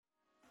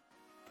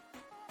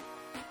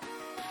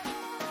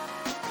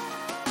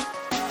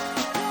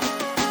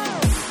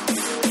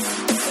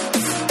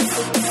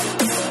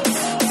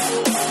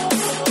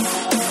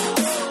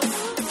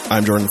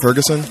I'm Jordan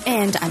Ferguson.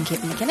 And I'm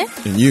Caitlin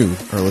McKinnon. And you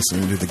are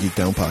listening to the Geek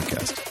Down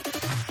Podcast.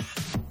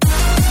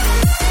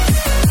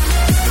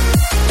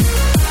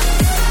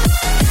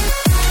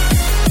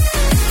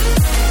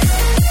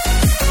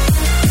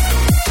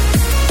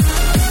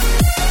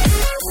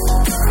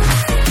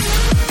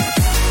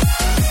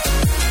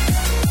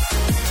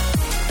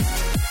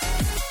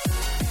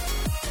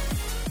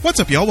 What's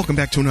up, y'all? Welcome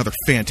back to another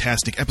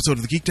fantastic episode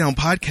of the Geek Down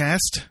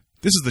Podcast.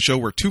 This is the show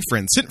where two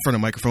friends sit in front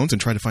of microphones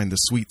and try to find the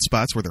sweet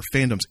spots where their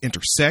fandoms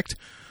intersect.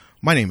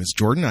 My name is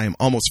Jordan. I am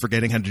almost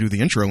forgetting how to do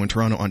the intro in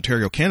Toronto,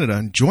 Ontario, Canada.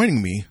 And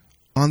joining me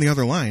on the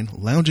other line,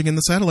 lounging in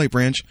the satellite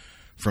branch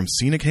from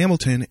scenic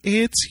Hamilton,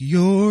 it's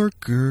your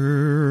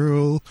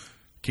girl,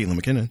 Caitlin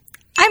McKinnon.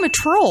 I'm a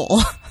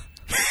troll.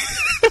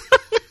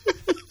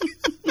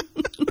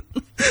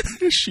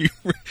 She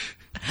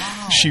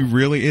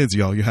really is,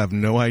 y'all. You have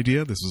no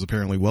idea. This was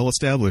apparently well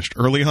established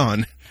early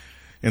on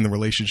in the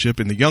relationship,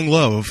 in the young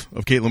love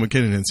of Caitlin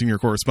McKinnon and senior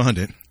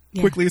correspondent.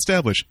 Yeah. Quickly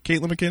established,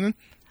 Caitlin McKinnon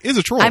is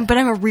a troll. But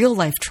I'm a real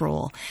life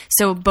troll.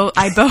 So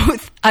I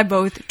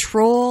both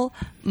troll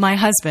my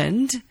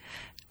husband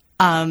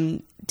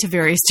to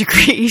various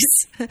degrees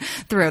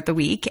throughout the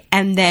week,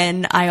 and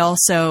then I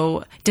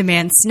also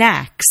demand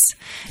snacks.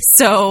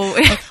 So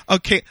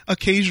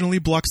occasionally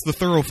blocks the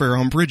thoroughfare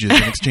on bridges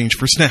in exchange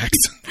for snacks,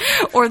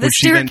 or the which staircase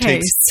she then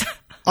takes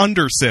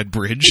under said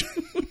bridge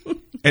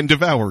and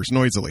devours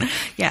noisily.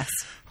 Yes.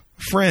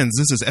 Friends,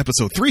 this is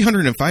episode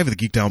 305 of the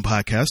Geek Down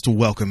Podcast.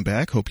 Welcome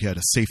back. Hope you had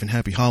a safe and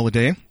happy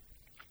holiday.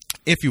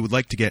 If you would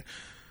like to get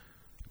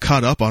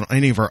caught up on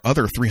any of our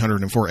other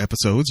 304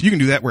 episodes, you can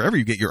do that wherever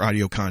you get your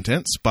audio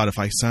content.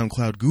 Spotify,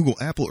 SoundCloud, Google,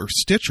 Apple, or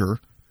Stitcher.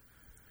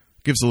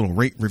 Give us a little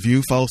rate,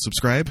 review, follow,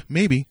 subscribe.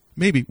 Maybe.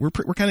 We're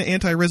kind of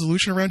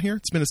anti-resolution around here.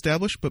 It's been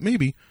established, but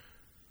maybe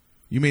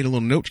you made a little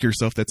note to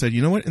yourself that said,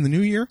 you know what, in the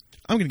new year,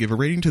 I'm going to give a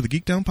rating to the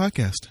Geek Down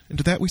Podcast. And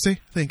to that we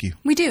say, thank you.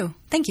 We do.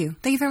 Thank you.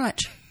 Thank you very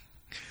much.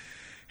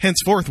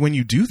 Henceforth, when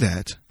you do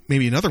that,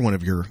 maybe another one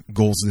of your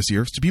goals this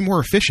year is to be more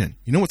efficient.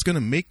 You know what's going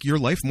to make your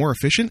life more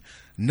efficient?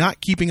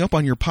 Not keeping up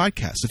on your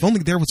podcast. If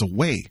only there was a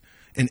way,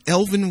 an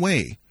elven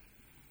way,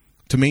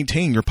 to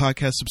maintain your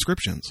podcast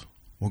subscriptions.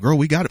 Well, girl,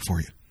 we got it for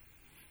you.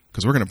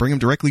 Because we're going to bring them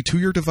directly to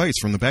your device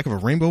from the back of a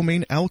rainbow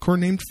mane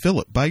alicorn named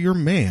Philip by your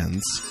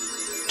mans.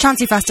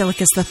 Chauncey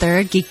Fostilicus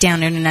III, Geek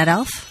Down Internet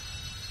Elf.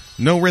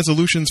 No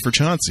resolutions for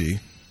Chauncey.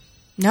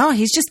 No,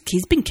 he's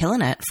been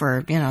killing it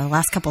for, the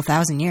last couple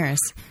thousand years.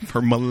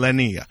 For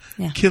millennia.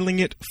 Yeah. Killing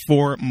it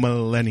for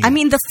millennia. I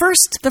mean, the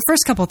first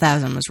couple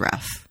thousand was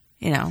rough,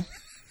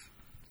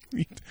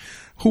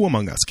 Who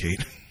among us,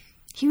 Kate?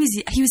 He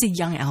was a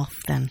young elf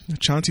then.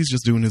 Chauncey's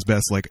just doing his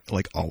best like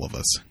all of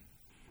us.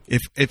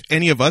 If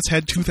any of us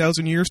had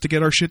 2,000 years to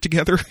get our shit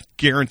together,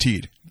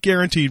 guaranteed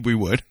we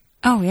would.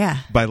 Oh, yeah.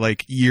 By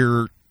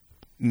year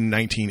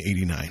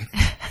 1989.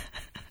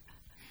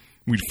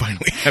 We'd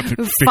finally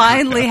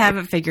have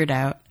it figured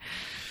out.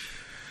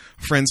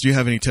 Friends, do you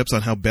have any tips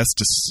on how best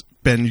to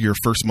spend your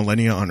first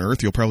millennia on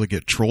Earth? You'll probably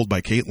get trolled by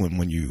Caitlin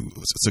when you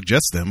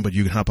suggest them, but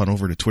you can hop on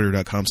over to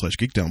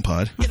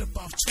twitter.com/geekdownpod.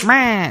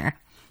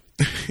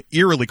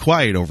 Eerily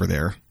quiet over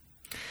there.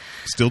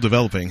 Still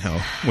developing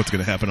what's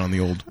going to happen on the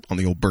old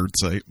bird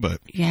site, but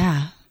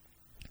yeah.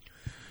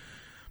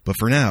 But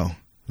for now,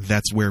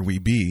 that's where we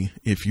be.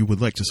 If you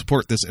would like to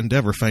support this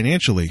endeavor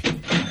financially,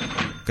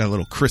 got a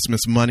little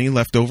Christmas money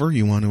left over,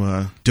 you want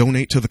to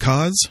donate to the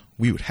cause,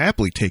 we would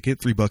happily take it.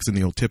 $3 in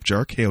the old tip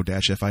jar,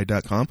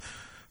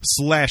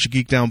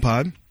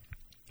 ko-fi.com/geekdownpod. Can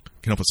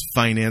help us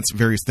finance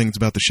various things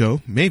about the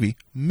show. Maybe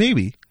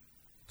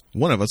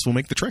one of us will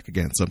make the trek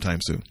again sometime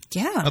soon.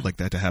 Yeah. I'd like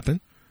that to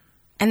happen.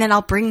 And then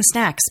I'll bring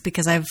snacks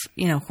because I've,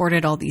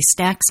 hoarded all these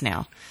snacks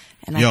now.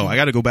 And I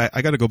got to go back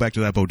to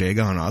that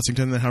bodega on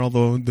Ossington that had all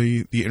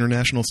the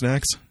international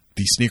snacks.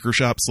 The sneaker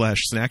shop /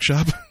 snack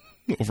shop.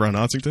 Over on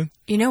Ossington?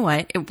 You know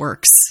what? It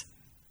works.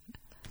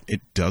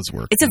 It does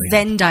work. It's a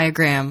Venn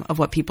diagram of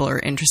what people are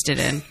interested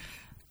in.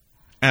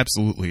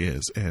 Absolutely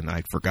is. And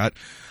I forgot.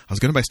 I was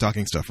going to buy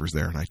stocking stuffers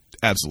there, and I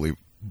absolutely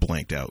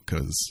blanked out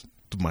because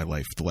my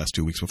life the last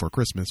 2 weeks before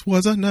Christmas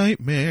was a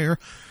nightmare.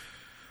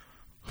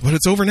 But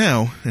it's over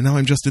now, and now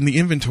I'm just in the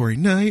inventory.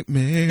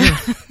 Nightmare.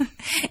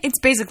 It's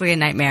basically a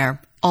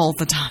nightmare all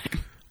the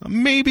time.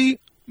 Maybe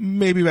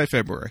by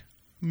February.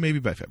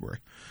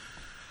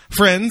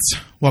 Friends,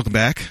 welcome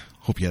back.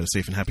 Hope you had a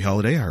safe and happy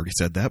holiday. I already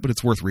said that, but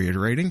it's worth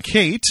reiterating.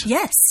 Kate?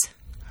 Yes?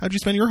 How'd you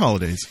spend your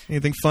holidays?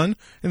 Anything fun?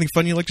 Anything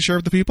fun you'd like to share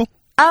with the people?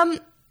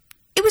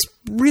 It was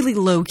really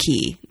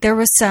low-key. There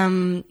was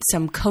some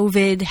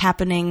COVID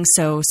happening,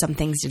 so some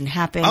things didn't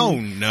happen. Oh,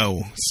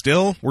 no.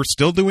 We're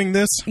still doing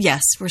this?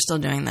 Yes, we're still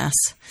doing this.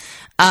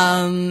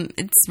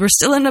 We're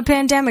still in a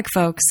pandemic,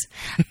 folks.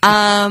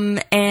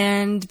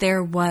 And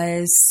there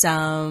was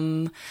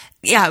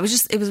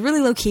it was really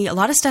low-key. A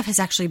lot of stuff has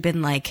actually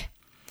been,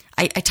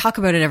 I talk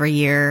about it every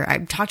year. I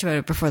talked about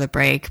it before the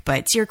break,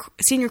 but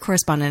senior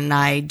correspondent and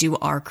I do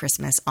our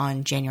Christmas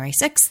on January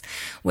 6th,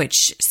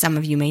 which some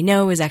of you may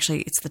know is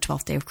actually, it's the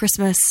 12th day of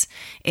Christmas.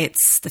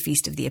 It's the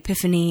Feast of the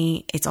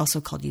Epiphany. It's also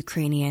called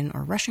Ukrainian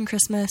or Russian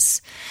Christmas.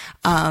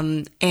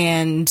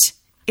 And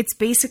it's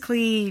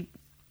basically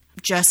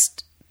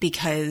just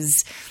because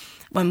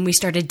when we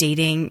started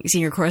dating,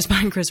 senior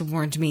correspondent Chris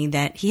warned me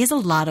that he has a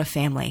lot of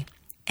family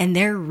and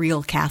they're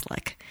real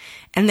Catholic.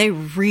 And they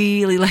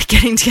really like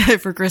getting together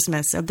for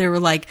Christmas. So there were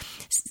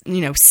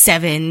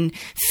 7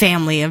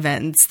 family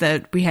events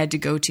that we had to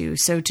go to.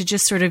 So to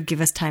just sort of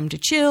give us time to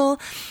chill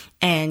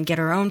and get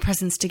our own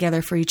presents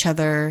together for each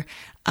other,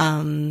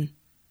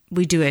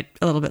 we do it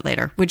a little bit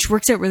later, which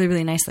works out really,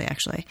 really nicely,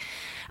 actually.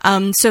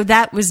 So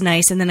that was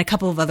nice. And then a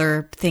couple of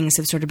other things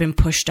have sort of been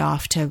pushed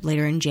off to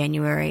later in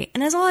January.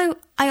 And as I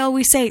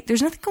always say,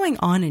 there's nothing going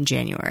on in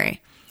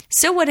January.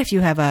 So what if you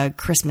have a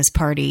Christmas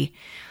party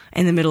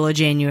in the middle of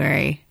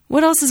January?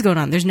 What else is going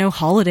on? There's no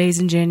holidays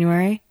in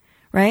January,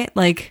 right?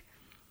 Like,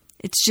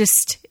 it's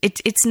just,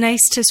 it's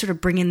nice to sort of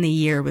bring in the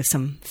year with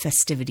some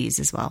festivities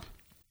as well.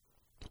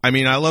 I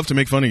mean, I love to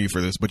make fun of you for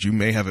this, but you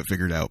may have it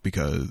figured out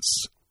because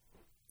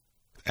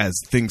as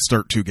things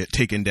start to get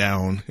taken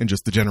down and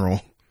just the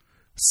general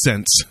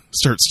sense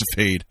starts to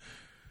fade,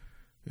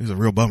 it's a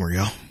real bummer,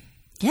 yo.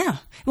 Yeah.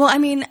 Well, I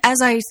mean, as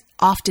I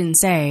often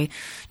say,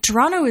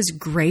 Toronto is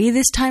gray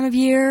this time of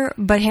year,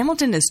 but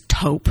Hamilton is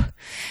taupe.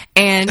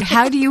 And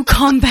how do you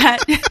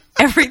combat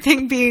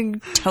everything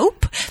being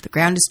taupe? The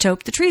ground is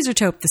taupe, the trees are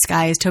taupe, the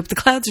sky is taupe, the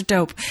clouds are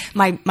taupe,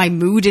 my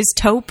mood is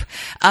taupe.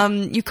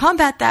 You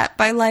combat that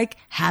by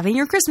having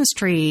your Christmas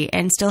tree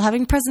and still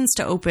having presents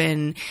to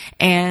open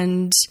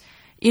and,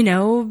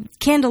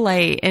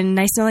 candlelight and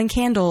nice smelling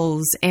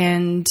candles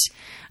and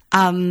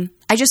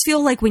I just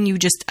feel like when you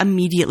just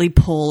immediately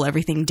pull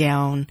everything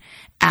down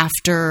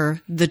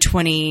after the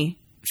 25th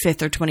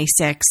or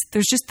 26th,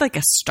 there's just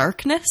a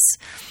starkness.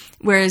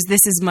 Whereas this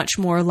is much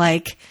more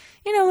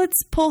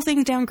let's pull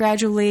things down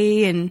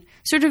gradually and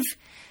sort of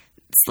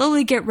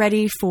slowly get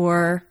ready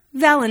for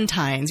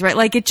Valentine's,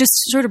 right? It just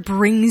sort of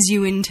brings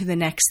you into the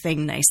next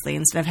thing nicely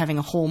instead of having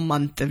a whole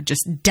month of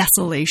just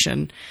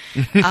desolation.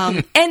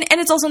 And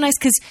it's also nice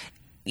because,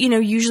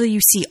 usually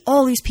you see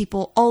all these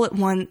people all at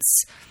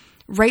once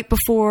right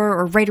before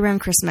or right around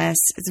Christmas.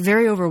 It's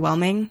very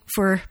overwhelming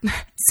for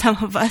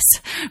some of us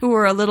who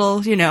are a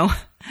little,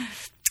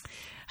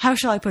 how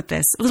shall I put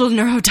this? A little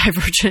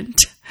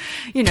neurodivergent,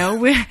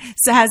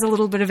 has a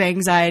little bit of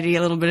anxiety,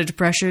 a little bit of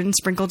depression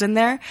sprinkled in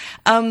there.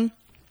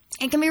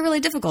 It can be really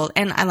difficult.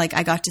 And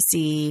I got to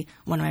see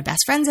one of my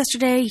best friends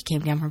yesterday. He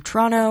came down from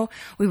Toronto.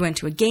 We went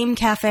to a game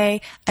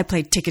cafe. I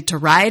played Ticket to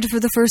Ride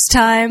for the first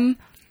time.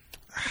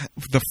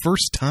 The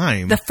first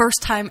time? The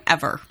first time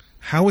ever.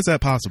 How is that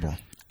possible?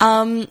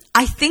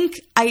 I think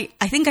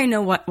I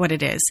know what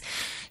it is.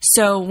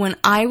 So when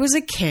I was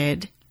a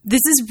kid,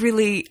 this is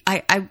really,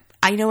 I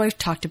know I've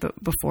talked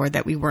about before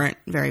that we weren't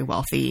very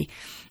wealthy.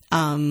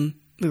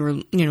 We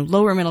were,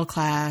 lower middle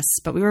class,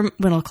 but we were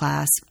middle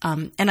class.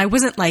 And it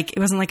wasn't like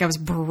I was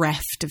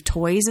bereft of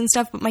toys and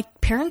stuff, but my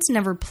parents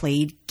never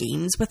played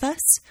games with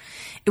us.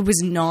 It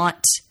was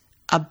not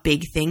a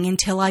big thing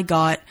until I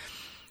got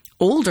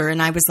older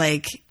and I was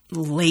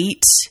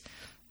late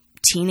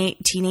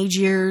teenage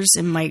years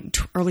in my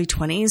early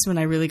 20s when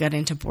I really got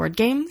into board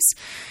games.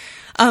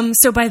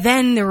 So by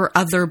then there were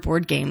other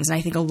board games, and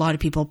I think a lot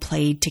of people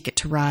played Ticket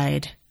to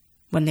Ride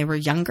when they were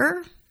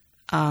younger.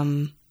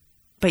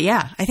 But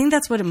yeah, I think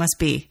that's what it must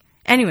be.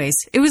 Anyways,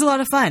 it was a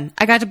lot of fun.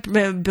 I got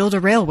to build a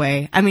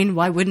railway. I mean,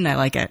 why wouldn't I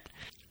like it?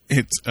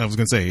 I was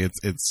going to say,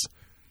 it's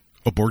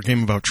a board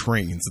game about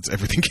trains. It's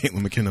everything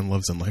Caitlin McKinnon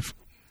loves in life.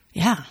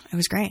 Yeah, it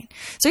was great.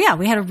 So yeah,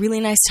 we had a really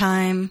nice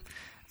time.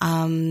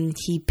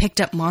 He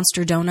picked up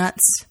Monster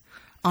Donuts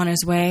on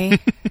his way,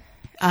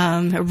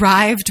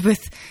 arrived with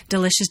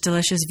delicious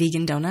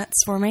vegan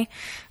donuts for me.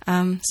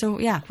 So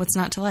yeah, what's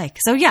not to like?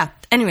 So yeah,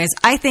 anyways,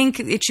 I think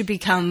it should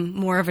become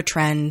more of a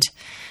trend.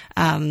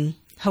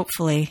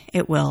 Hopefully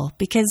it will,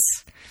 because,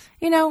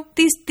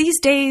 these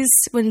days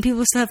when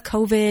people still have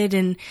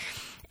COVID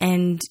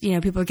and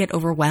people get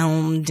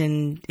overwhelmed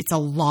and it's a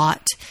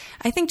lot,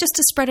 I think just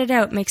to spread it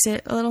out makes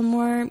it a little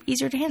more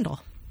easier to handle.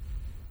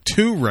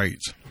 Too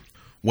right.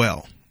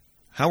 Well,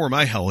 how were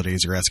my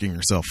holidays, you're asking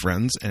yourself,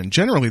 friends? And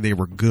generally they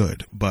were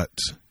good, but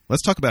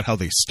let's talk about how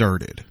they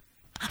started.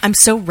 I'm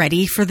so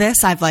ready for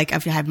this. I've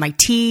had my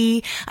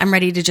tea. I'm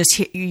ready to just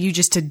hit you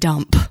just to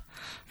dump.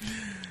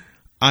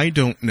 I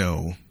don't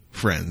know,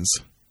 friends.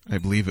 I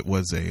believe it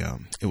was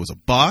a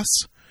boss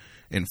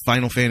in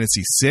Final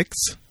Fantasy VI,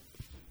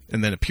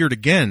 and then appeared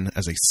again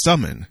as a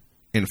summon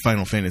in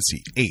Final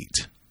Fantasy VIII.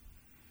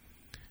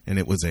 And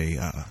it was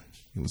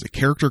a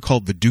character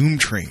called the Doom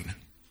Train.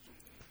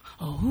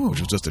 Oh. Which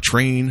was just a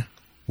train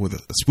with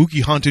a spooky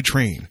haunted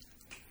train.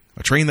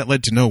 A train that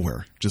led to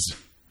nowhere. Just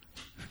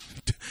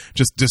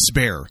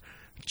despair.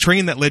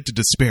 Train that led to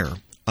despair.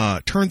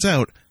 Turns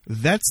out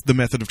that's the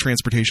method of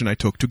transportation I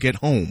took to get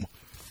home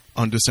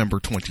on December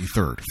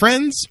 23rd.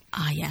 Friends?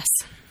 Ah, yes.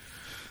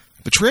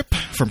 The trip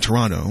from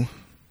Toronto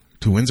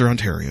to Windsor,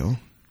 Ontario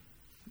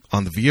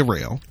on the Via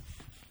Rail,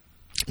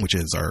 which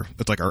is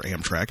it's like our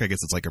Amtrak. I guess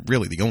it's like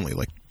really the only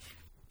like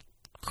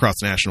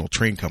cross-national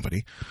train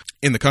company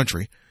in the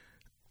country.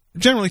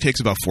 Generally takes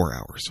about 4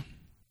 hours,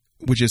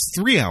 which is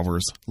 3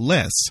 hours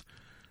less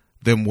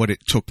than what it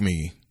took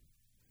me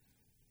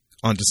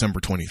on December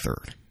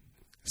 23rd.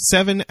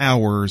 7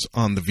 hours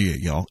on the Via,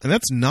 y'all. And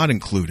that's not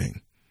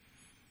including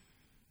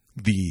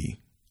the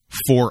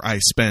 4 I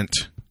spent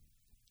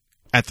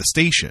at the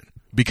station,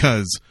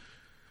 because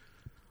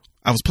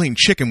I was playing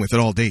chicken with it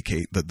all day,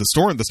 Kate. The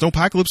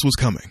snowpocalypse was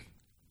coming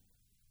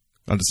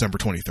on December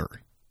 23rd.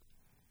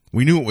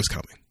 We knew it was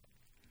coming.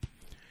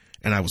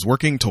 And I was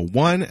working till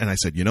 1, and I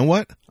said, you know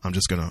what? I'm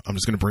just gonna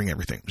bring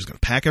everything. I'm just gonna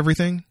pack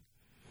everything,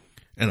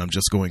 and I'm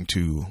just going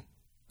to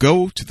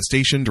go to the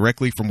station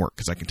directly from work,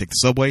 because I can take the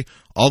subway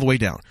all the way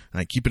down,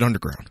 and I keep it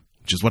underground,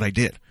 which is what I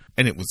did.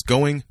 And it was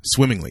going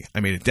swimmingly. I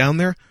made it down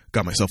there,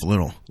 got myself a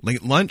little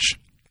late lunch,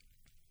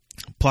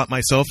 plopped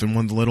myself in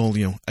one of the little,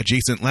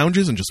 adjacent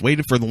lounges, and just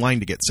waited for the line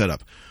to get set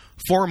up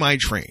for my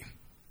train.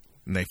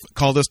 And they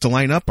called us to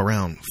line up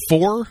around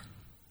 4,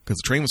 because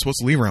the train was supposed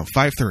to leave around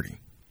 5:30.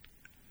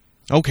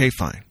 Okay,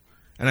 fine.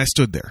 And I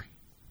stood there.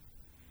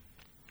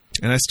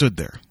 And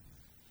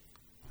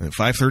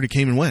 5:30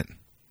 came and went.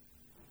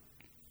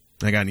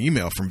 I got an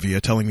email from Via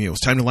telling me it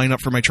was time to line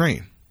up for my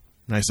train.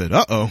 And I said,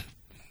 uh-oh.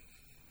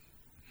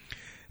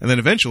 And then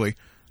eventually,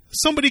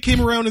 somebody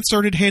came around and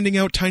started handing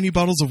out tiny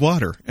bottles of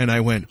water. And I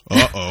went,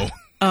 uh-oh.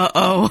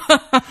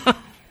 Uh-oh.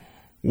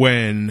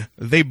 When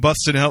they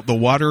busted out the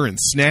water and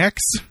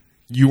snacks,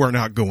 you are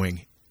not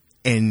going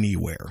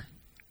anywhere.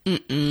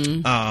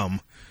 Mm-mm.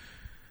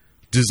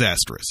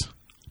 Disastrous.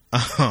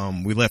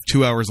 We left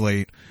 2 hours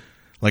late.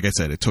 Like I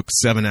said, it took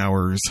 7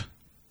 hours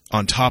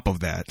on top of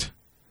that.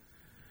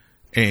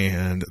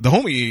 And the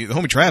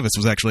homie Travis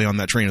was actually on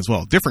that train as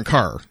well. Different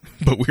car,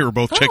 but we were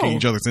both checking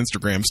each other's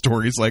Instagram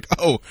stories like,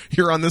 oh,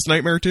 you're on this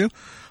nightmare too?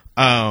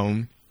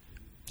 And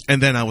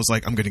then I was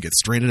like, I'm going to get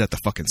stranded at the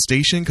fucking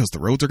station because the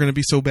roads are going to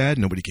be so bad.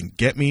 Nobody can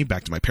get me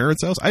back to my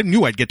parents' house. I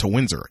knew I'd get to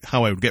Windsor.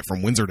 How I would get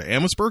from Windsor to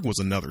Amherstburg was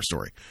another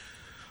story.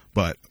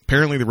 But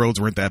apparently the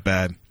roads weren't that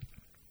bad.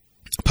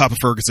 Papa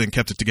Ferguson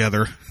kept it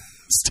together,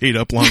 stayed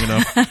up long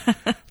enough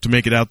to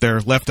make it out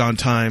there, left on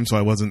time so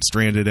I wasn't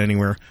stranded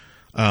anywhere.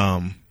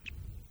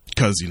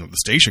 Because, the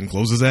station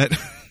closes at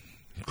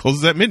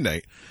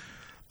midnight.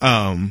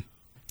 I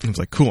was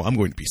like, cool, I'm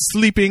going to be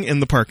sleeping in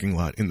the parking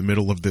lot in the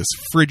middle of this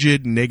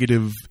frigid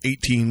negative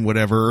 18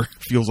 whatever,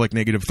 feels like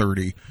negative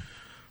 30,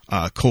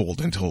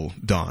 cold until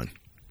dawn.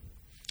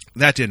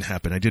 That didn't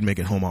happen. I did make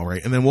it home all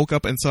right. And then woke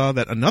up and saw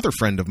that another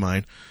friend of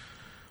mine,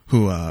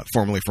 who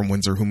formerly from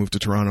Windsor, who moved to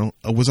Toronto,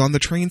 was on the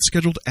train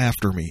scheduled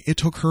after me. It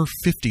took her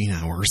 15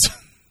 hours.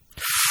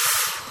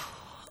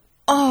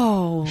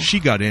 Oh. She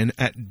got in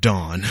at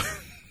dawn.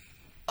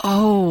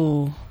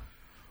 Oh.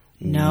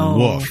 No.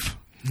 Woof.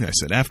 I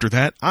said, after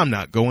that, I'm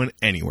not going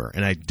anywhere.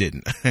 And I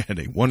didn't. I had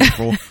a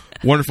wonderful,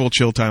 wonderful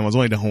chill time. I was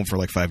only home for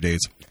like 5 days.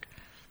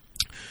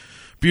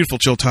 Beautiful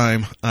chill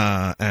time.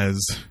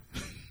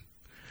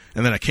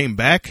 And then I came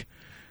back,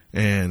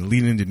 and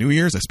leading into New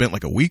Year's, I spent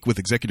like a week with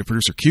executive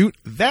producer Cute.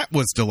 That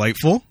was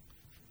delightful.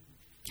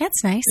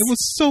 That's nice. It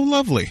was so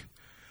lovely.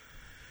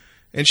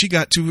 And she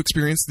got to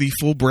experience the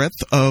full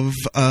breadth of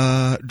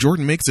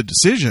Jordan Makes a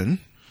Decision.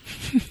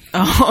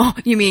 Oh,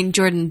 you mean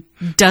Jordan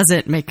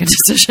doesn't make a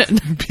decision?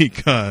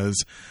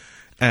 Because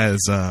as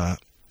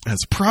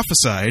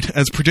prophesied,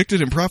 as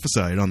predicted and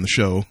prophesied on the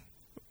show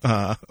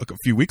a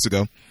few weeks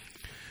ago,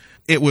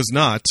 it was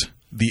not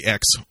the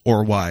X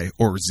or Y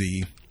or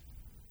Z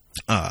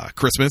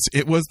Christmas.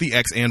 It was the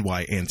X and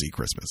Y and Z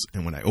Christmas.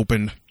 And when I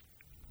opened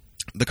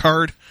the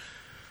card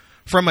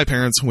from my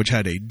parents, which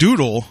had a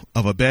doodle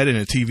of a bed and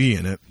a TV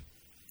in it,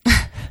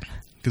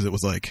 because it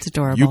was like, it's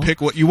adorable. You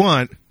pick what you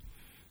want,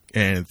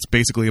 and it's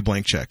basically a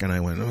blank check. And I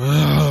went,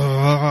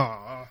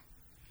 ugh.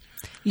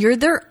 You're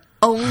their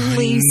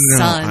only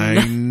son.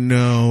 I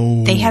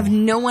know. They have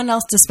no one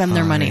else to spend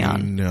their money on.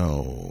 I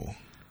know.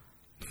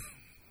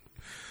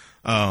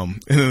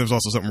 And then there's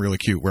also something really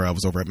cute where I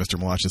was over at Mr.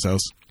 Malash's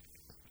house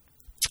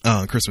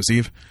on Christmas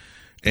Eve,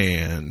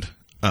 and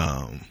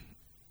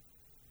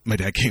my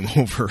dad came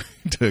over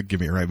to give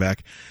me a ride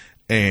back,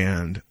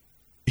 and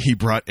he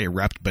brought a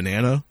wrapped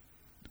banana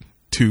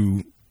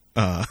to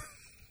my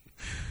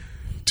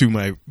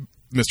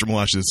Mr.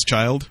 Malash's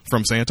child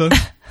from Santa.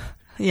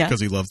 Yeah.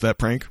 Because he loves that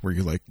prank where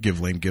you like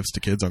give lame gifts to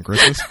kids on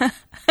Christmas.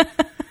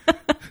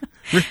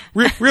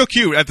 Real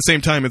cute. At the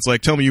same time, it's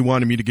like, tell me you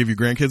wanted me to give you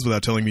grandkids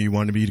without telling me you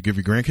wanted me to give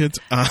you grandkids.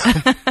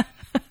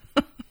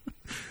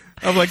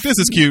 I'm like, this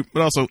is cute,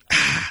 but also,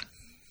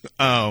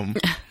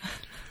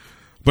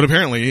 but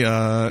apparently,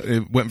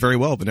 it went very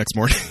well the next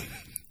morning.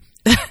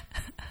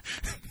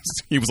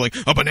 He was like,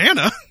 a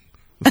banana?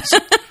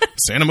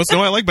 Santa must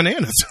know I like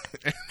bananas.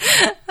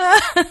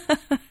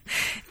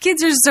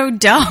 Kids are so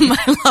dumb.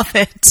 I love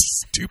it.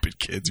 Stupid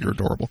kids. You're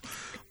adorable.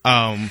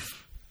 Oh,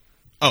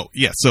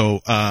 yeah.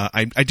 So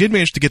I did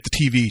manage to get the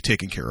TV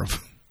taken care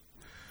of.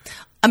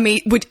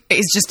 Which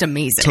is just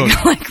amazing. Totally.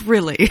 Like,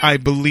 really. I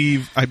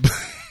believe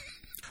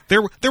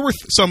There were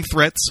some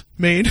threats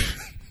made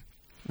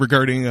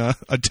regarding a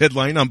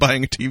deadline on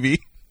buying a TV.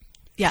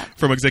 Yeah.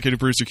 From executive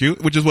producer Q,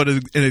 which is what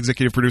an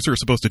executive producer is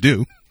supposed to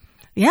do.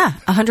 Yeah,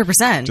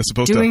 100%. Just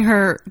supposed doing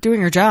her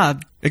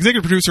job.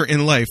 Executive producer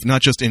in life,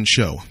 not just in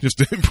show.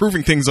 Just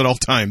improving things at all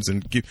times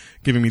and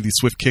giving me the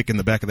swift kick in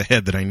the back of the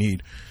head that I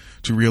need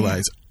to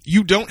realize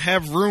you don't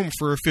have room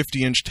for a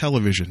 50-inch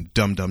television,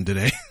 dum-dum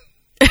today.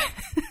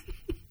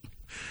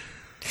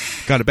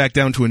 Got it back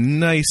down to a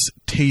nice,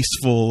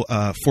 tasteful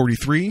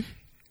 43.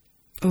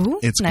 Ooh,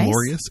 it's nice.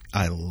 glorious.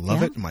 I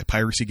love it. My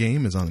piracy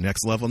game is on the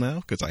next level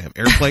now because I have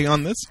AirPlay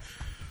on this,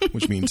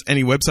 which means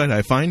any website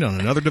I find on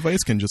another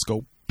device can just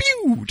go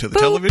pew to the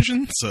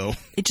television. So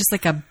it's just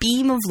like a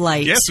beam of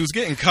light. Guess who's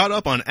getting caught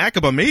up on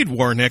Aqaba Maid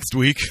War next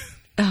week?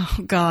 Oh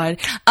God.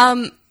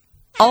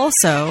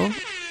 Also,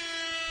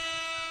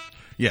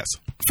 yes.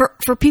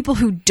 For people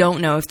who don't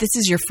know, if this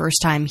is your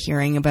first time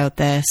hearing about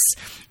this,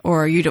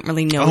 or you don't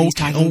really know what he's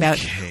talking about,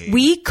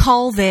 we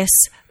call this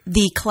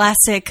the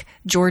classic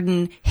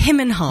Jordan him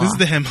and ha. This is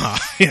the hem ha.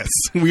 Yes,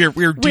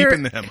 we're deep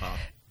in the hem ha.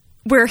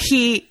 Where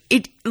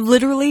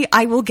literally,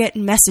 I will get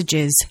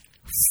messages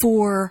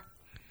for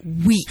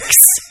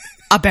weeks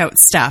about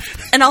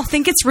stuff, and I'll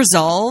think it's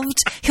resolved.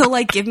 He'll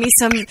like give me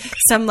some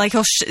like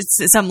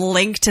some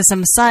link to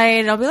some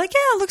site, and I'll be like,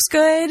 yeah, it looks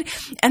good,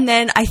 and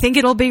then I think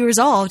it'll be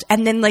resolved,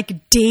 and then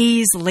like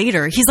days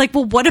later, he's like,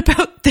 well, what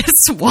about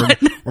this one?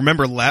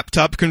 Remember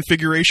laptop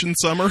configuration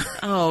summer?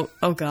 Oh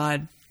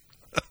God.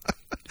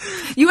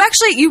 You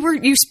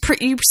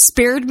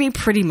spared me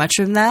pretty much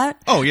from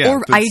that. Oh yeah,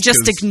 or I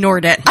just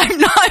ignored it. I'm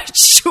not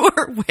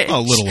sure which. A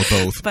little of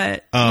both,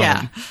 but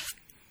yeah.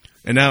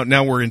 And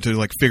now we're into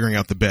like figuring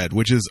out the bed,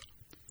 which is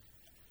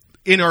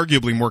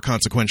inarguably more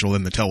consequential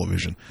than the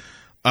television.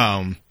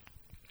 And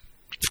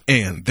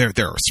there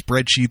are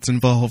spreadsheets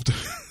involved.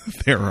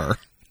 There are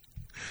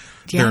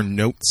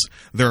notes.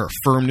 There are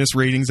firmness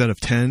ratings out of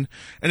 10.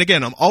 And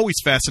again, I'm always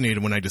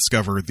fascinated when I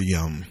discover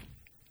the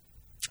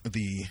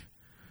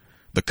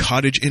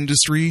cottage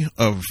industry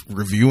of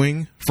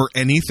reviewing for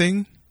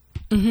anything.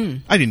 Mm-hmm.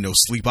 I didn't know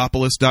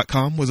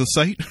Sleepopolis.com was a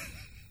site.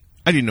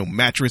 I didn't know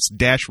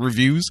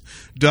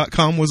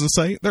mattress-reviews.com was a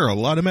site. There are a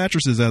lot of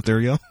mattresses out there,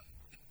 yo.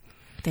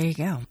 There you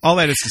go. All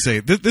that is to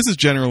say, this is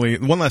generally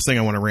one last thing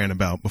I want to rant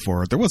about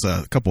before. There was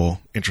a couple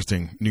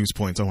interesting news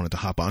points I wanted to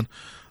hop on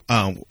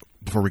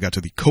before we got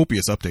to the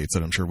copious updates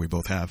that I'm sure we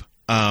both have.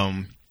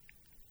 The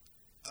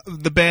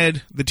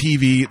bed, the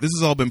TV, this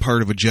has all been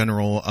part of a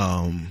general...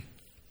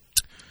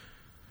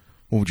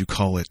 what would you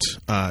call it?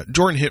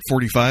 Jordan hit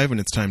 45,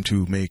 and it's time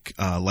to make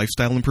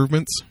lifestyle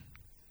improvements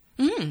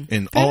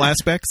in all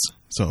aspects.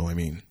 So, I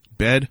mean,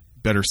 bed,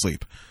 better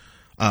sleep.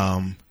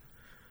 I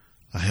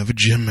have a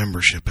gym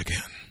membership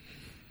again.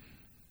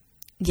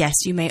 Yes,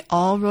 you may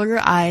all roll your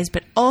eyes,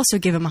 but also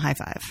give him a high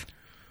five.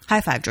 High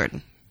five,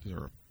 Jordan.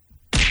 Or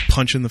a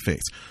punch in the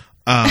face.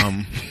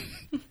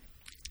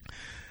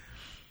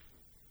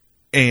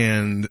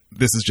 And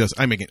this is just,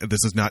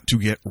 this is not to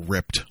get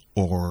ripped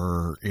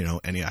or,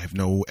 I have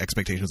no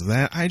expectations of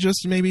that. I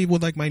just maybe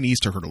would like my knees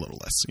to hurt a little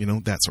less,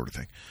 that sort of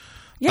thing.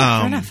 Yeah,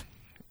 fair enough.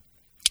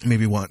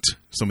 Maybe want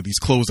some of these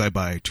clothes I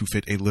buy to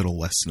fit a little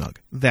less snug,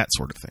 that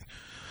sort of thing.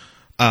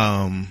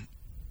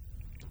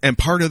 And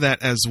part of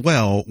that as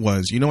well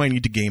was, I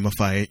need to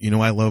gamify it.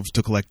 I love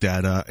to collect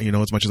data,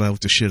 as much as I love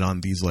to shit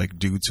on these like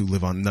dudes who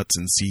live on nuts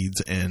and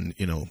seeds and,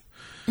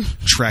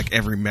 track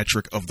every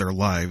metric of their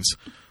lives.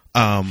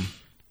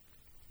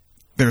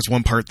 There's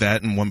one part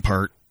that and one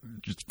part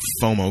just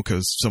FOMO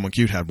because someone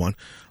cute had one,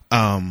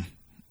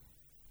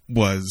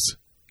 was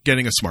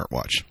getting a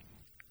smartwatch.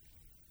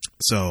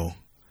 So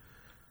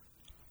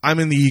I'm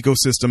in the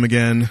ecosystem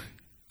again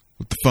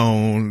with the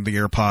phone, the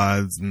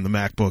AirPods, and the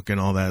MacBook and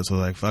all that. So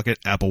like, fuck it,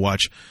 Apple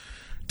Watch.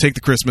 Take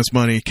the Christmas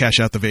money, cash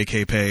out the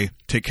vacay pay,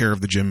 take care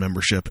of the gym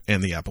membership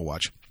and the Apple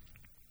Watch.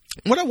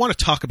 What I want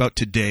to talk about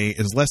today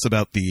is less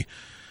about the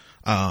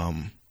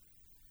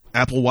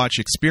Apple Watch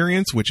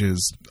experience, which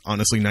is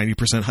honestly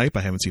 90% hype.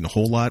 I haven't seen a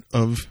whole lot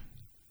of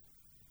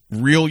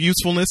real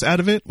usefulness out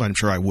of it. I'm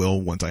sure I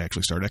will once I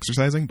actually start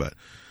exercising, but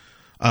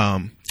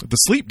the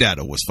sleep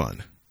data was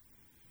fun.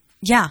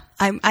 Yeah,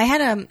 I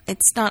had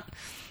it's not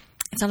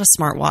a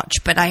smartwatch,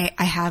 but I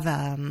have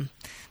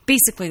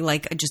basically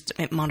like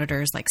it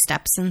monitors like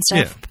steps and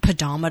stuff,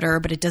 pedometer,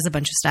 but it does a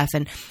bunch of stuff.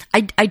 And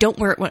I don't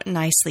wear it when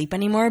I sleep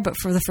anymore, but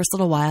for the first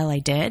little while I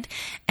did.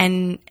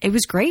 And it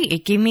was great.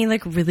 It gave me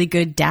like really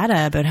good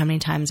data about how many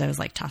times I was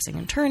like tossing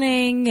and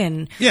turning.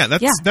 And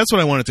that's what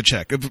I wanted to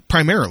check.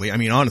 Primarily,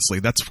 honestly,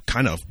 that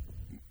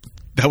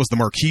was the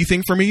marquee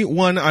thing for me.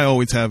 One, I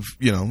always have,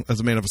 as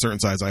a man of a certain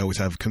size, I always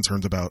have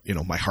concerns about,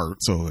 my heart.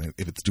 So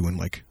if it's doing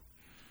like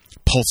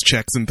pulse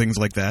checks and things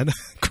like that.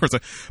 Of course, a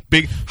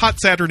big hot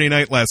Saturday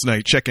night last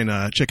night,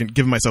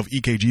 giving myself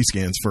EKG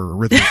scans for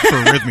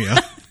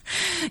arrhythmia.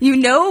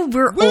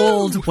 We're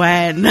old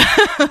when.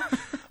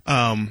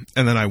 And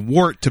then I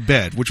wore it to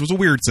bed, which was a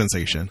weird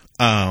sensation.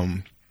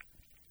 I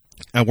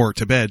wore it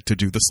to bed to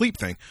do the sleep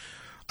thing.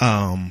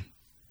 And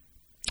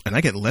I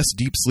get less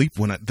deep sleep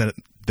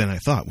than I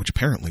thought, which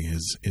apparently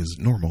is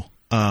normal.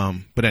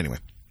 But anyway,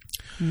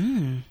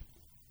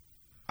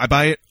 I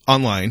buy it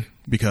online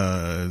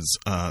because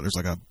there's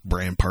like a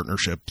brand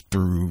partnership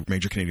through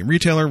major Canadian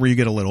retailer where you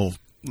get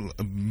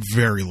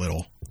very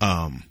little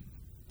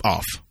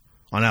off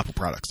on Apple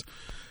products.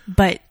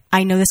 But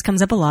I know this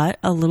comes up a lot.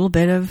 A little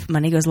bit of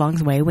money goes a long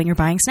way when you're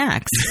buying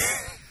snacks.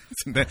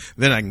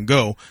 Then I can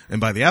go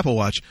and buy the Apple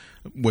Watch,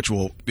 which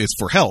is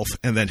for health,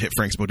 and then hit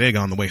Frank's Bodega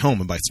on the way home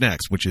and buy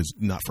snacks, which is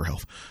not for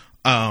health.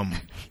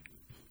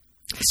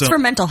 It's for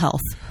mental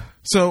health.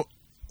 So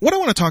what I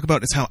want to talk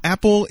about is how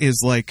Apple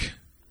is like,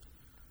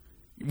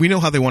 we know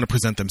how they want to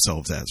present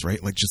themselves as,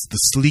 right? Like just the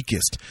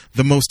sleekest,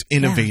 the most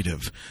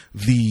innovative,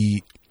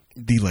 the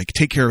like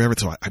take care of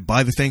everything. So I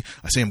buy the thing.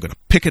 I say I'm going to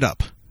pick it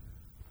up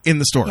in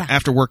the store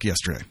after work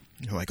yesterday.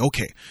 You're like,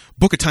 okay,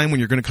 book a time when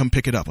you're going to come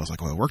pick it up. I was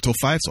like, well, I work till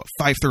 5, so at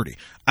 5:30,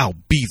 I'll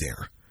be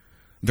there.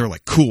 They're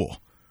like,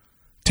 cool.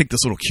 Take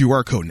this little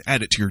QR code and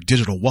add it to your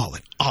digital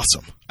wallet.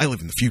 Awesome. I live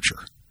in the future.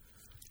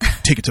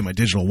 Take it to my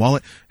digital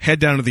wallet,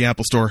 head down to the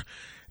Apple store,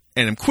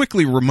 and I'm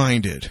quickly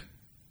reminded,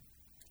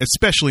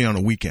 especially on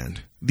a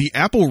weekend, the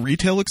Apple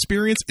retail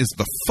experience is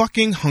the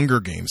fucking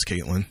Hunger Games,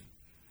 Caitlin.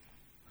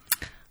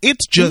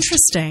 It's just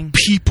interesting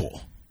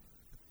people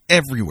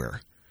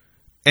everywhere.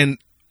 And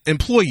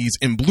employees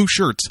in blue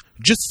shirts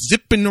just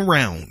zipping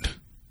around,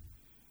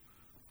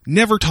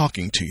 never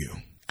talking to you.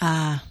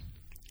 I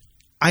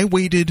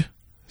waited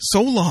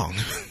so long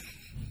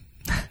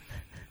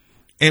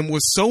and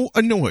was so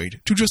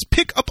annoyed to just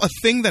pick up a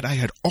thing that I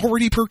had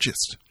already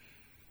purchased.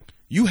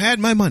 You had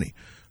my money.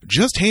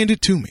 Just hand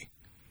it to me.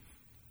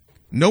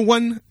 No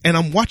one, and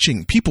I'm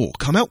watching people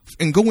come out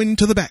and go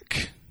into the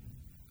back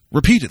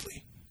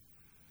repeatedly.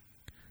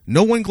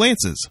 No one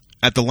glances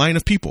at the line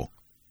of people,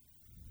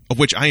 of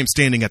which I am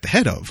standing at the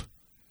head of,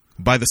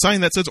 by the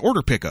sign that says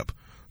order pickup,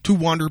 to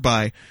wander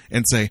by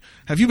and say,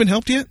 have you been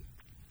helped yet?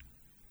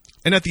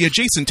 And at the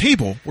adjacent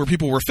table where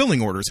people were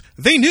filling orders,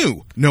 they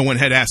knew no one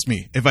had asked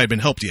me if I'd been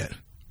helped yet,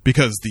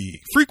 because the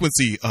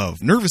frequency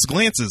of nervous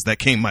glances that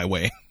came my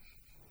way.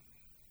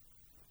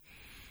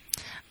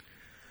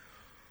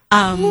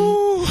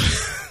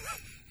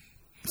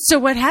 So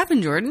what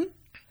happened, Jordan?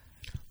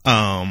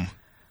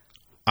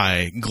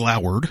 I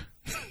glowered.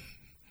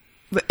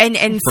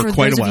 And for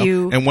quite those a while. of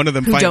you And one of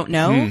them who don't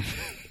know,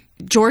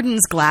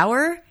 Jordan's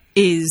glower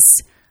is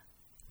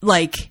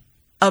like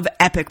of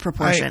epic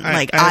proportion.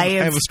 I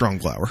have a strong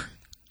glower.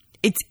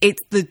 It's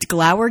the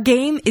glower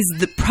game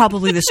is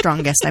probably the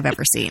strongest I've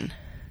ever seen.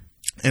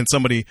 And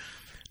somebody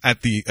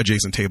at the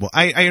adjacent table,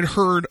 I had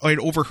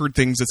overheard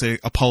things that say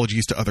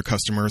apologies to other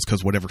customers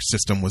because whatever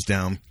system was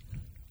down,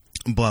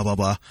 blah blah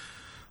blah.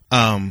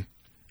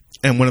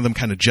 And one of them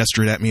kind of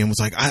gestured at me and was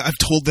like, I've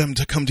told them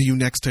to come to you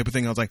next, type of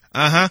thing. I was like,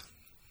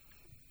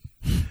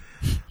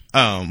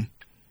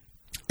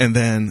 and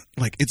then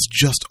like, it's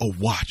just a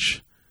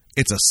watch.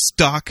 It's a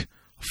stock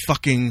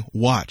fucking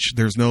watch.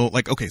 There's no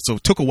like, okay, so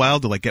it took a while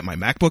to like get my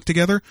MacBook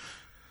together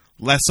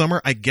last summer.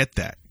 I get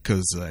that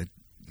because I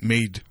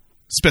made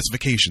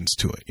specifications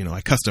to it. You know,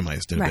 I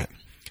customized it a bit.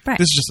 Right.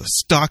 This is just a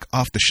stock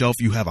off the shelf.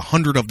 You have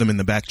 100 of them in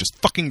the back. Just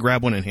fucking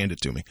grab one and hand it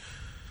to me.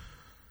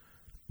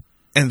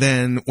 And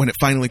then when it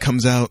finally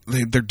comes out,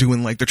 they're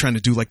trying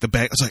to do like the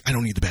bag. I was like, I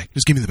don't need the bag.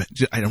 Just give me the bag.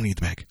 I don't need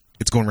the bag.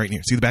 It's going right in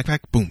here. See the backpack?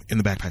 Boom, in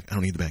the backpack. I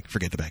don't need the bag.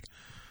 Forget the bag.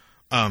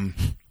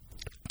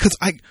 Because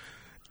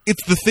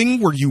it's the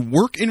thing where you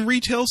work in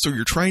retail, so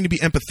you're trying to be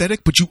empathetic,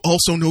 but you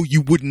also know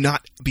you would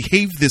not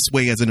behave this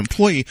way as an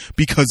employee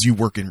because you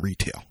work in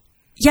retail.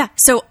 Yeah.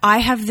 So I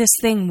have this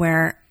thing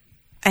where,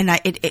 and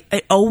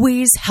it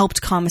always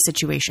helped calm a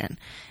situation.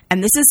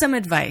 And this is some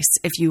advice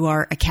if you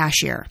are a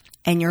cashier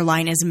and your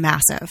line is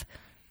massive.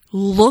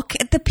 Look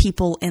at the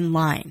people in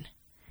line.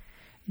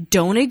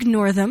 Don't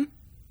ignore them.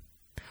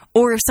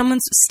 Or if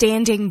someone's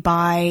standing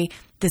by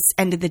this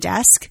end of the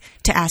desk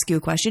to ask you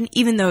a question,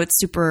 even though it's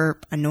super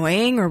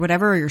annoying or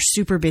whatever, or you're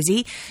super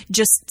busy,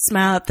 just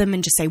smile at them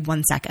and just say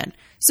 1 second.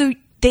 So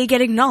they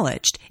get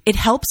acknowledged. It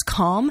helps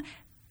calm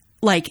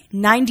like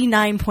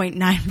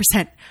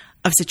 99.9%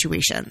 of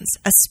situations,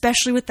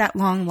 especially with that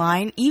long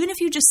line. Even if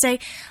you just say,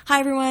 hi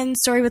everyone,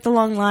 sorry with the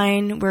long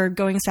line, we're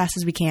going as fast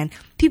as we can.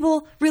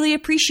 People really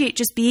appreciate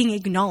just being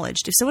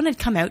acknowledged. If someone had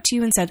come out to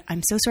you and said,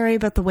 I'm so sorry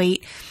about the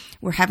wait,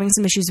 we're having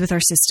some issues with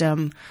our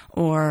system,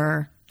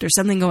 or there's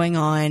something going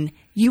on,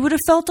 you would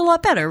have felt a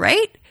lot better,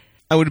 right?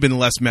 I would have been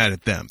less mad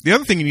at them. The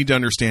other thing you need to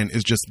understand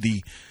is just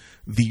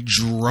the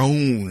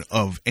drone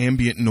of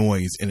ambient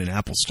noise in an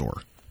Apple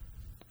store.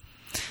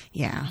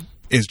 Yeah.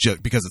 Is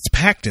just because it's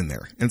packed in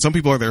there. And some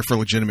people are there for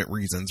legitimate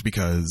reasons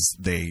because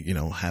they,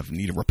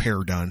 need a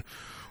repair done,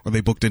 or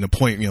they booked an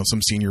appointment,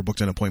 some senior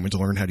booked an appointment to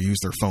learn how to use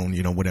their phone,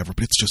 whatever.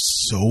 But it's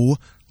just so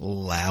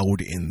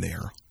loud in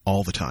there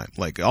all the time.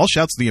 Like, all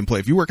shouts to the employee.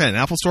 If you work at an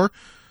Apple store,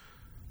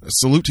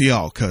 salute to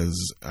y'all,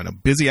 because on a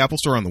busy Apple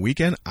store on the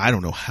weekend, I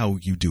don't know how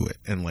you do it.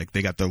 And like,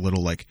 they got their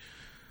little like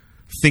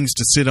things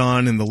to sit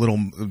on and the little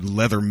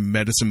leather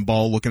medicine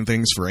ball looking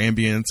things for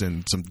ambience,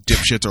 and some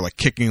dipshits are like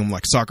kicking them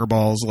like soccer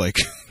balls, like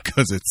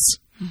because it's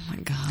oh my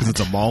god, because it's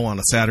a mall on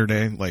a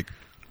Saturday. Like,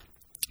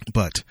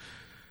 but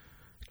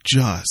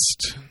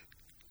just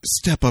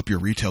step up your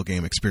retail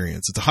game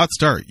experience. It's a hot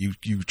start. You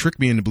trick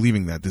me into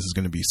believing that this is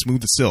going to be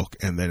smooth as silk,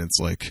 and then it's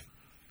like,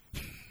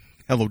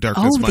 hello,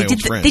 darkness, my old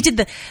friend.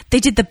 They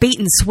did the bait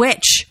and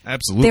switch.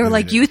 Absolutely. They were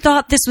like, you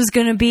thought this was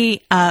going to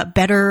be a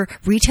better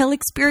retail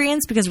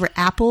experience because we're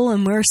Apple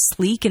and we're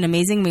sleek and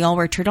amazing. We all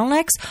wear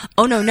turtlenecks.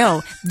 Oh,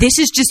 no. This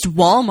is just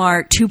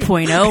Walmart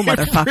 2.0,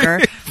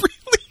 motherfucker. It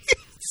really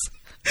is.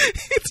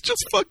 It's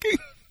just fucking...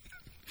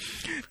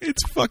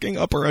 It's fucking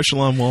upper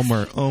echelon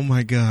Walmart. Oh,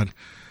 my God.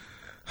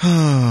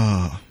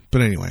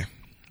 But anyway,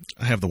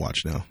 I have the watch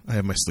now. I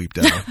have my sleep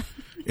demo.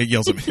 It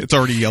yells at me. It's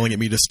already yelling at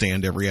me to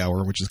stand every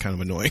hour, which is kind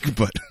of annoying.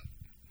 But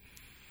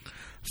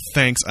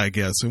thanks, I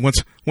guess. And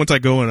once I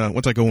go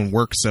and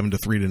work 7 to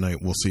 3 tonight,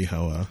 we'll see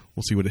what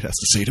it has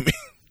to say to me.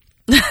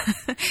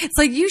 It's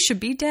like, you should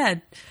be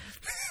dead.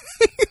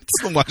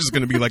 The watch is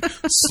going to be like,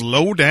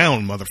 slow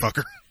down,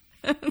 motherfucker.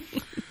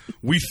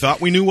 We thought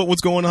we knew what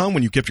was going on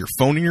when you kept your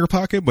phone in your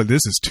pocket, but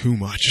this is too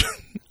much.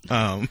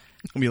 I'll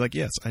be like,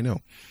 yes, I know.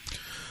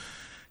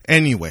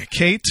 Anyway,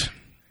 Kate.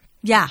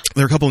 Yeah.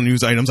 There are a couple of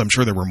news items. I'm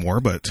sure there were more,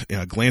 but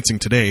glancing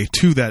today,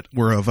 two that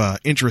were of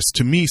interest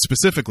to me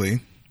specifically,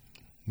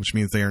 which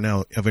means they are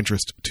now of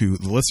interest to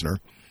the listener.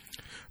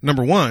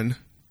 Number one,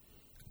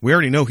 we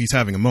already know he's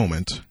having a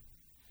moment.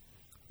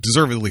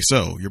 Deservedly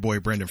so. Your boy,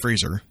 Brendan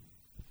Fraser.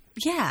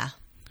 Yeah.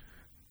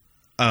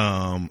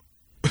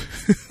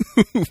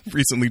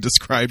 Recently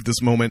described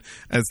this moment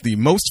as the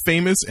most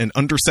famous and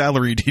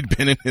undersalaried he'd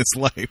been in his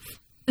life.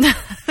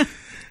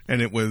 And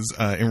it was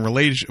in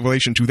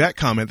relation to that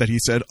comment that he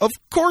said, of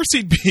course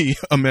he'd be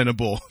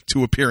amenable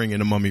to appearing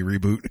in a Mummy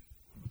reboot.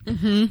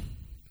 Mm-hmm.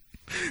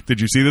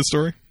 Did you see this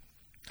story?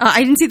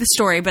 I didn't see the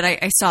story, but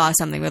I saw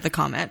something with a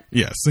comment.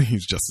 Yes,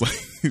 he's just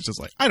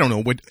like, I don't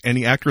know what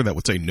any actor that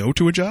would say no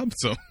to a job.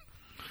 So,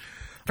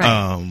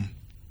 right.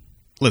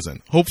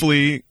 Listen,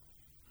 hopefully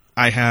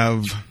I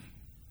have,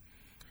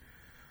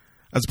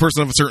 as a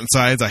person of a certain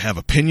size, I have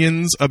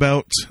opinions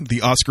about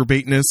the Oscar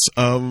baitness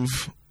of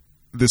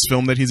this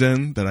film that he's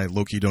in that I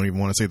low-key don't even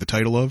want to say the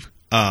title of.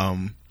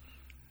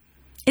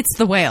 It's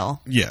The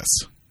Whale. Yes.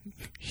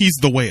 He's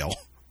the whale.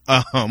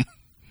 Because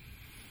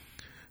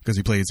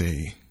he plays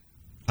a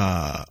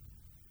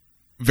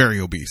very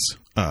obese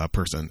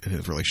person in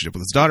his relationship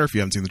with his daughter. If you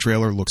haven't seen the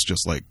trailer, looks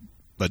just like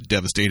a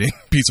devastating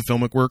piece of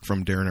filmic work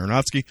from Darren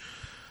Aronofsky.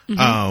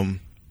 Mm-hmm.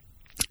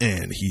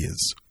 And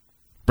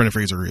Brendan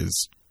Fraser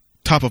is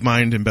top of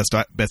mind in best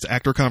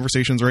actor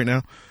conversations right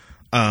now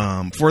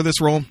for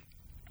this role.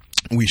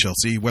 We shall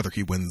see whether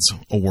he wins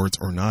awards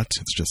or not.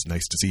 It's just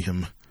nice to see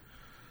him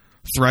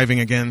thriving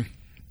again.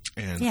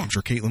 And yeah. I'm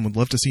sure Caitlin would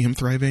love to see him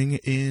thriving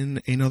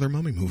in another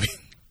Mummy movie.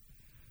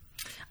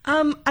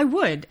 I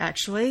would,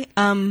 actually.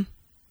 I mean,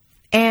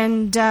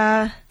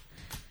 I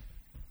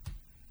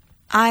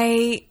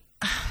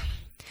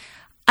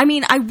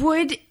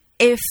would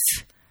if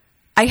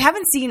I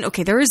haven't seen,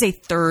 okay, there is a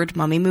third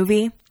Mummy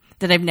movie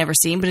that I've never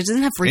seen, but it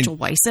doesn't have Rachel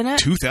Weisz in it.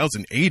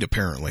 2008,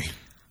 apparently.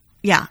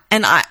 Yeah,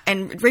 and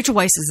Rachel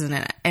Weisz is in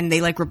it, and they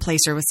like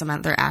replace her with some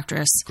other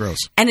actress. Gross.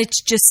 And it's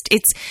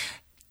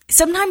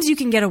sometimes you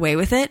can get away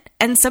with it,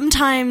 and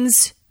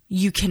sometimes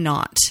you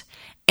cannot.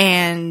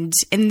 And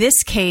in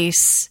this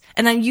case,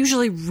 and I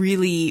usually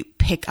really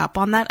pick up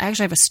on that. I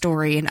actually have a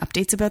story and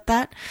updates about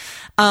that.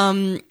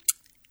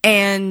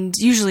 And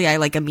usually I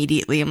like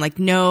immediately, I'm like,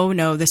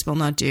 no, this will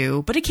not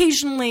do. But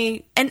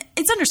occasionally, and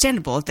it's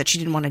understandable that she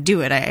didn't want to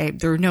do it.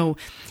 There were no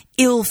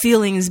ill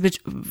feelings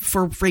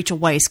for Rachel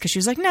Weisz because she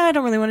was like, no, I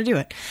don't really want to do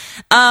it.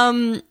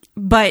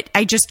 But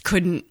I just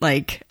couldn't,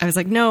 I was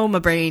like, no, my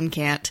brain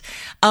can't.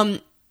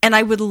 And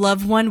I would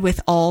love one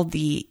with all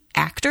the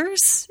actors.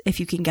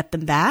 If you can get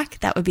them back,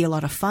 that would be a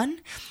lot of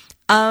fun.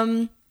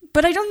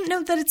 But I don't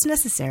know that it's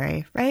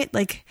necessary, right?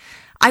 Like,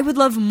 I would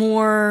love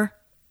more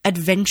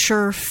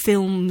adventure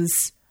films,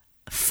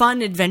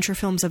 fun adventure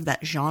films of that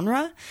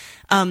genre.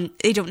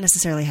 They don't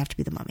necessarily have to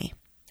be The Mummy.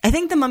 I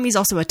think The Mummy is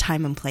also a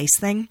time and place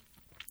thing.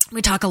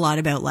 We talk a lot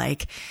about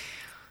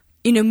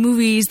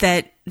movies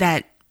that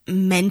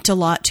meant a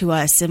lot to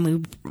us and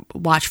we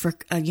watch for,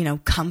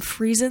 comf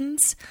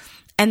reasons.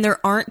 And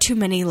there aren't too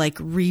many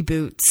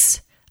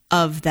reboots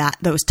of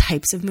those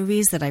types of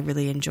movies that I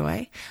really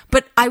enjoy.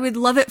 But I would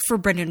love it for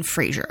Brendan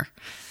Fraser.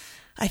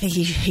 I think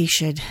he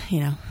should,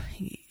 I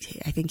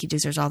think he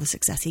deserves all the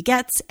success he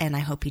gets, and I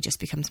hope he just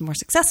becomes more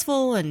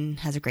successful and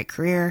has a great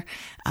career.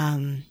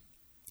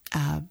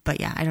 But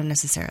yeah, I don't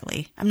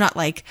necessarily. I'm not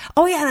like,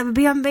 oh yeah, that would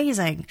be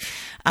amazing.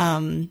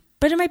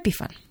 But it might be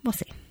fun. We'll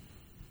see.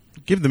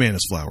 Give the man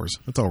his flowers.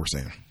 That's all we're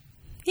saying.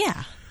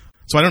 Yeah.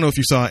 So I don't know if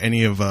you saw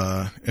any of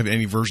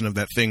any version of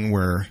that thing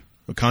where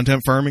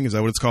content farming, is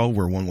that what it's called?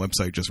 Where one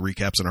website just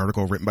recaps an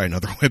article written by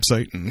another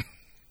website and.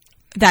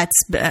 That's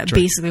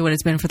basically what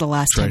it's been for the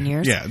last 10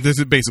 years. Yeah, this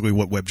is basically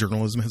what web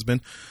journalism has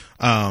been.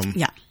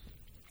 Yeah.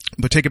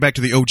 But take it back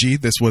to the OG.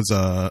 This was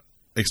a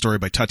story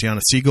by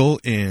Tatiana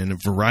Siegel in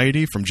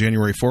Variety from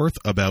January 4th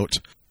about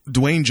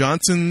Dwayne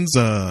Johnson's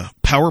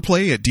power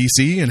play at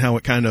DC and how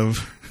it kind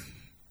of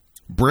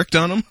bricked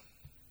on him.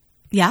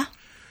 Yeah.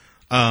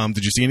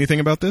 Did you see anything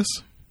about this?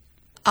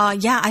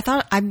 Yeah, I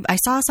thought I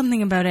saw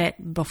something about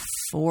it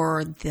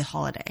before the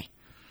holiday.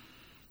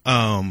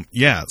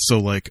 Yeah, so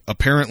like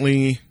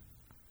apparently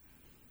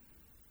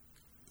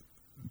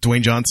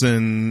Dwayne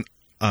Johnson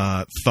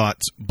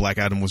thought Black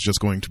Adam was just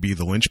going to be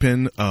the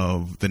linchpin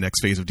of the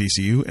next phase of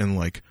DCU, and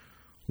like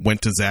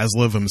went to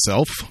Zaslav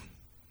himself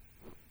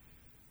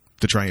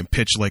to try and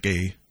pitch like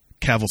a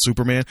Cavill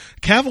Superman.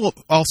 Cavill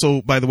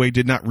also, by the way,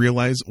 did not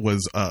realize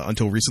was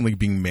until recently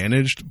being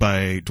managed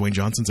by Dwayne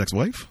Johnson's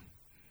ex-wife.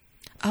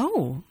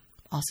 Oh,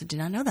 also did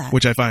not know that.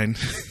 Which I find,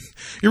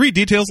 you read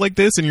details like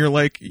this and you're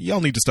like,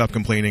 y'all need to stop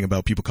complaining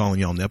about people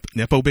calling y'all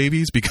Nepo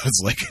babies, because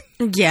like,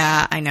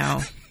 yeah, I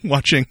know.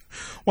 watching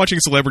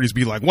celebrities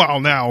be like, wow,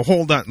 now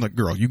hold on, like,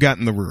 girl, you got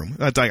in the room.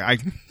 That's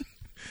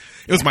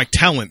it was my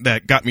talent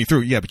that got me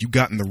through. Yeah, but you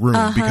got in the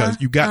room because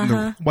you got in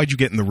the. Why'd you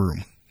get in the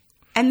room?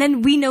 And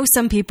then we know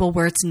some people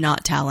where it's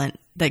not talent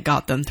that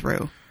got them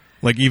through.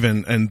 Like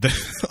even on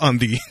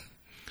the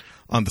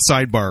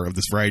sidebar of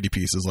this variety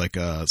piece is like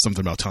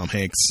something about Tom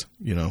Hanks,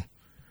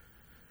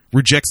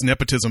 rejects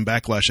nepotism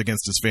backlash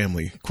against his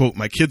family. Quote,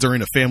 "My kids are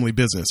in a family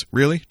business."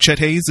 Really? Chet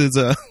Hayes is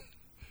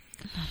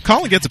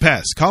Colin gets a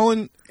pass.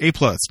 Colin A+.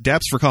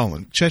 Daps for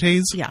Colin. Chet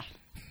Hayes? Yeah.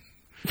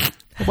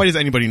 Why does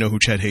anybody know who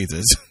Chet Hayes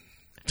is?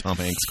 Tom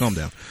Hanks, calm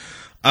down.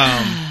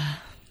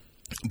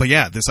 But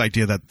yeah, this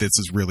idea that this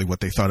is really what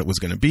they thought it was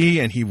going to be,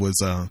 and he was,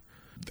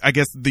 I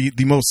guess the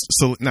most,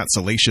 not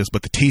salacious,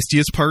 but the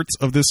tastiest parts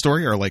of this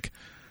story are like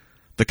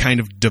the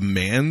kind of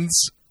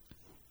demands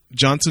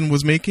Johnson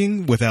was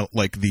making without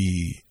like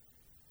the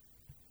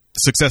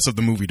success of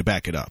the movie to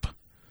back it up.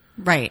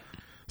 Right.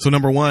 So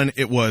number one,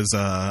 it was,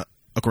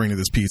 according to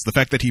this piece, the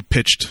fact that he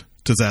pitched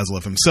to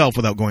Zaslav himself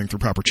without going through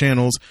proper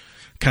channels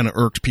kind of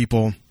irked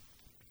people.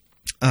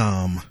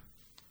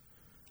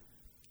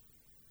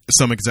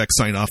 Some execs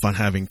signed off on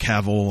having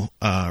Cavill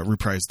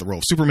reprise the role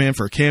of Superman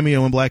for a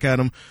cameo in Black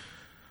Adam.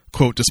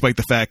 Quote, despite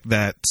the fact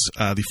that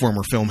the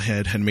former film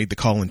head had made the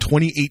call in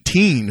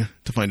 2018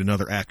 to find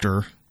another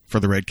actor for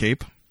the Red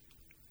Cape.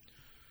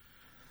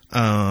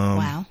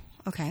 Wow.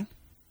 Okay.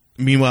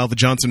 Meanwhile, the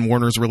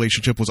Johnson-Warner's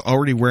relationship was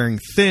already wearing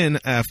thin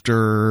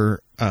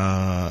after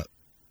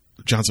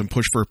Johnson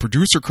pushed for a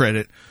producer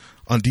credit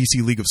on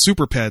DC League of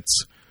Super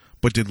Pets,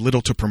 but did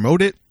little to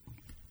promote it.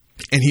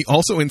 And he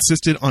also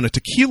insisted on a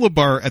tequila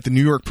bar at the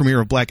New York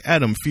premiere of Black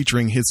Adam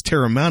featuring his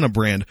Terramana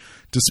brand,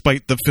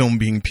 despite the film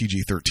being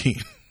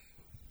PG-13.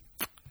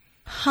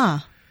 Huh.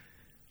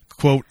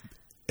 Quote,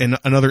 and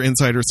another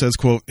insider says,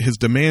 quote, his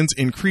demands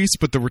increased,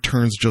 but the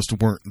returns just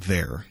weren't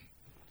there.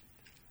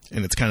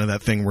 And it's kind of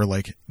that thing where,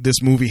 like,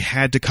 this movie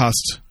had to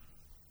cost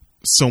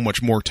so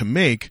much more to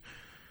make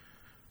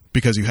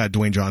because you had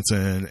Dwayne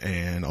Johnson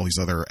and all these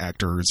other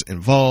actors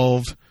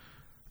involved.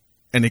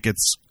 And it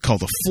gets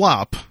called a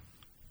flop.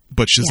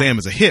 But Shazam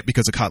is a hit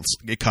because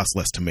it costs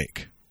less to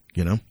make,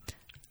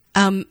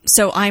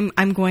 So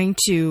I'm going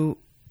to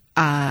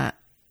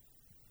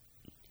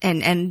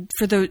and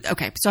for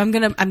the so I'm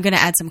gonna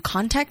add some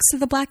context to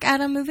the Black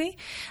Adam movie.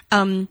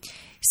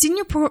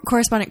 Senior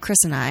correspondent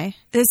Chris and I,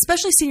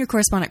 especially senior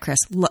correspondent Chris,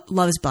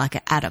 loves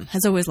Black Adam.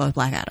 Has always loved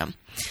Black Adam.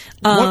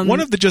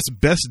 One of the just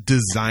best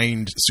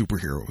designed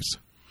superheroes,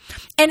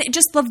 and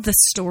just loved the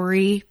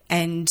story,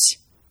 and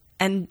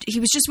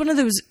he was just one of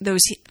those.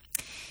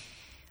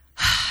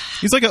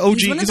 He's like an OG.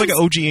 He's like an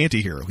OG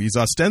anti-hero. He's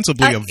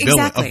ostensibly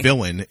a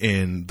villain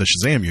in the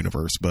Shazam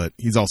universe, but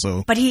he's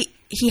also. But he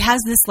has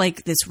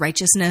this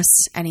righteousness,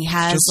 and he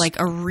has like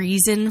a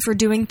reason for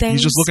doing things.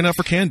 He's just looking out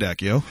for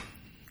Kandak, yo.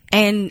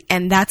 And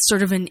that's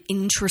sort of an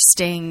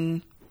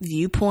interesting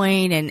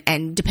viewpoint,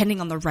 and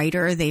depending on the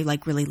writer, they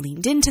like really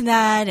leaned into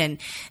that. And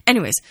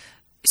anyways,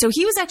 so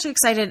he was actually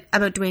excited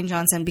about Dwayne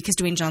Johnson because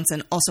Dwayne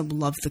Johnson also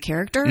loved the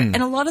character, and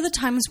a lot of the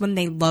times when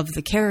they love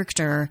the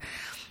character.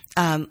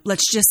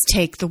 Let's just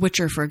take The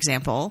Witcher, for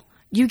example.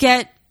 You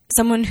get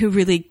someone who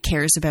really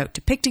cares about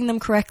depicting them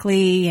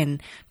correctly and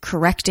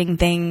correcting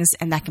things,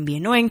 and that can be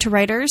annoying to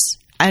writers,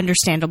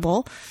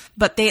 understandable,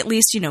 but they at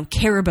least,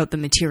 care about the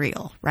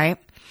material, right?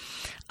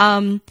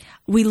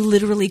 We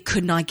literally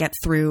could not get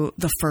through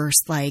the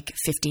first,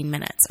 15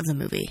 minutes of the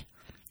movie.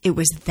 It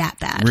was that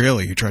bad.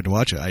 Really? You tried to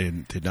watch it? I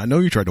did not know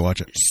you tried to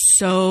watch it.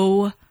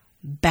 So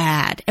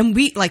bad. And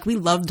we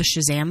loved the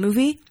Shazam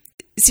movie.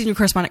 Senior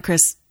correspondent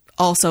Chris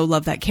also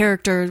loved that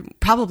character,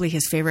 probably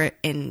his favorite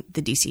in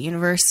the DC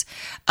universe.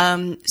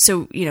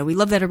 So, we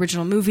love that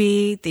original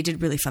movie. They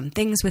did really fun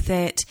things with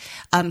it.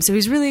 So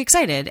he's really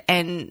excited.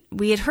 And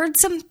we had heard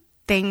some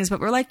things, but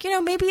we're like,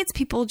 maybe it's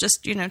people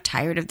just,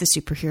 tired of the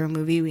superhero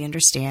movie. We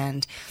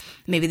understand.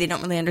 Maybe they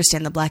don't really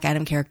understand the Black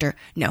Adam character.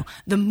 No,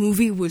 the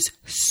movie was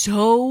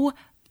so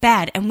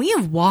bad. And we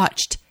have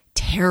watched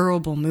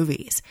terrible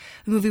movies.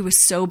 The movie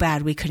was so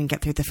bad we couldn't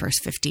get through the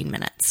first 15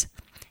 minutes.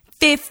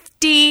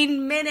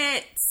 15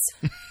 minutes.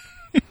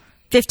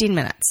 15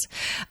 minutes.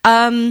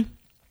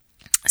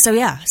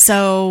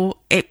 So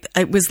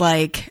it was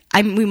like,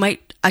 we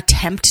might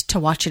attempt to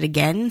watch it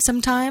again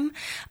sometime.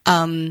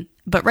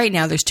 But right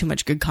now there's too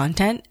much good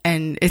content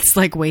and it's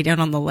like way down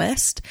on the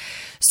list.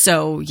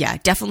 So yeah,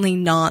 definitely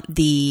not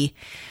the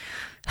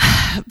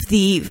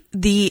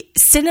the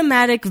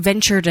cinematic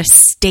venture to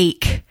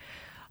stake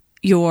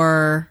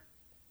your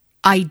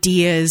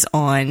ideas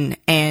on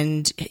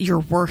and your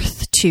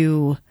worth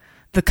to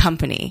the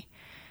company.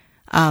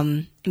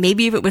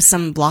 Maybe if it was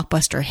some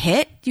blockbuster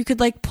hit, you could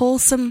like pull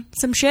some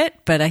shit.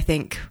 But I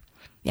think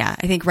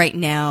right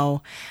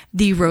now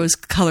the rose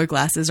colored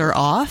glasses are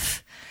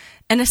off,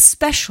 and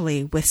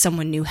especially with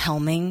someone new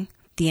helming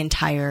the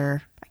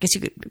entire, I guess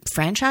you could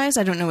franchise.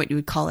 I don't know what you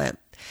would call it.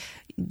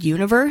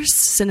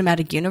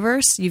 Cinematic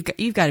universe.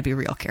 You've got to be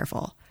real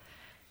careful.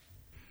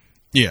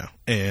 Yeah.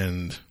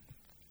 And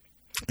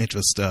it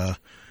just,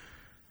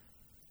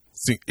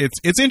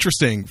 it's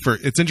interesting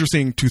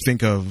to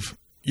think of,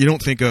 you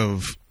don't think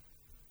of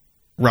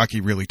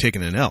Rocky really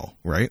taking an L,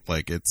 right?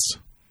 Like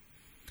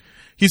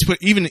he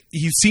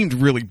seemed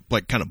really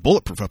like kind of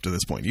bulletproof up to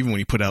this point, even when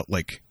he put out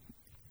like,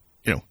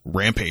 you know,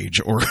 Rampage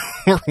or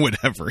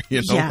whatever,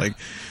 you know, like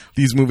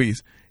these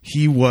movies,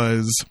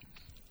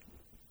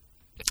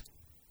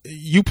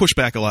 you push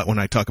back a lot when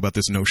I talk about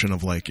this notion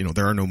of like, you know,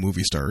 there are no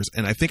movie stars.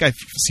 And I think I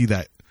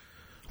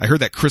heard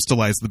that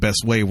crystallized the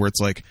best way, where it's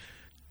like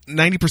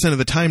 90% of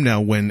the time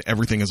now when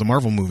everything is a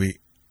Marvel movie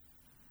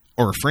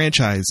or a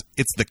franchise,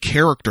 it's the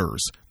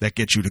characters that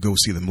get you to go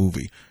see the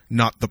movie,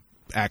 not the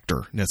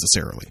actor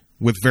necessarily,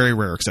 with very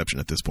rare exception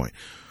at this point.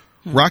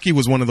 Rocky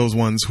was one of those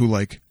ones who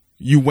like,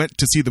 you went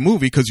to see the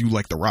movie because you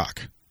like The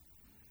Rock.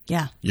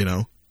 Yeah. You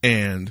know,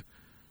 and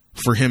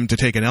for him to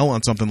take an L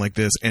on something like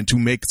this and to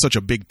make such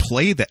a big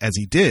play that as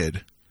he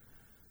did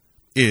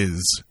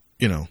is,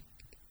 you know,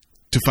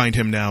 to find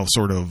him now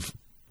sort of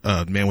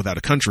a man without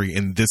a country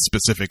in this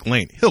specific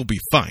lane. He'll be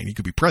fine. He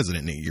could be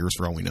president in 8 years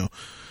for all we know.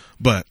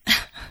 But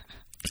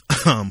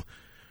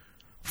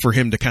for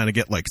him to kind of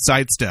get like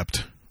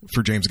sidestepped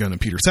for James Gunn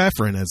and Peter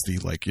Safran as the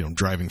like, you know,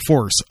 driving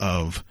force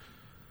of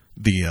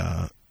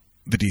the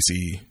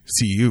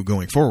DCCU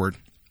going forward,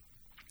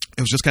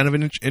 it was just kind of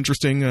an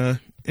interesting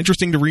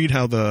to read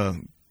how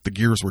the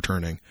gears were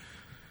turning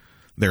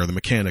there, the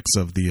mechanics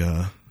of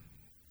the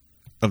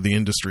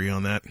industry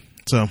on that.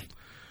 So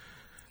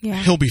yeah,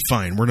 he'll be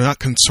fine. We're not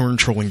concerned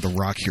trolling The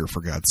Rock here,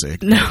 for God's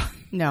sake.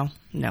 No,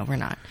 we're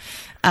not.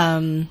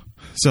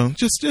 So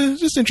just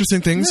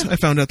interesting things I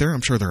found out there.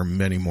 I'm sure there are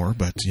many more,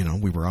 but you know,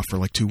 we were off for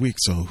like 2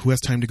 weeks, so who has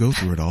time to go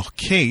through it all?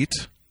 Kate,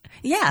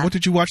 yeah, what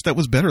did you watch that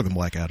was better than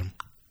Black Adam?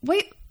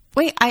 Wait,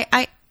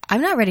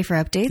 I'm not ready for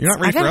updates. You're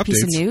not ready for a updates?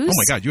 Piece of news. Oh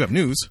my God, you have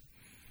news.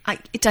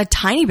 It's a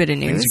tiny bit of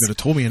news. Things you could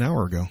have told me an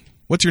hour ago.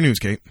 What's your news,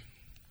 Kate?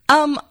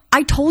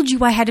 I told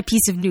you I had a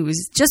piece of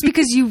news. Just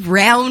because you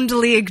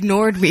roundly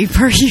ignored me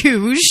per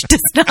usual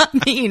does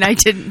not mean I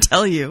didn't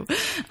tell you.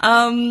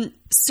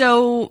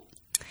 So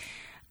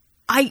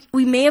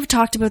we may have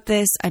talked about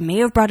this. I may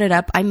have brought it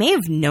up. I may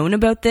have known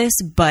about this,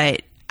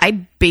 but I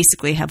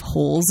basically have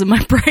holes in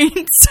my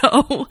brain.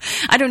 So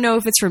I don't know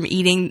if it's from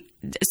eating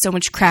so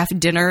much Kraft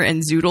dinner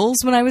and zoodles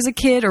when I was a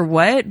kid or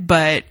what,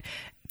 but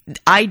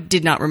I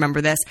did not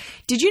remember this.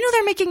 Did you know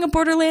they're making a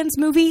Borderlands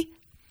movie?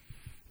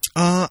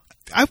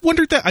 I've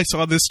wondered that. I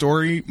saw this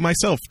story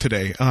myself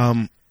today.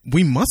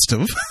 We must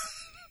have,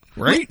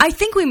 right? I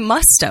think we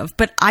must have,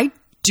 but I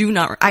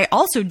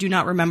also do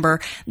not remember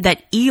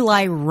that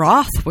Eli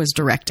Roth was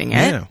directing it.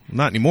 Yeah,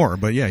 not anymore,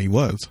 but yeah, he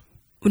was.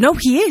 No,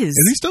 he is.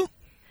 Is he still?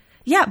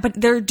 Yeah, but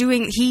they're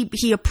doing,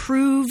 he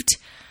approved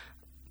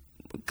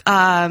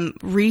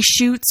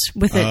reshoots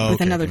with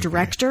another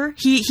director.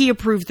 Okay. He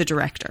approved the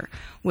director,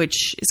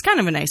 which is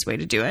kind of a nice way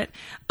to do it.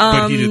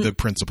 But he did the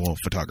principal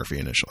photography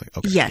initially.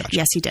 Okay, yeah, gotcha.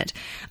 Yes, he did.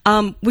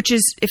 Which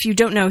is, if you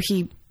don't know,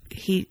 he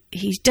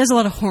does a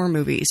lot of horror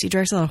movies. He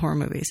directs a lot of horror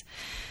movies.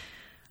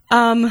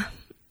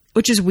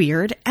 Which is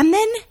weird. And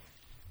then,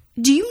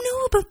 do you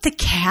know about the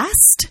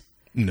cast?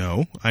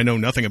 No, I know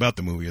nothing about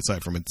the movie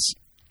aside from its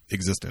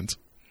existence.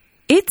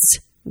 It's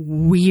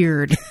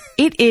weird.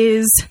 It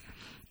is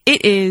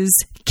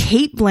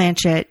Cate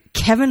Blanchett,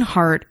 Kevin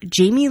Hart,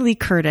 Jamie Lee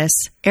Curtis,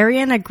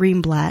 Ariana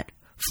Greenblatt,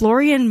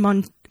 Florian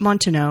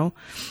Montenot,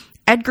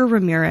 Edgar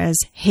Ramirez,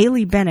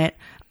 Haley Bennett,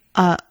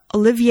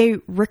 Olivier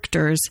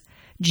Richters,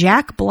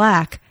 Jack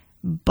Black,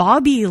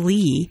 Bobby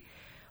Lee.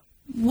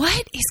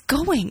 What is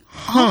going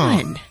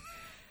on?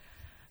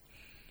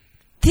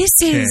 This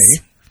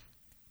is...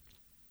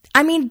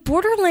 I mean,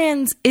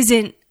 Borderlands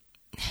isn't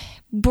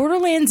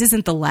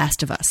The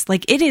Last of Us.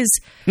 Like, it is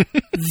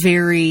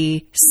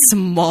very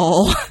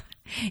small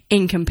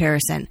in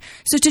comparison.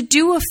 So to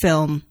do a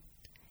film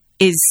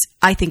is,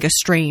 I think, a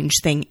strange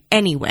thing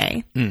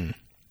anyway. Mm.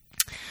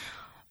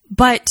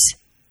 But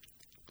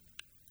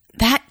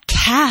that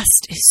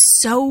cast is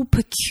so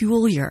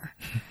peculiar,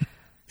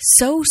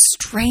 so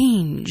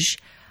strange.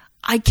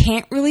 I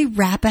can't really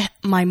wrap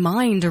my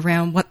mind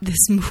around what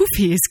this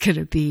movie is going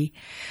to be.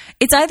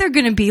 It's either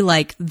going to be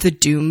like the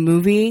Doom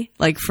movie,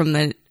 like from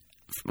the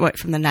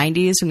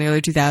 90s, from the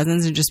early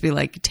 2000s, and just be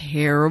like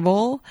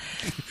terrible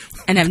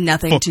and have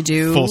nothing to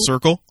do. Full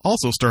Circle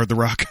also starred The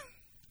Rock.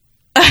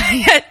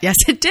 Yes,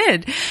 it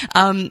did.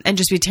 And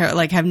just be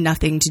like have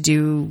nothing to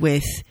do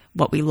with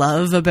what we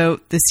love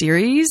about the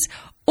series,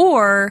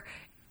 or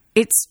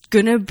it's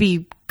going to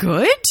be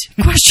good?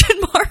 Question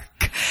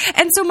mark.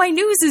 And so my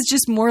news is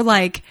just more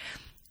like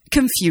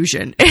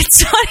confusion.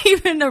 It's not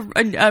even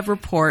a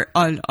report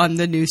on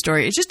the news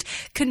story. It's just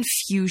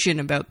confusion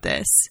about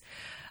this.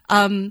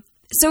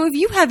 So if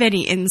you have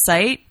any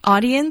insight,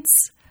 audience,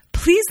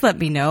 please let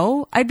me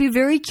know. I'd be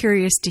very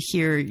curious to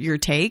hear your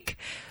take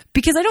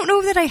because I don't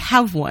know that I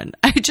have one.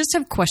 I just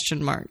have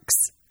question marks.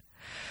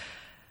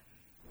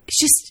 It's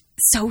just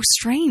so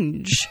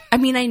strange. I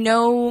mean, I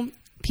know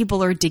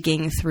people are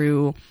digging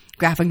through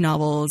graphic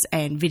novels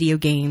and video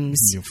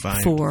games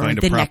for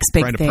the next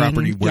big thing. Find a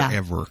property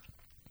wherever. Yeah.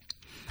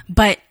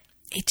 But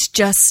it's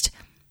just,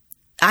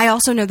 I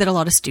also know that a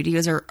lot of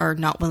studios are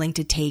not willing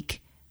to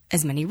take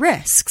as many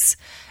risks.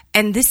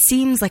 And this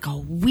seems like a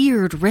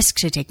weird risk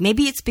to take.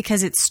 Maybe it's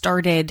because it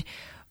started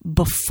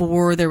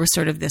before there was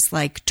sort of this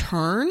like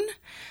turn.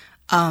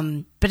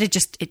 But it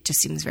just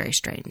seems very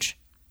strange.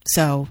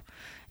 So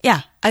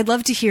yeah, I'd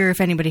love to hear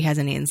if anybody has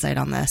any insight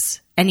on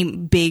this. Any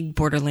big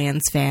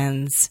Borderlands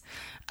fans.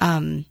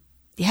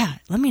 Yeah,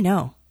 let me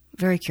know.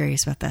 Very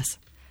curious about this.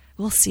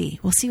 We'll see.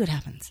 We'll see what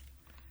happens.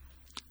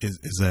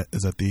 Is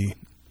that the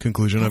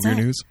conclusion of your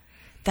news?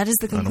 That is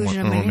the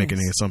conclusion of my news. I don't want to make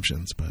any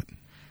assumptions, but...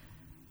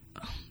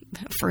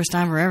 First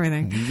time for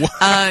everything.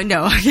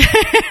 No.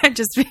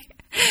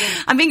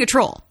 I'm being a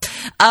troll.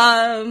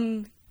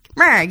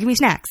 Give me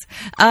snacks.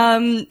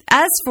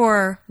 As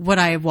for what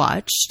I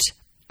watched,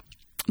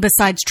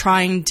 besides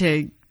trying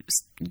to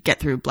get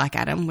through Black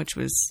Adam, which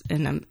was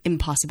an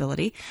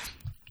impossibility,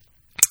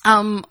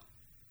 a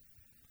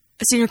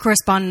senior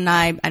correspondent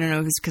and I don't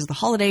know if it's because of the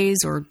holidays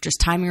or just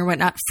timing or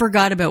whatnot,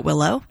 forgot about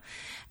Willow.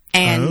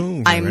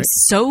 And I'm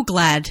so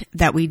glad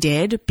that we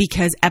did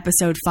because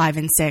episode 5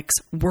 and 6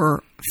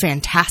 were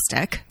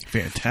fantastic.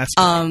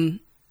 Fantastic.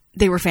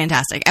 They were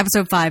fantastic.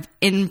 Episode 5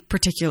 in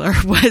particular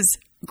was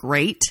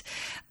great.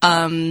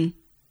 Yeah,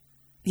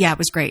 it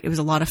was great. It was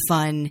a lot of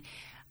fun.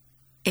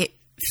 It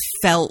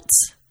felt,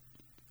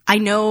 I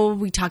know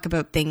we talk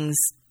about things.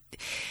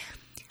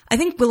 I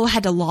think Willow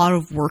had a lot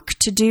of work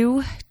to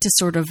do to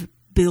sort of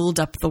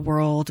build up the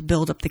world,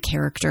 build up the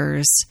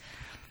characters.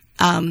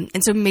 And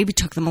so maybe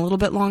took them a little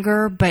bit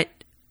longer, but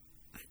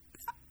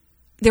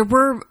there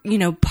were,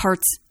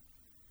 parts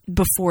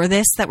before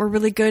this that were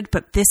really good,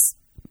 but this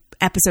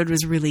episode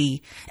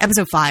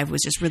 5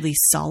 was just really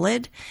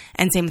solid.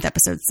 And same with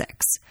episode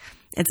 6.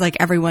 It's like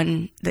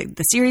everyone,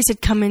 the series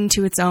had come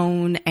into its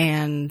own,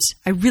 and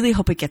I really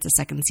hope it gets a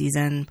second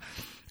season.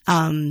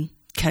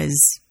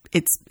 'Cause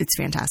it's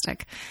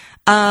fantastic.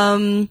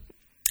 I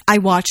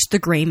watched The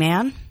Gray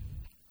Man,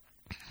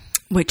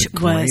 which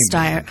was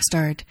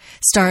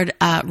starred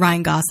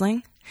Ryan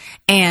Gosling,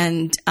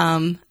 and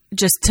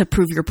just to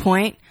prove your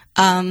point,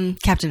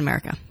 Captain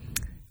America,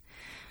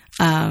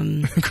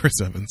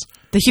 Chris Evans,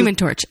 the Human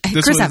Torch,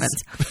 Chris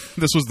Evans.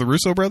 This was the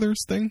Russo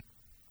brothers thing.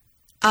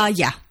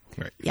 Yeah,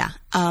 right. Yeah.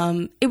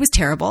 It was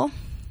terrible.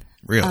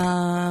 Really?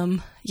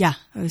 Yeah,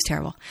 it was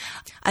terrible.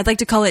 I'd like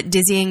to call it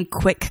Dizzying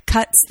Quick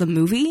Cuts, the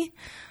movie.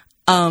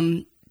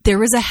 There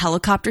was a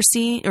helicopter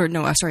scene,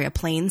 a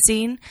plane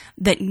scene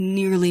that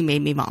nearly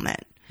made me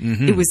vomit.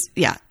 Mm-hmm.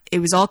 It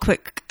was all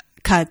quick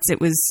cuts.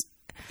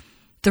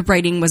 The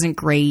writing wasn't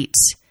great.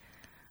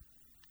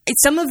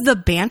 Some of the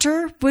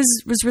banter was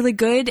really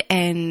good,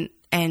 and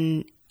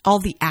all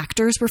the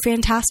actors were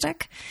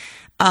fantastic.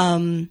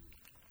 It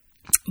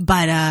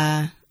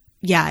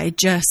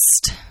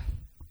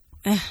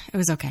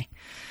was okay.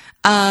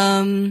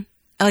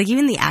 Like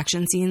even the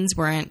action scenes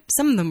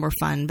some of them were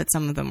fun, but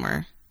some of them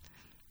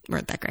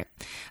weren't that great.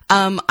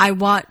 I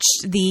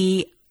watched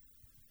the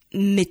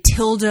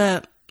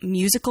Matilda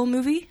musical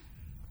movie.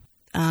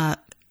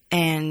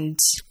 And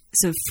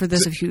so for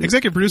those of you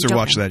executive producer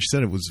watched that, she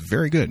said it was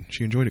very good.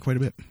 She enjoyed it quite a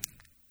bit.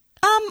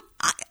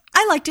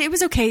 I liked it. It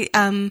was okay.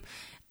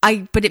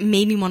 But it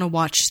made me want to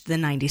watch the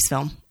 90s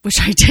film, which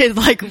I did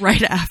like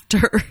right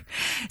after.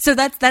 So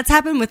that's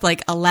happened with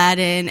like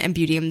Aladdin and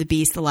Beauty and the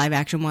Beast, the live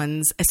action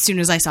ones. As soon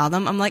as I saw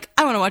them, I'm like,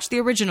 I want to watch the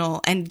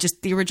original, and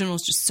just the original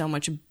is just so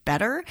much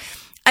better.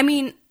 I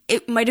mean,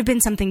 it might have been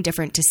something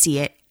different to see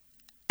it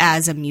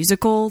as a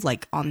musical,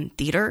 like on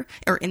theater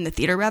or in the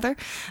theater rather.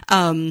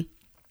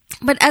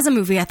 But as a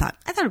movie, I thought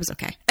it was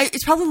okay.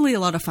 It's probably a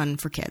lot of fun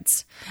for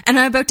kids. And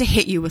I'm about to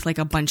hit you with like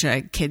a bunch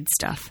of kid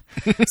stuff.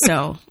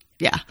 So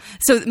yeah.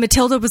 So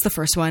Matilda was the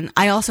first one.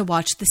 I also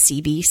watched The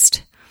Sea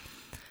Beast.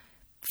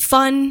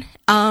 Fun.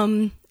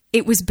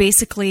 It was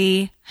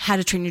basically How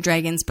to Train Your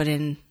Dragons, but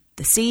in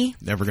the sea.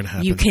 Never going to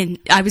happen.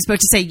 I was about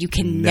to say, you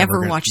can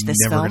never watch this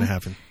film. Never going to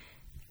happen.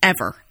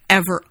 Ever,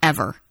 ever,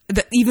 ever.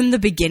 Even the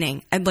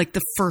beginning and like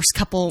the first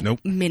couple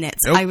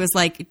minutes, I was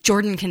like,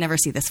 Jordan can never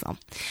see this film.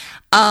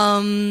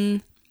 I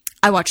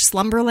watched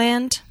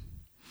Slumberland,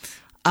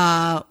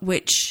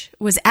 which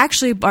was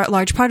actually a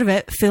large part of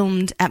it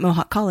filmed at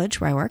Mohawk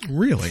College where I work.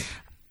 Really?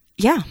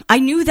 Yeah. I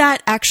knew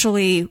that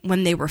actually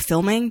when they were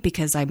filming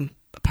because I'm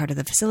a part of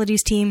the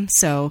facilities team.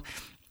 So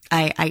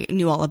I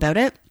knew all about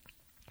it.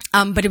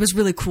 But it was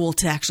really cool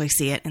to actually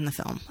see it in the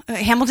film.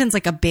 Hamilton's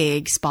like a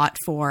big spot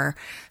for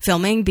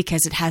filming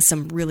because it has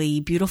some really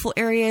beautiful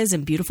areas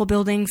and beautiful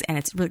buildings, and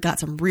it's really got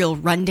some real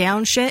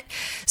rundown shit.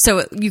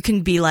 So you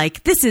can be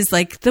like, this is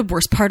like the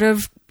worst part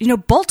of,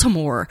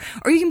 Baltimore.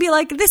 Or you can be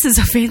like, this is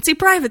a fancy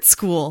private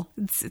school.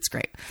 It's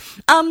great.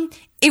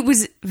 It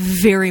was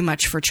very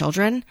much for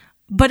children,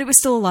 but it was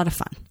still a lot of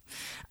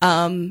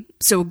fun.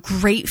 So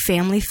great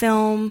family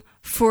film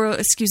for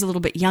skews a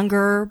little bit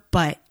younger,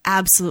 but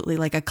absolutely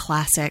like a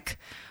classic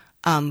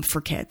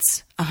for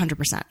kids,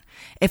 100%.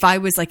 If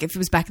it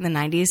was back in the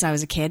 90s, I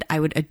was a kid, I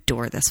would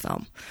adore this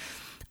film.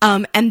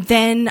 And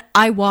then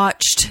I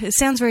watched, it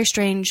sounds very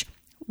strange,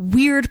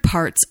 weird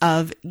parts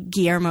of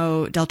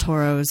Guillermo del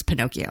Toro's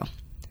Pinocchio.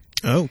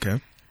 Oh, okay.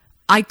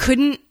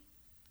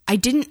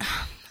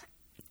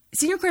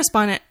 Senior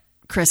correspondent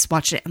Chris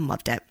watched it and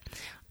loved it.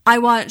 I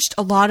watched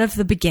a lot of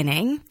the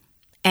beginning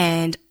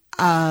and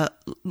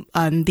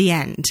the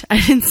end. I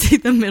didn't see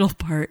the middle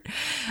part.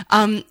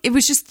 It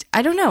was just,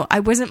 I don't know. I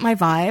wasn't my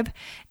vibe.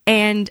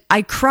 And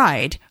I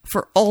cried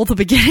for all the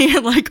beginning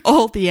and like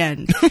all the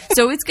end.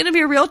 So it's going to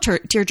be a real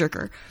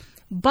tearjerker.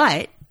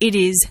 But it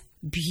is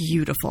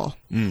beautiful.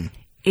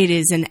 It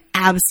is an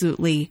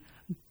absolutely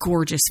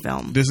gorgeous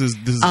film. This is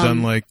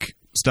done like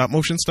stop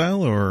motion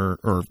style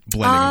or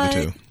blending of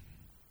the two?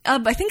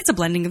 I think it's a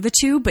blending of the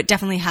two, but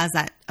definitely has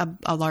that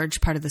a large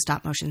part of the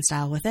stop motion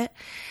style with it.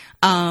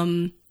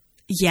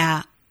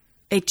 Yeah,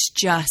 it's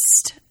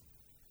just,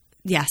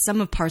 some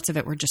of parts of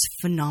it were just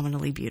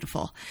phenomenally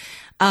beautiful.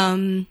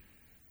 Don't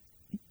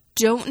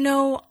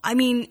know. I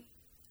mean,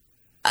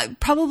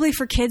 probably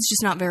for kids,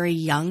 just not very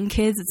young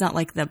kids. It's not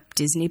like the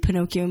Disney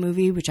Pinocchio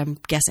movie, which I'm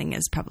guessing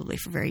is probably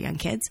for very young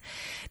kids.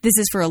 This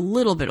is for a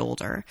little bit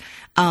older,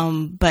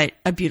 but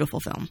a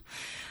beautiful film.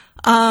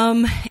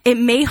 It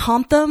may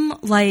haunt them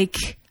like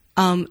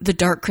The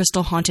Dark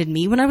Crystal haunted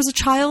me when I was a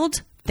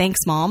child. Thanks,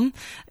 Mom.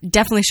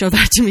 Definitely showed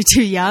that to me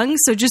too young,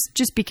 so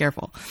just be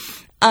careful.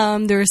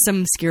 There are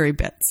some scary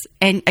bits.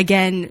 And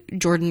again,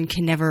 Jordan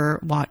can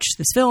never watch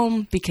this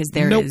film because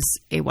there is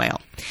a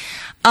whale.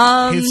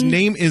 His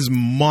name is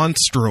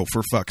Monstro,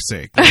 for fuck's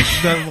sake.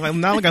 Like,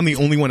 not like I'm the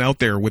only one out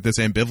there with this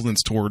ambivalence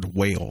toward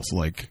whales.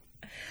 Like,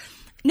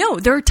 no,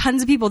 there are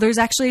tons of people. There's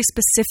actually a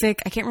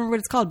specific, I can't remember what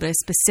it's called, but a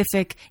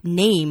specific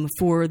name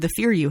for the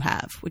fear you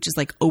have, which is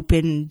like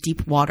open,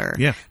 deep water.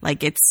 Yeah.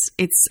 Like it's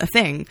a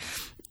thing.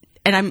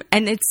 And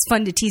it's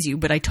fun to tease you,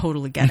 but I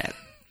totally get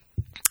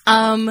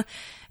it.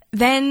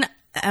 Then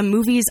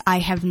movies I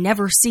have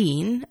never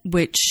seen,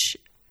 which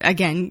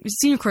again,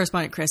 senior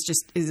correspondent Chris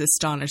just is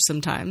astonished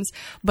sometimes,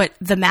 but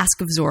The Mask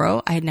of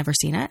Zorro, I had never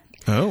seen it.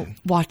 Oh.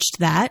 Watched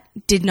that.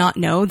 Did not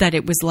know that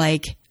it was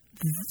like,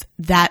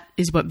 that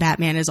is what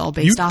Batman is all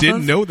based off of. You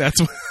didn't know that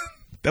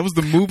was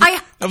the movie?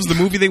 That was the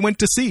movie they went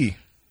to see.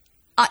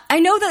 I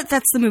know that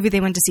that's the movie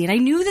they went to see, and I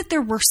knew that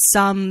there were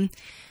some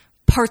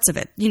parts of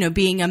it,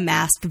 being a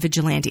masked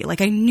vigilante.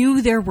 Like, I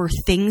knew there were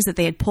things that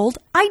they had pulled.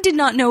 I did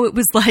not know it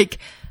was like,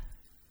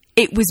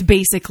 it was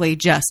basically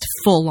just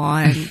full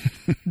on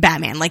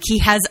Batman. Like, he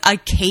has a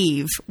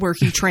cave where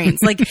he trains,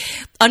 like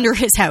under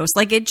his house.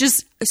 Like, it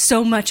just,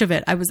 so much of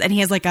it. And he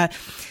has like a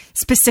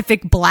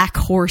specific black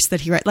horse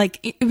that he rides. Like,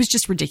 it was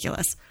just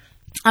ridiculous.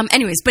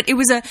 Anyways, but it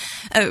was a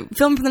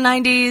film from the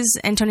 90s,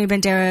 Antonio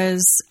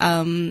Banderas,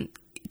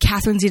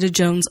 Catherine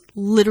Zeta-Jones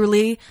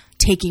literally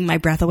taking my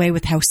breath away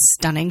with how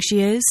stunning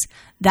she is.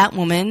 That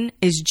woman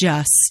is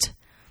just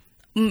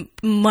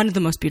one of the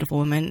most beautiful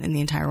women in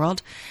the entire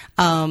world.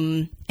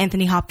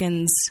 Anthony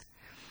Hopkins.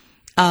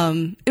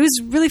 It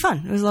was really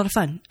fun. It was a lot of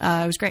fun.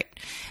 It was great.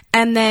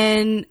 And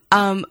then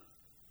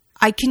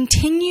I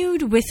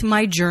continued with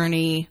my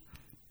journey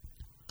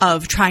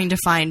of trying to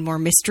find more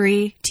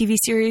mystery TV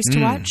series to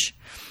watch.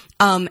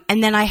 And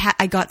then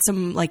I got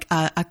some like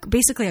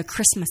basically a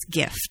Christmas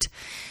gift.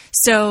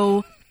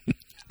 So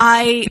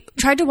I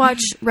tried to watch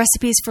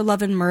Recipes for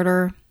Love and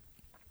Murder.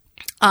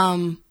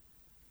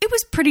 It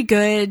was pretty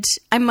good.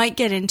 I might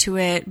get into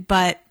it,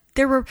 but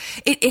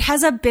it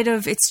has a bit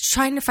of, it's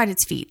trying to find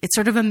its feet. It's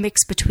sort of a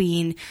mix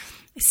between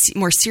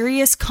more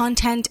serious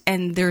content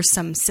and there's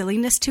some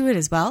silliness to it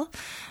as well.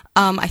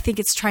 I think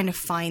it's trying to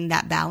find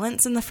that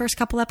balance in the first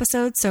couple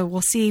episodes. So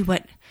we'll see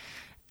what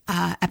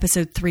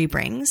episode 3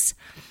 brings.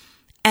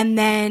 And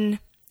then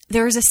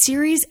there is a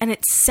series and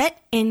it's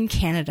set in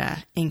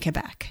Canada, in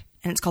Quebec,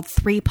 and it's called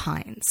Three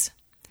Pines.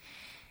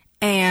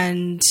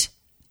 And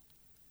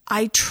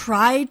I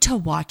tried to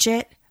watch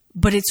it,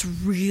 but it's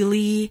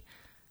really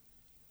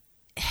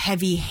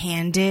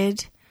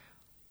heavy-handed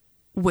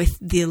with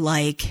the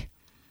like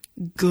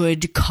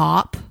good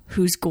cop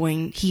he's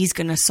going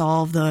to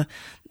solve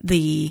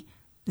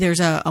there's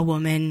a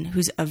woman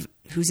who's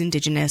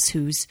Indigenous,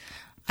 who's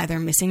either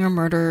missing or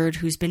murdered,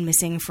 who's been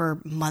missing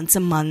for months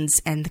and months,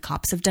 and the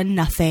cops have done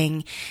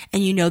nothing.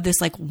 And this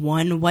like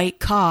one white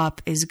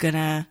cop is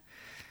gonna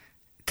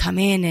come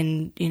in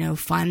and,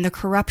 find the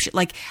corruption.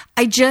 Like,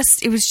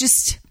 it was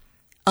just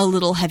a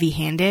little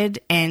heavy-handed,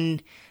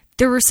 and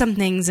there were some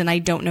things, and I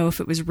don't know if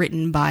it was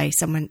written by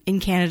someone in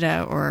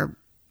Canada or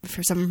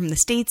for someone from the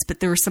States, but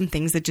there were some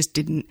things that just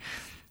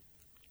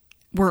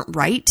weren't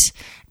right.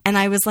 And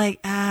I was like,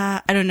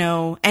 I don't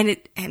know.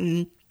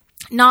 And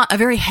not a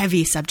very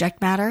heavy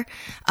subject matter.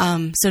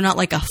 So not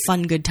like a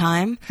fun, good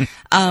time,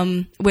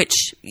 which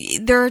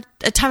there are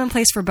a time and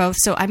place for both.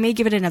 So I may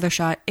give it another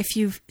shot. If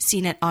you've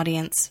seen it,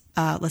 audience,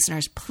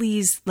 listeners,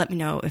 please let me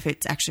know if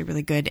it's actually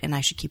really good and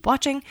I should keep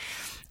watching,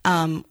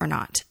 or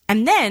not.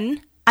 And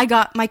then I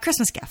got my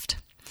Christmas gift,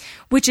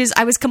 which is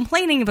I was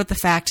complaining about the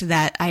fact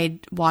that I had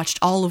watched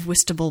all of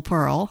Whitstable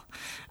Pearl,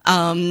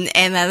 and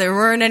that there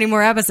weren't any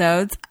more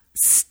episodes.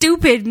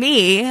 Stupid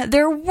me.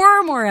 There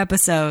were more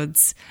episodes.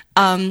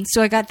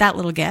 So I got that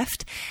little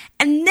gift.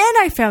 And then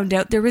I found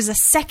out there was a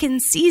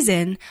second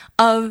season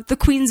of The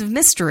Queens of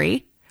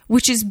Mystery,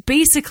 which is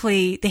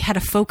basically they had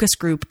a focus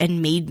group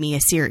and made me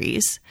a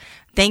series.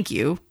 Thank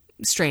you,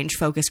 strange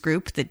focus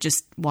group that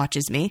just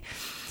watches me.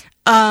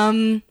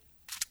 And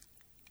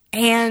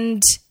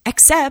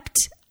except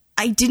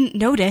I didn't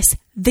notice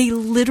they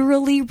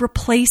literally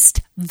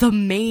replaced the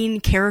main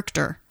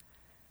character.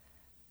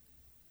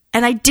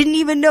 And I didn't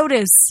even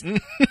notice.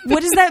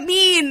 What does that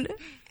mean?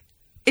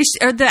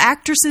 Are the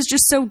actresses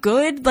just so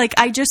good? Like,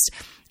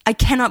 I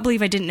cannot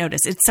believe I didn't notice.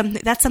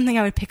 That's something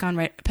I would pick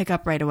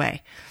up right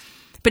away.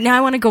 But now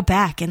I want to go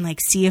back and like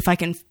see if I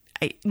can.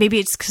 Maybe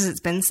it's because it's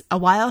been a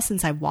while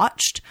since I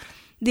watched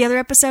the other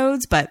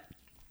episodes, but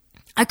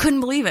I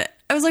couldn't believe it.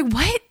 I was like,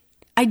 what?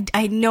 I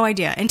had no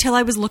idea until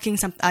I was looking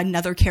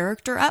another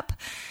character up,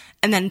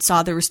 and then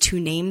saw there was two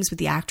names with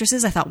the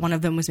actresses. I thought one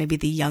of them was maybe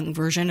the young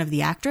version of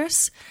the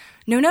actress.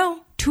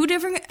 No, two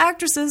different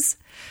actresses.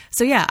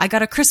 So yeah, I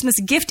got a Christmas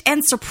gift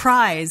and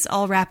surprise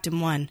all wrapped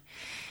in one.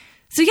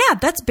 So yeah,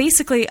 that's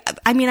basically,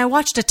 I mean, I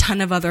watched a ton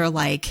of other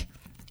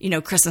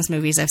Christmas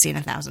movies I've seen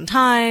 1,000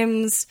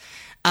 times,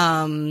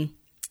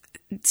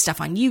 stuff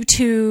on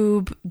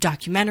YouTube,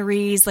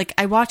 documentaries. Like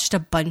I watched a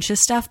bunch of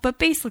stuff, but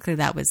basically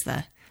that was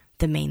the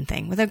main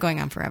thing without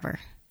going on forever.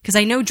 Because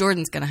I know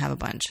Jordan's going to have a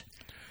bunch.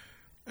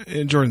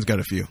 And Jordan's got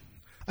a few.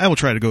 I will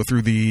try to go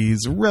through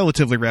these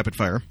relatively rapid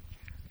fire.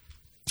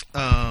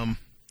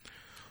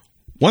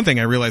 One thing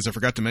I realized I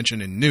forgot to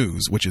mention in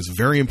news, which is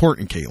very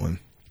important, Caitlin.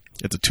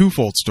 It's a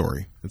twofold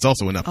story. It's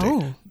also an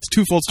update. Oh. It's a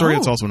twofold story.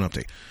 It's also an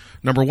update.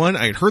 Number one,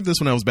 I had heard this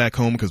when I was back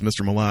home because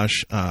Mr.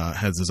 Malash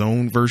has his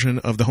own version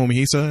of the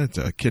Homehisa. It's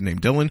a kid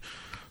named Dylan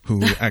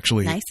who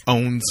actually nice.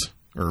 owns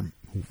or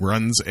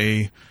runs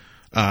a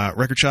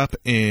record shop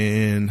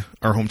in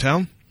our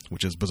hometown,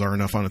 which is bizarre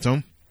enough on its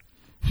own.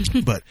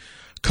 But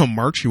come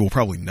March, he will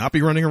probably not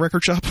be running a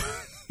record shop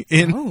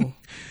in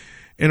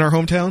our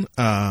hometown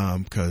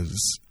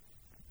because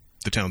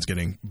the town's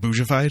getting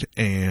bougified.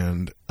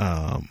 And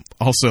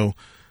also,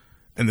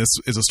 and this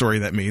is a story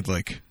that made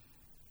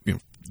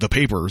the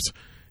papers,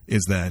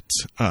 is that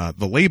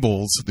the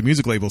labels, the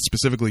music labels,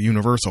 specifically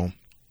Universal,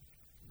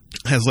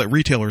 has let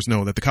retailers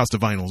know that the cost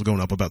of vinyl is going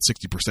up about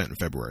 60% in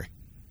February.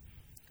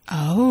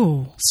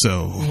 Oh.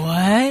 So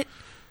what?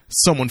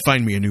 Someone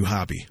find me a new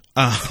hobby.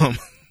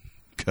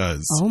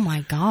 Because oh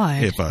my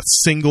God, if a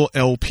single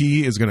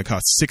LP is going to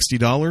cost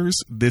 $60,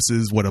 this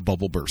is what a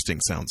bubble bursting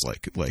sounds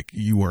like. Like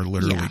you are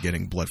literally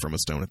getting blood from a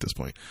stone at this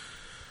point.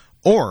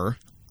 Or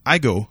I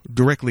go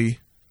directly,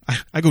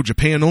 I go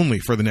Japan only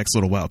for the next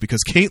little while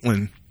because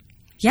Caitlin,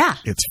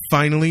 it's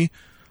finally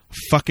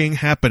fucking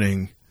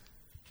happening.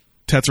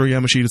 Tetsuro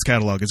Yamashita's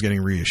catalog is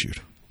getting reissued.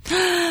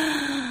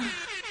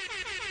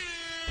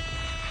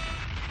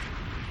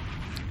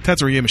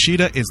 Tetsuro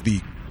Yamashita is the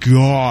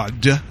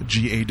god,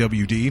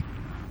 G-A-W-D,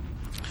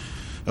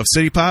 of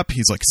City Pop.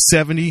 He's like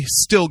 70,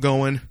 still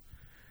going.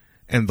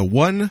 And the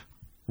one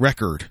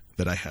record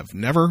that I have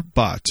never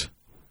bought,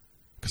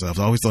 because I was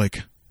always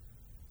like,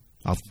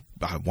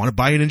 I want to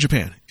buy it in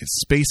Japan,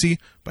 it's Spacey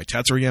by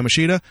Tetsuro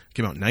Yamashita.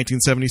 Came out in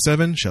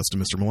 1977. Shouts to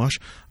Mr. Malash,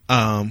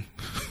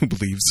 who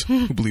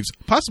believes,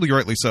 possibly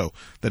rightly so,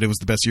 that it was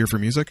the best year for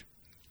music.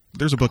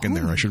 There's a book in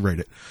there. I should rate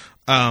it.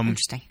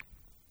 Interesting.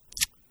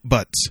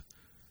 But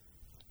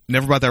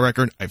never bought that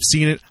record. I've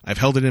seen it. I've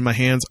held it in my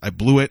hands. I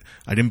blew it.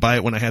 I didn't buy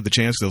it when I had the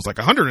chance because it was like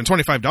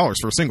 $125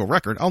 for a single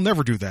record. I'll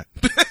never do that.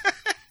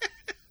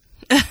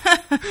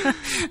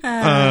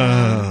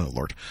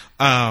 Lord.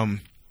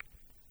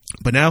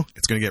 But now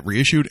it's going to get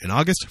reissued in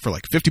August for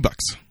like $50.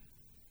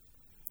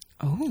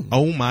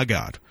 Oh my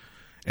God.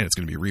 And it's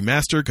going to be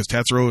remastered because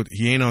Tetsuro,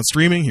 he ain't on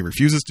streaming. He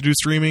refuses to do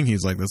streaming.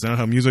 He's like, that's not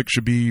how music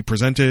should be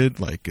presented.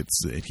 Like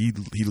he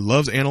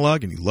loves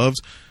analog and he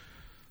wants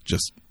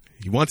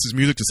his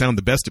music to sound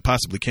the best it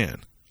possibly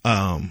can.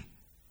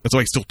 That's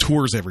why he still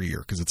tours every year,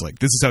 because it's like,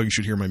 this is how you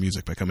should hear my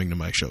music, by coming to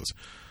my shows.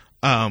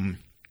 So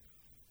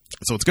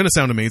it's going to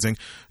sound amazing.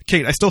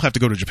 Kate, I still have to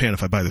go to Japan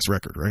if I buy this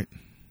record, right?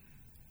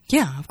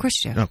 Yeah, of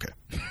course you do. Okay.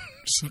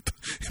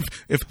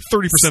 If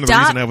 30% of the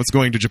reason I was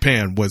going to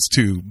Japan was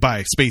to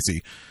buy Spacey.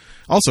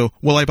 Also,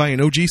 will I buy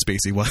an OG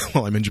Spacey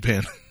while I'm in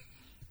Japan?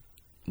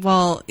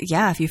 Well,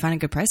 yeah, if you find a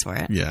good price for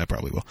it. Yeah, I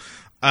probably will.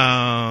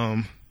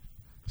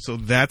 So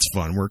that's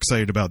fun. We're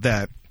excited about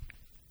that.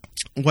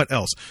 What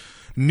else?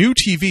 New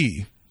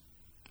TV.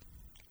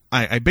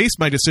 I based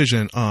my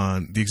decision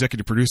on the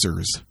executive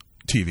producer's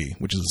TV,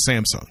 which is a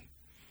Samsung.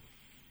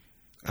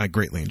 I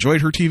greatly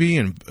enjoyed her TV,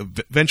 and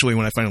eventually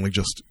when I finally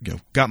just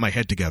got my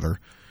head together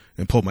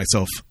and pulled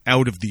myself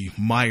out of the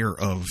mire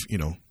of,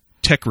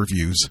 tech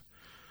reviews,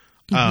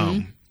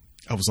 I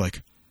was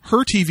like,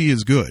 her TV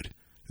is good.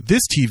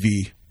 This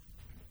TV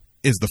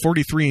is the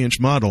 43-inch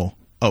model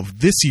of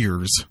this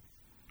year's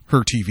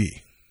her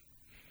TV.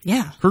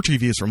 Yeah. Her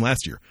TV is from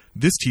last year.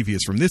 This TV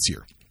is from this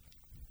year.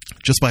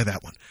 Just buy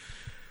that one.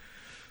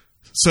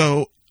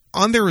 So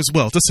on there as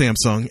well, it's a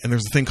Samsung, and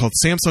there's a thing called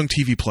Samsung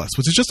TV Plus,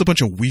 which is just a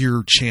bunch of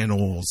weird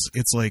channels.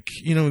 It's like,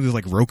 there's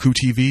like Roku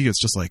TV.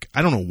 It's just like,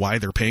 I don't know why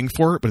they're paying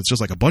for it, but it's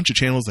just like a bunch of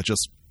channels that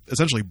just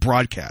essentially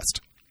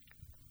broadcast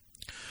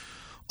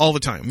all the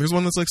time. There's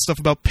one that's like stuff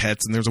about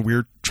pets, and there's a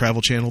weird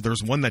travel channel.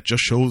 There's one that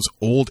just shows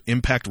old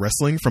Impact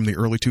Wrestling from the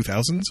early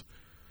 2000s.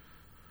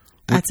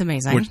 That's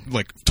amazing.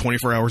 Like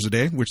 24 hours a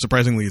day, which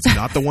surprisingly is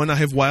not the one I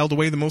have whiled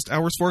away the most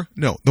hours for.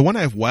 No, the one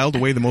I have whiled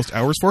away the most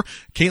hours for.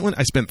 Caitlin,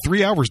 I spent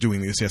 3 hours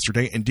doing this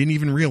yesterday and didn't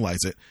even realize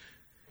it.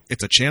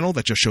 It's a channel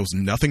that just shows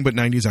nothing but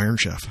 90s Iron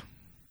Chef.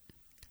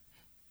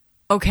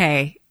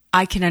 Okay,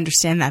 I can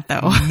understand that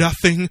though.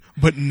 Nothing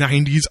but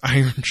 90s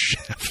Iron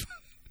Chef.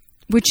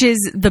 Which is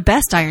the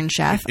best Iron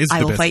Chef.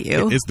 I will fight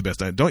you. It is the best.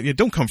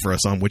 Don't come for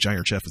us on which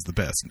Iron Chef is the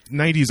best.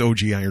 90s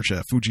OG Iron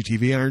Chef, Fuji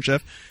TV Iron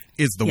Chef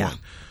is the one.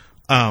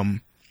 I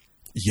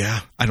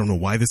don't know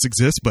why this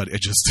exists, but it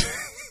just,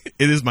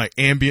 it is my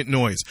ambient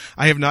noise.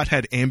 I have not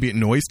had ambient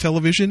noise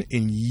television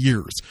in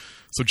years.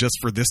 So just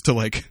for this to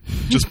like,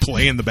 just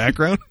play in the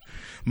background,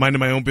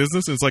 minding my own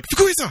business, it's like,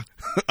 Fukuisa!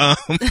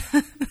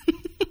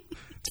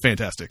 It's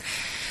fantastic.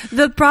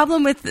 The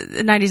problem with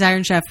 90s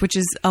Iron Chef, which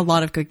is a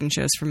lot of cooking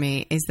shows for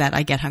me, is that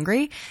I get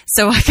hungry,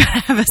 so I gotta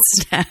have a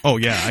snack. Oh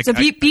yeah,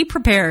 be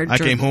prepared. I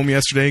came home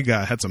yesterday,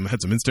 had some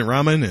instant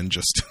ramen, and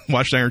just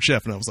watched Iron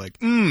Chef, and I was like,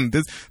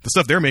 the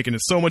stuff they're making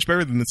is so much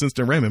better than this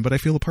instant ramen, but I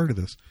feel a part of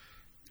this.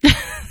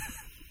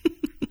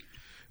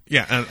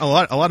 Yeah, and a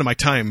lot of my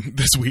time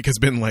this week has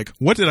been like,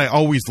 what did I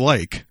always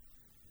like?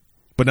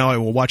 But now I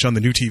will watch on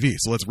the new TV.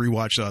 So let's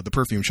rewatch the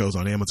perfume shows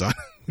on Amazon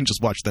and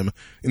just watch them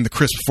in the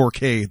crisp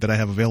 4K that I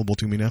have available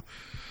to me now.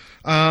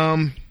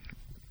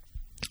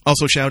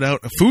 Also, shout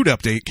out a food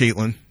update,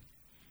 Caitlin.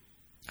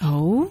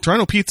 Oh?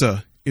 Toronto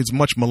pizza is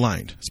much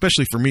maligned,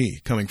 especially for me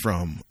coming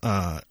from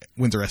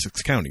Windsor,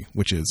 Essex County,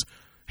 which is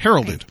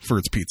heralded for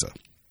its pizza.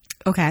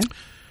 Okay.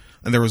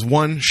 And there was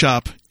one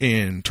shop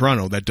in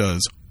Toronto that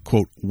does,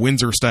 quote,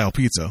 Windsor-style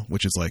pizza,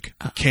 which is like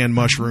canned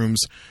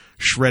mushrooms,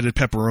 shredded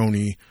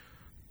pepperoni,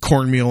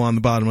 cornmeal on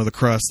the bottom of the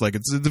crust. Like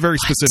it's very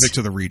specific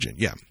to the region.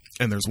 Yeah.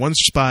 And there's one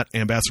spot,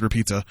 Ambassador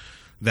Pizza,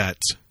 that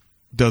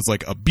does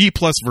like a B+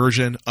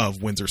 version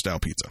of Windsor style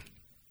pizza.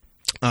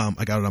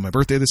 I got it on my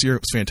birthday this year.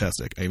 It was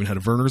fantastic. I even had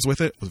a Verner's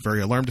with it. Was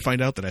very alarmed to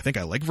find out that I think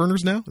I like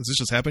Verner's now. Does this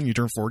just happen? You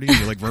turn 40 and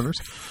you like Verner's?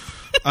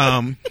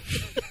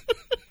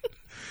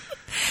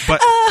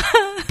 But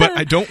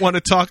I don't want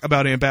to talk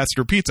about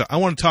Ambassador Pizza. I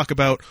want to talk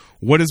about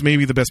what is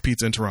maybe the best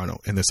pizza in Toronto.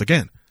 And this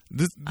again,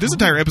 this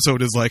entire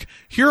episode is like,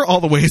 here are all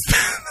the ways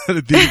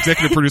that the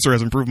executive producer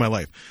has improved my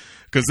life,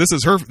 because this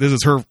is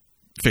her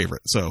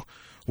favorite. So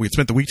we had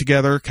spent the week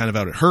together, kind of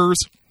out at hers,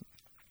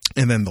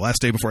 and then the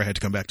last day before I had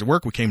to come back to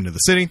work, we came into the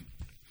city,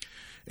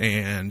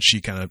 and she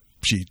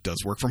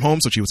does work from home,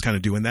 so she was kind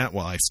of doing that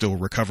while I still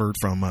recovered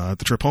from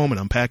the trip home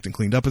and unpacked and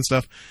cleaned up and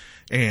stuff.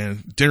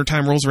 And dinner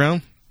time rolls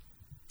around.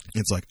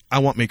 It's like, I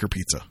want Maker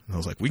Pizza. And I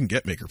was like, we can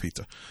get Maker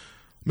Pizza.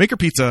 Maker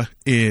Pizza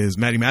is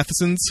Matty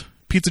Matheson's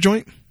pizza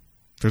joint.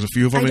 There's a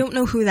few of them. I don't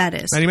know who that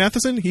is. Matty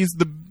Matheson? He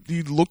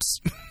looks...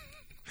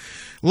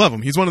 Love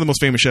him. He's one of the most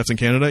famous chefs in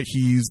Canada.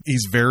 He's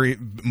very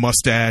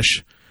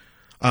mustache.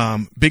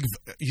 Big.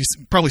 You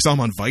probably saw him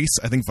on Vice.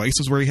 I think Vice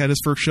is where he had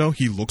his first show.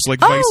 He looks like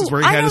Vice is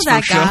where he had his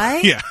first show.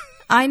 Yeah.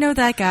 I know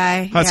that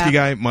guy. Husky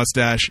guy,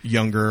 mustache,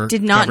 younger.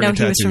 Did not know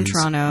he was from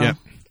Toronto. Yeah.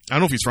 I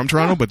don't know if he's from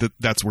Toronto, but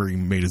that's where he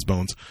made his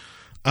bones.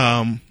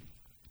 But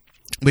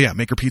yeah,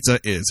 Maker Pizza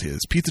is his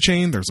pizza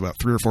chain. There's about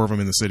 3 or 4 of them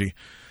in the city.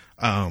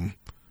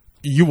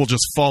 You will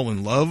just fall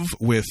in love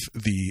with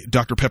the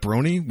Dr.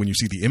 Pepperoni when you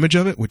see the image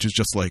of it, which is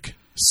just like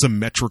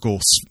symmetrical,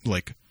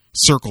 like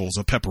circles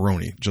of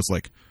pepperoni, just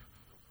like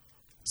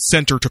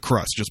center to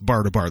crust, just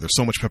bar to bar. There's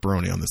so much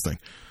pepperoni on this thing.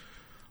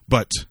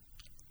 But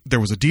there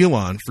was a deal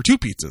on for 2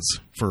 pizzas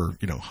for,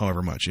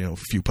 however much, a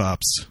few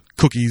pops,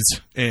 cookies,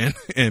 and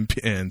 2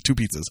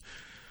 pizzas.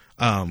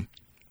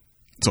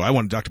 So I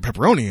wanted Dr.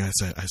 Pepperoni. I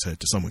said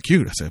to someone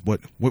cute, I said,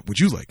 what would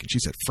you like? And she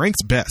said,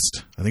 Frank's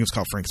Best. I think it was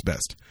called Frank's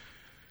Best.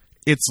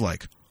 It's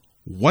like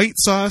white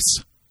sauce,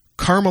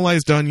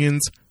 caramelized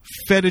onions,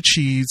 feta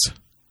cheese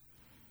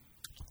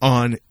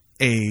on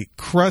a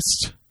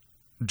crust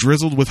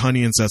drizzled with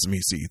honey and sesame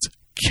seeds.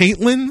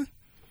 Caitlin?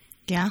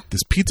 Yeah? This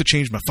pizza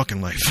changed my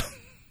fucking life.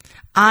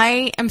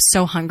 I am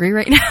so hungry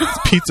right now. This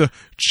pizza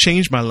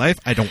changed my life.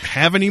 I don't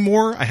have any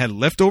more. I had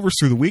leftovers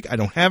through the week. I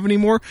don't have any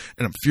more,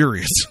 and I'm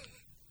furious.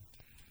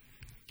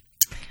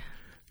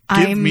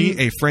 Give me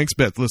a Frank's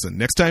Best. Listen,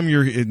 next time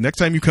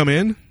you come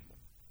in,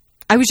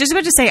 I was just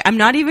about to say, I'm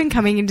not even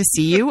coming in to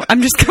see you.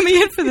 I'm just coming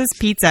in for this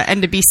pizza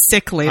and to be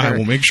sick later. I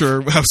will make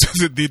sure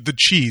the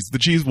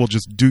cheese will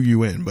just do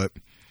you in, but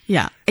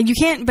yeah, and you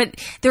can't. But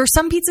there are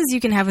some pizzas you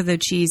can have without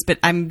cheese. But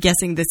I'm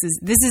guessing this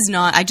is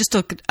not. I just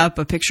looked up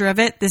a picture of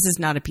it. This is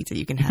not a pizza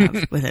you can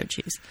have without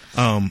cheese.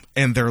 And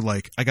they're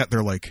like, I got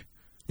their like,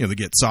 you know, they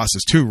get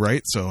sauces too,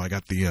 right? So I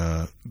got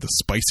the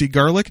spicy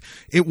garlic.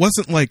 It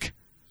wasn't like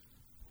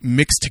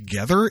mixed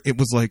together. It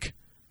was like,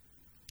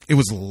 it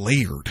was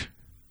layered.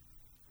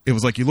 It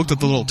was like you looked at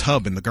the little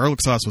tub and the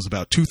garlic sauce was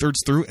about 2/3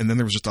 through, and then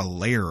there was just a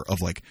layer of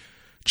like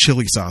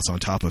chili sauce on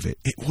top of it.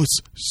 It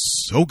was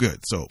so good.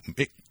 So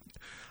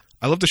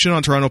I love to shit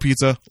on Toronto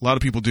pizza. A lot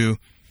of people do,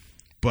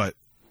 but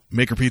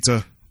Maker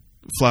Pizza,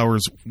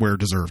 flowers where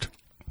deserved.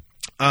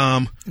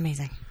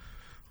 Amazing.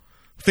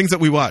 Things that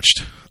we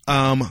watched.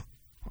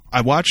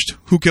 I watched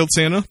Who Killed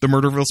Santa, the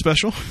Murderville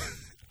special.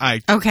 I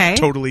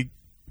totally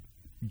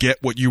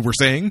get what you were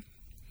saying.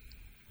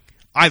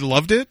 I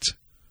loved it,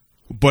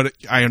 but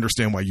I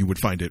understand why you would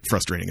find it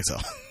frustrating as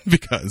hell.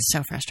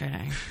 So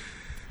frustrating.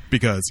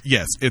 Because,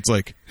 yes, it's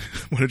like,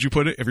 what did you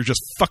put it? If you're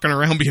just fucking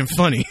around being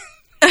funny.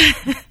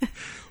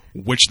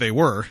 Which they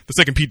were. The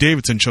second Pete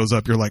Davidson shows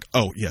up, you're like,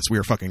 oh, yes, we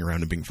are fucking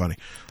around and being funny.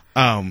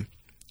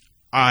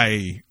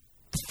 I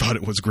thought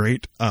it was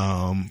great.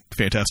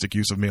 Fantastic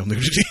use of male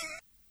nudity.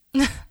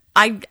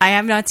 I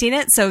have not seen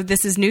it, so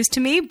this is news to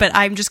me, but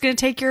I'm just going to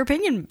take your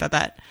opinion about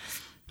that.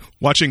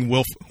 Watching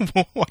Will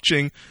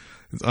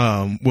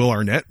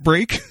Arnett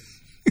break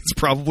is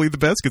probably the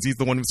best, because he's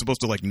the one who's supposed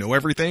to like know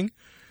everything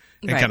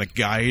and kind of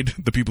guide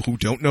the people who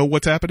don't know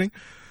what's happening.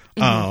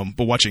 But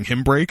watching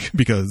him break,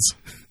 because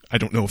I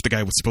don't know if the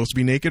guy was supposed to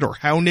be naked or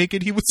how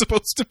naked he was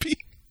supposed to be.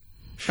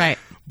 Right.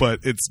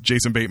 But it's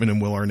Jason Bateman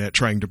and Will Arnett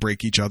trying to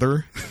break each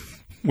other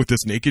with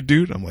this naked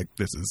dude. I'm like,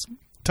 this is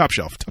top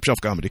shelf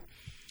comedy.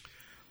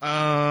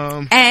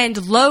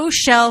 And low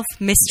shelf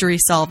mystery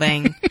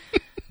solving.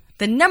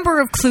 The number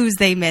of clues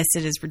they missed,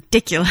 it is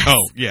ridiculous. Oh,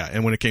 yeah.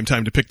 And when it came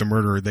time to pick the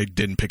murderer, they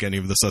didn't pick any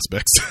of the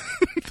suspects.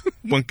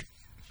 I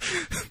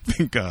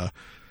think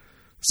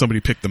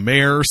somebody picked the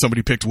mayor,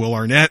 somebody picked Will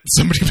Arnett,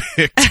 somebody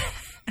picked...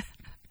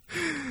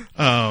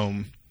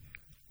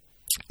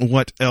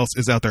 what else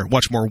is out there?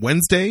 Watch More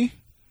Wednesday.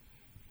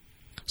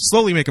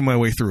 Slowly making my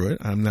way through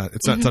it.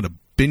 It's not a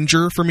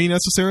binger for me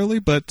necessarily,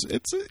 but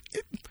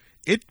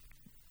it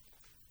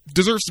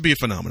deserves to be a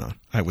phenomenon,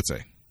 I would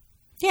say.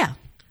 Yeah.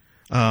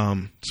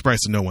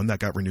 Surprised to no one that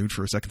got renewed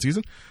for a second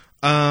season.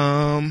 The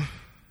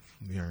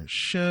Iron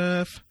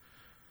Chef.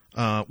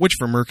 Witch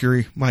from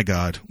Mercury. My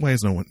God, why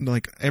is no one,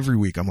 like, every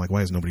week I'm like,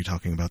 why is nobody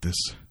talking about this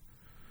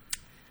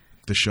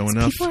show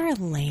enough? People are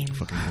lame. I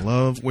fucking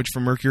love Witch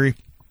from Mercury.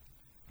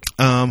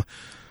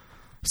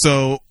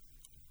 So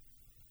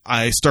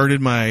I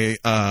started my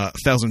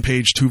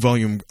 1,000-page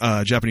 2-volume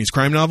Japanese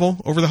crime novel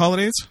over the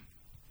holidays.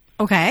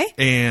 Okay.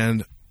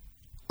 And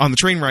on the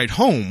train ride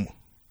home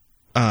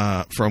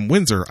from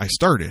Windsor, I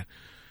started,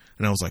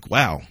 and I was like,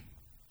 wow,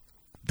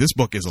 this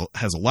book has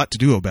a lot to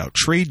do about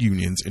trade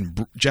unions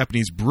in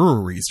Japanese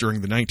breweries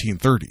during the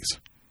 1930s.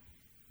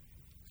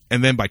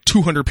 And then by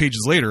 200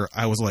 pages later,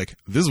 I was like,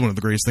 this is one of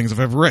the greatest things I've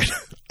ever read.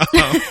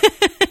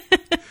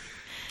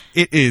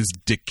 It is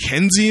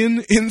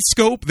Dickensian in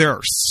scope. There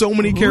are so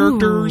many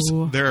characters.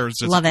 There's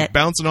just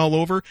bouncing all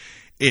over.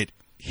 It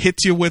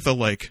hits you with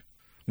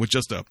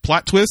just a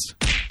plot twist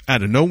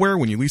out of nowhere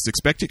when you least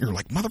expect it. You're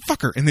like,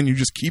 motherfucker. And then you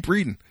just keep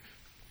reading.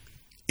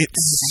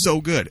 It's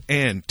so good.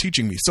 And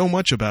teaching me so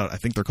much about, I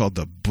think they're called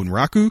the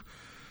Bunraku.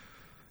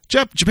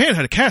 Japan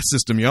had a caste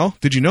system, y'all.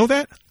 Did you know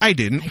that? I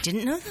didn't. I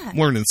didn't know that.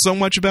 Learning so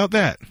much about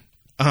that.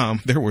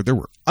 There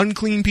were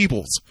unclean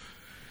peoples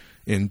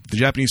in the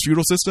Japanese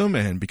feudal system,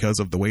 and because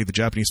of the way the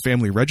Japanese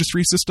family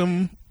registry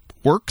system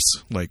works,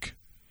 like,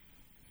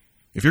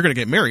 if you're going to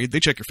get married,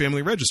 they check your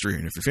family registry,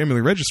 and if your family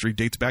registry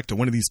dates back to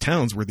one of these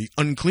towns where the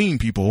unclean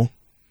people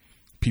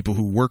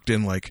who worked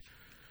in, like,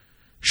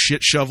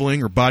 shit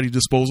shoveling or body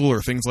disposal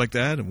or things like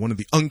that, and one of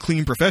the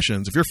unclean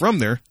professions, if you're from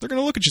there, they're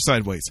going to look at you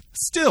sideways.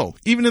 Still,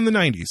 even in the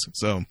 90s.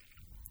 So,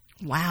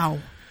 wow.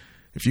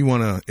 If you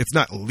want to, it's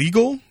not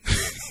legal.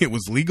 It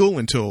was legal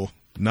until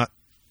not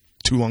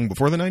too long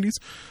before the 90s.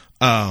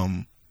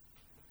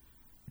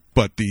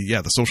 But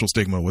the social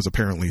stigma was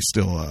apparently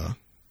still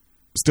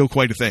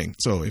quite a thing.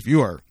 So if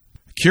you are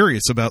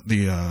curious about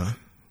the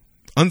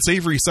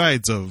unsavory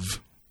sides of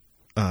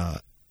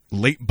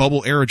late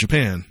bubble era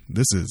Japan,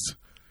 this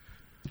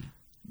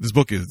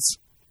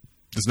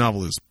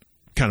novel is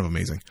kind of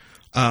amazing.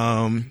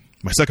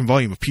 My second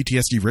volume of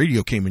PTSD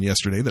Radio came in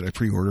yesterday that I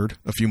pre-ordered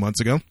a few months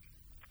ago.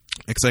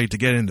 Excited to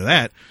get into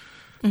that.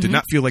 Mm-hmm. Did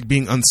not feel like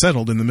being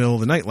unsettled in the middle of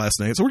the night last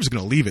night, so we're just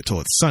going to leave it till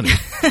it's sunny.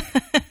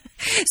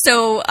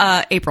 So,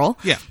 April.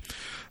 Yeah.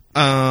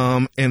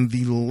 And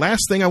the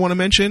last thing I want to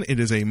mention, it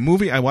is a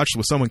movie I watched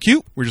with someone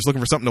cute. We were just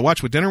looking for something to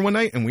watch with dinner one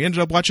night, and we ended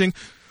up watching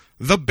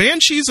The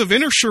Banshees of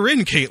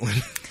Inisherin,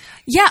 Caitlin.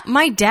 Yeah,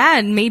 my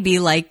dad made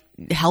me,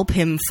 help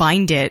him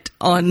find it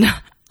on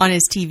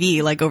his TV,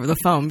 over the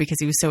phone, because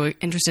he was so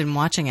interested in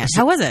watching it.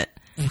 How was it?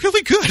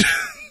 Really good.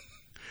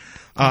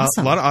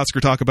 Awesome. A lot of Oscar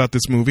talk about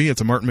this movie.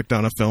 It's a Martin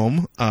McDonagh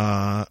film,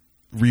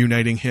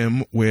 reuniting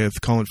him with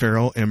Colin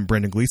Farrell and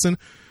Brendan Gleeson,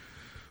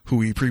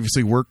 who he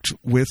previously worked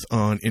with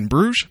on In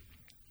Bruges.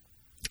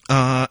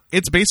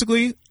 It's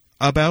basically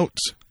about...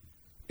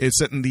 It's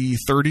set in the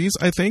 30s,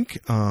 I think,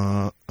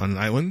 on an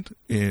island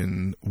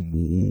in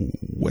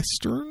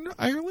Western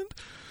Ireland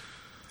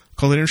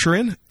called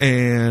Inisherin.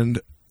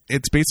 And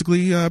it's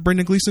basically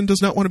Brendan Gleeson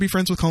does not want to be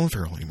friends with Colin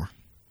Farrell anymore.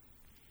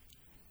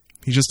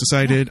 He just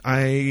decided,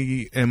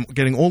 I am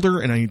getting older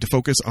and I need to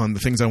focus on the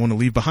things I want to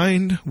leave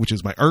behind, which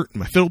is my art and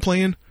my fiddle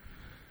playing.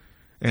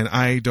 And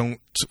I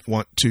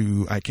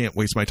can't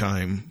waste my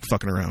time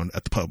fucking around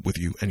at the pub with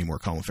you anymore,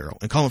 Colin Farrell.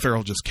 And Colin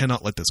Farrell just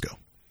cannot let this go.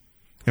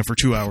 And for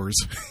 2 hours...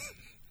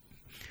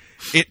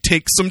 It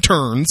takes some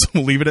turns.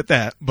 We'll leave it at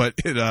that. But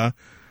and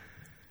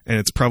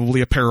it's probably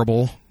a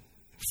parable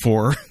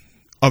for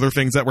other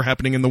things that were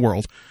happening in the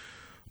world.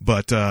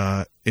 But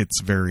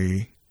it's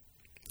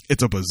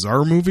a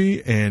bizarre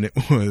movie, and it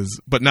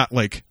was, but not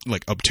like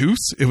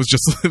obtuse. It was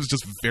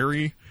just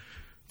very.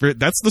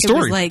 That's the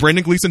story. Like,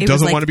 Brendan Gleeson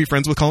doesn't want to be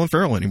friends with Colin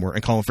Farrell anymore,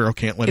 and Colin Farrell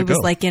can't let it go. It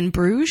was like In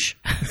Bruges.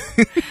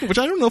 Which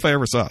I don't know if I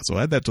ever saw, so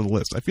add that to the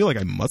list. I feel like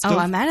I must have. Oh,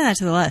 I'm adding that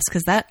to the list,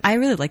 because I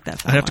really like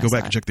that film. I'd have to go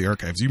back and check the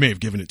archives. You may have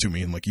given it to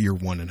me in like year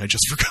 1, and I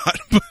just forgot.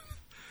 But,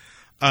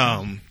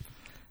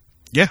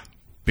 yeah,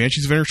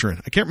 Banshees of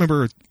Inisherin. I can't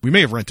remember. We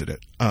may have rented it.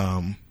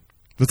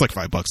 It's like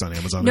 $5 on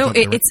Amazon. No,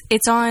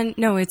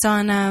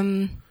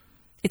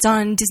 it's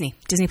on Disney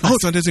Plus. Oh,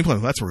 it's on Disney Plus.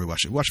 That's where we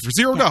watched it. We watched it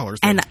for $0.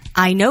 Yeah. And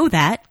I know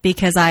that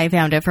because I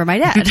found it for my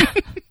dad.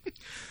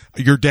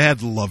 Your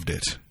dad loved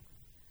it.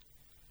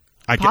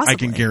 I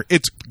can guarantee.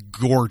 It's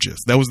gorgeous.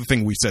 That was the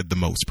thing we said the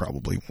most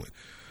probably when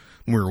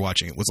we were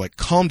watching it. Was like,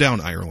 calm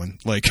down,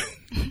 Ireland. Like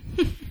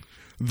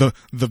the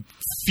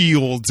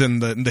fields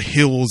and the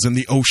hills and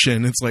the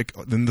ocean. It's like,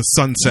 then the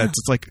sunsets. Yeah.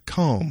 It's like,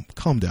 calm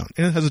down.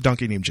 And it has a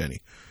donkey named Jenny.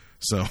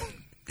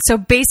 So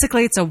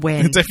basically, it's a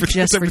win. It's everything,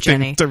 just for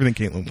Jenny. It's everything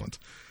Caitlin wants.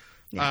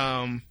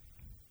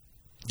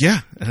 Yeah.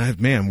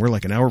 And we're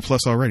like an hour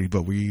plus already,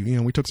 but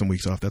we took some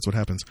weeks off. That's what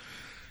happens.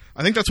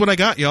 I think that's what I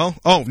got, y'all.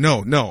 Oh,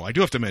 no. I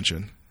do have to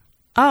mention.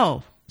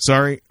 Oh.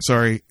 Sorry.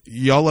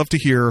 Y'all love to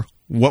hear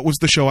what was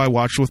the show I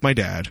watched with my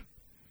dad.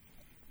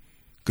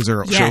 Because there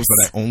are shows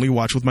that I only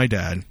watch with my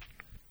dad.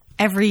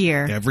 Every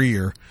year.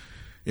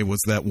 It was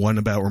that one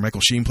about where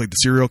Michael Sheen played the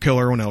serial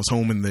killer when I was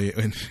home in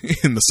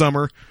the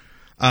summer.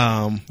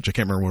 Which I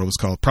can't remember what it was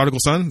called. Prodigal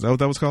Son? Is that what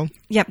that was called?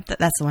 Yep,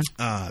 that's the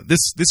one.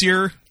 This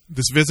year,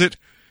 this visit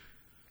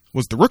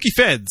was the Rookie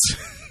Feds,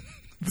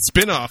 the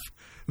spinoff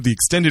of the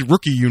extended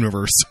Rookie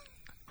universe,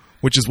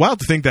 which is wild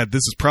to think that this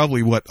is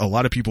probably what a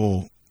lot of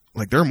people,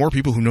 like there are more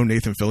people who know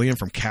Nathan Fillion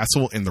from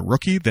Castle and the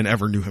Rookie than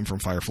ever knew him from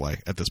Firefly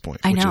at this point.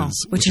 I know,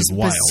 which is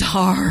wild.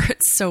 Bizarre.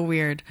 It's so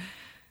weird.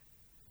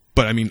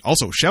 But I mean,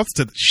 also shouts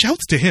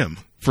to him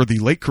for the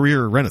late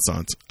career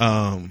renaissance.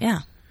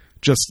 Yeah.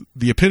 Just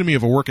the epitome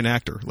of a working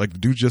actor. Like, the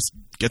dude just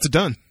gets it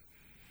done.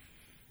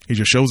 He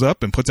just shows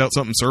up and puts out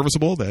something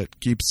serviceable that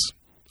keeps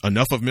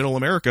enough of middle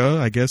America,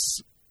 I guess,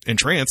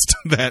 entranced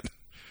that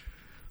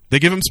they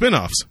give him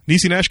spinoffs.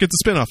 Niecy Nash gets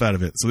a spinoff out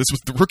of it. So this was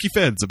the Rookie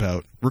Feds,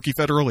 about rookie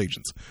federal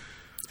agents.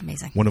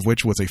 Amazing. One of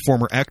which was a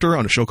former actor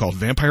on a show called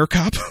Vampire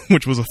Cop,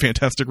 which was a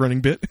fantastic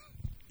running bit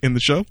in the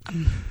show.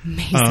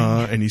 Amazing.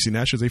 And Niecy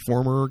Nash is a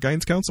former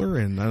guidance counselor,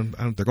 and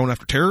they're going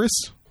after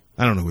terrorists.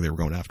 I don't know who they were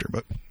going after,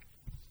 but...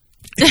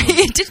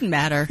 It didn't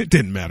matter. It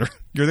didn't matter.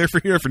 You're there for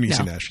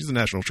Niecy Nash. She's a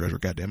national treasure.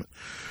 God damn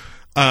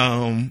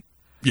it.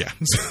 Yeah.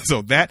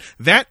 So that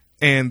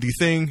and the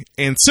thing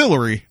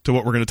ancillary to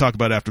what we're going to talk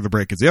about after the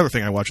break is the other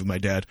thing I watched with my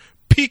dad.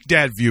 Peak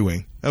dad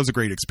viewing. That was a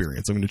great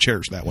experience. I'm going to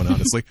cherish that one,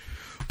 honestly.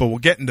 But we'll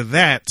get into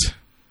that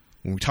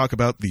when we talk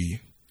about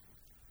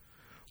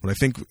what I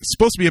think is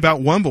supposed to be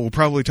about one, but we'll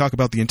probably talk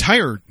about the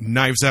entire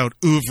Knives Out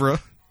oeuvre.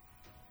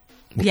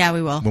 Yeah,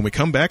 we will. When we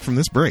come back from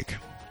this break.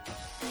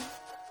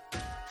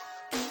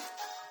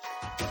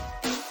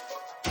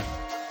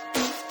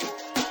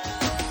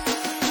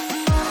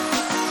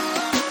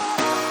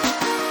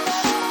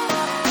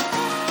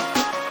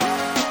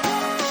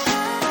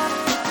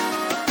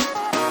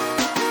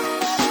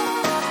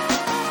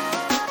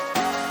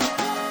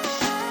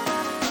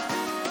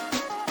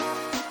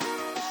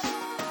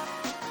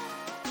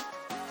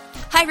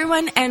 Hi,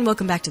 everyone, and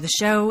welcome back to the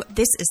show.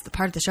 This is the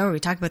part of the show where we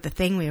talk about the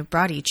thing we have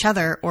brought each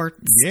other or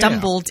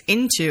stumbled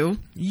into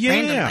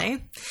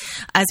randomly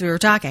as we were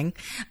talking.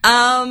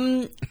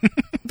 But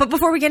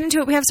before we get into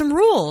it, we have some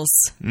rules.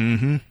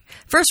 Mm-hmm.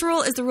 First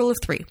rule is the rule of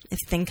 3. If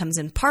the thing comes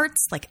in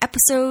parts, like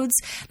episodes,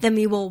 then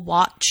we will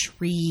watch,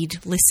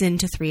 read, listen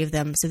to 3 of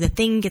them so the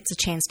thing gets a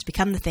chance to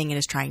become the thing it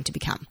is trying to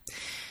become.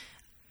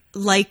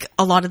 Like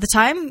a lot of the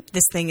time,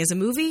 this thing is a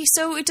movie,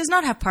 so it does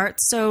not have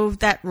parts, so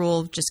that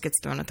rule just gets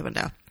thrown out the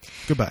window.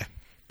 Goodbye.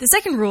 The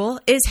second rule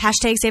is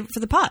hashtag save it for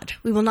the pod.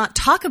 We will not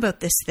talk about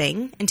this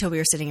thing until we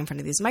are sitting in front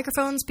of these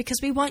microphones because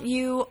we want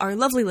you, our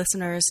lovely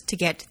listeners, to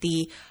get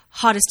the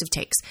hottest of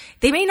takes.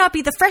 They may not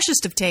be the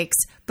freshest of takes,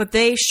 but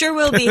they sure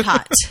will be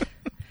hot.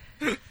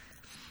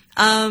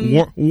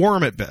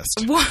 Warm at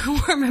best.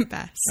 Warm at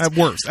best.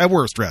 At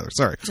worst, rather.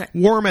 Sorry.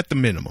 Warm at the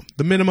minimum.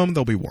 The minimum,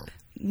 they'll be warm.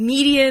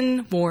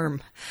 Median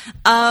warm.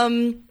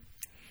 And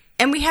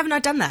we have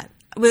not done that.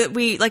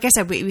 We like I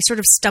said, we sort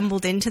of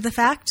stumbled into the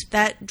fact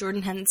that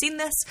Jordan hadn't seen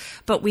this,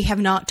 but we have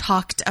not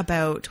talked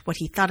about what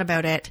he thought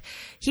about it.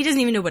 He doesn't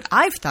even know what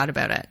I've thought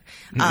about it,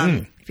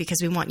 because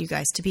we want you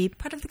guys to be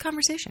part of the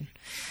conversation.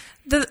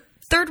 The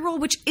third rule,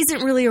 which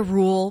isn't really a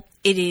rule,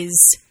 it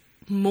is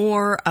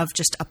more of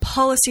just a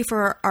policy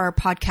for our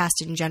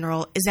podcast in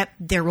general, is that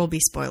there will be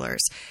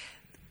spoilers.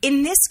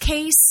 In this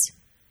case,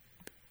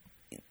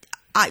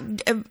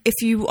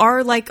 if you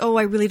are like, oh,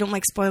 I really don't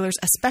like spoilers,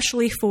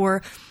 especially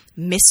for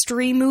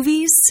mystery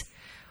movies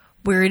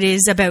where it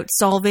is about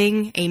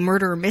solving a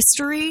murder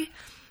mystery,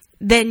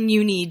 then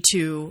you need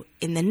to,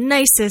 in the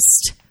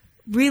nicest,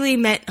 really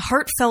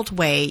heartfelt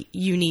way,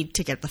 you need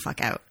to get the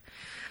fuck out.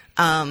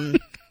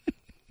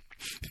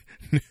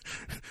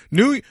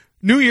 New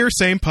Year,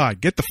 same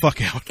pod. Get the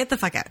fuck out. Get the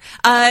fuck out.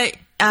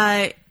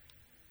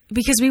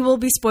 Because we will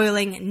be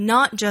spoiling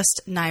not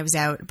just Knives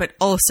Out, but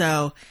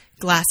also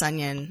Glass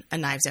Onion, a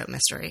Knives Out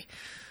mystery,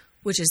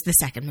 which is the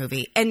second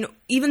movie. And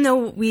even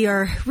though we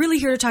are really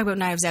here to talk about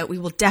Knives Out, we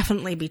will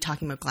definitely be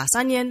talking about Glass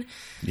Onion.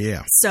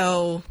 Yeah.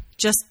 So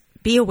just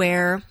be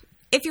aware.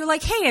 If you're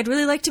like, hey, I'd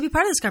really like to be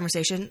part of this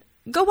conversation,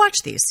 go watch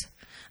these.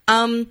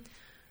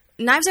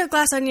 Knives Out,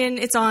 Glass Onion,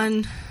 it's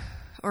on...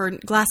 or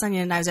Glass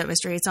Onion, Knives Out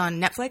Mystery, it's on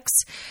Netflix.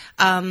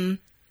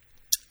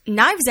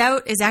 Knives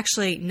Out is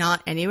actually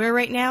not anywhere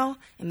right now.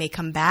 It may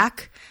come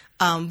back,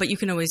 but you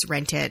can always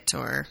rent it,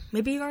 or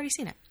maybe you've already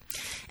seen it.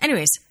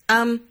 Anyways,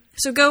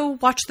 so go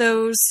watch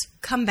those,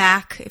 come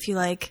back if you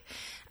like.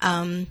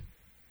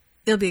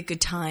 It'll be a good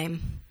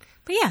time.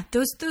 But yeah,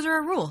 those are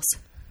our rules.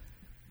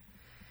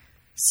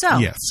 So,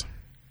 yes.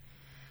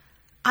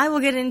 I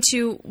will get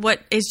into what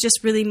is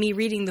just really me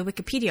reading the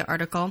Wikipedia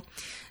article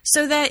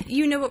so that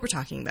you know what we're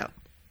talking about.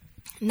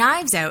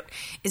 Knives Out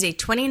is a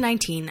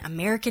 2019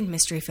 American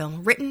mystery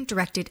film written,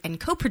 directed, and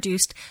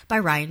co-produced by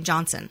Rian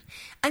Johnson.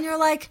 And you're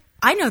like,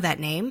 I know that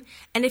name.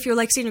 And if you're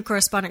like senior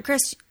correspondent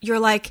Chris, you're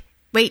like,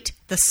 wait,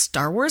 the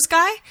Star Wars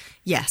guy?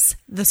 Yes,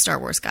 the Star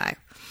Wars guy.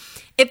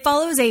 It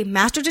follows a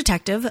master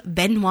detective,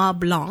 Benoit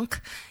Blanc,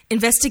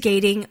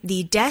 investigating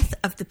the death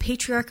of the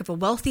patriarch of a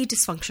wealthy,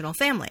 dysfunctional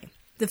family.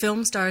 The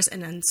film stars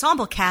an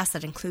ensemble cast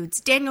that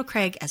includes Daniel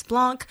Craig as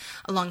Blanc,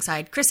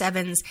 alongside Chris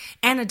Evans,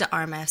 Ana de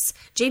Armas,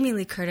 Jamie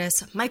Lee Curtis,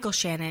 Michael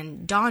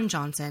Shannon, Don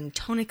Johnson,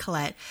 Toni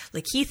Collette,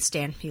 Lakeith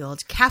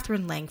Stanfield,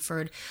 Catherine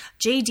Langford,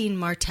 J. Dean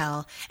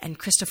Martell, and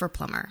Christopher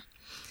Plummer.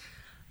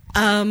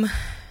 The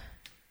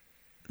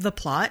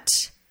plot,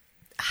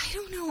 I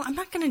don't know. I'm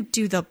not going to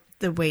do the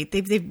way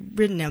they've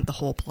written out the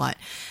whole plot.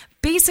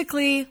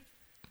 Basically,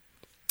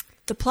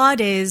 the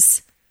plot is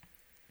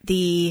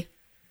the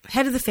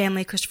head of the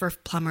family, Christopher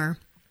Plummer,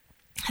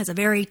 has a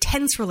very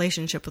tense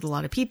relationship with a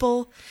lot of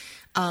people,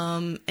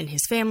 and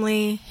his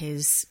family,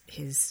 his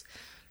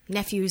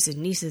nephews and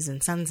nieces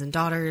and sons and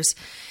daughters,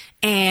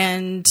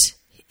 and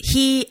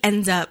he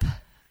ends up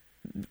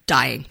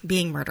dying,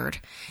 being murdered,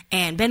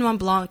 and Benoit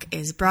Blanc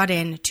is brought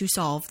in to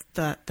solve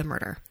the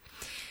murder.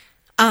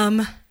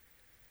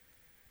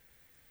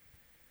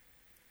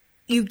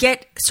 You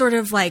get sort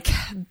of like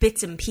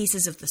bits and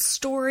pieces of the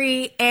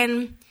story,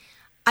 and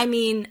I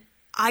mean,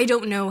 I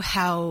don't know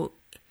how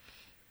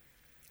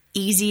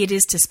easy it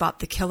is to spot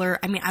the killer.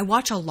 I mean, I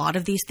watch a lot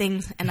of these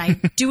things and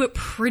I do it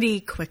pretty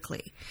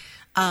quickly.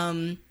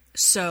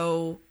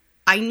 So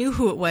I knew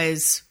who it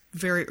was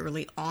very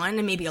early on,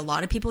 and maybe a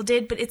lot of people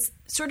did, but it's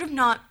sort of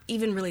not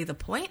even really the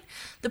point.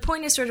 The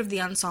point is sort of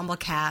the ensemble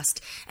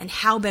cast and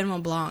how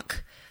Benoit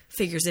Blanc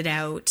figures it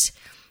out,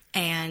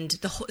 and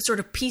the whole, sort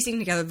of piecing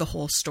together the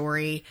whole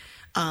story.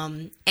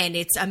 And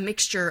it's a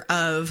mixture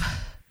of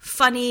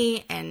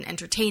funny and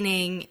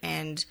entertaining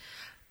and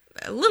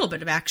a little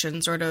bit of action,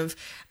 sort of,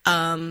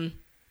 and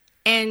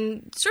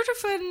sort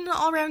of an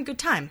all-around good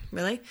time,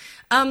 really.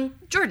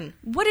 Jordan,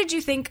 what did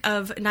you think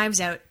of Knives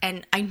Out?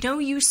 And I know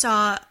you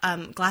saw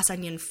Glass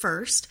Onion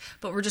first,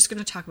 but we're just going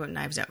to talk about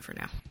Knives Out for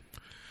now.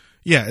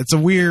 Yeah, it's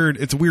weird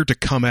to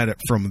come at it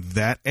from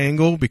that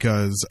angle,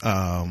 because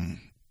Glass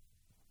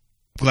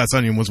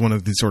Onion was one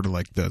of the sort of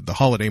like the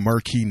holiday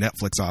marquee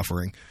Netflix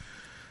offering.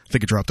 I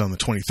think it dropped on the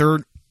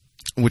 23rd.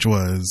 Which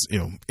was,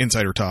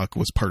 Insider Talk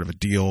was part of a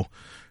deal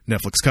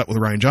Netflix cut with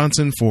Rian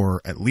Johnson for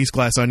at least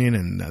Glass Onion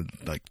and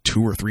like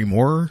 2 or 3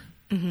 more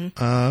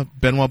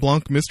Benoit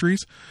Blanc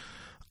mysteries.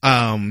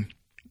 So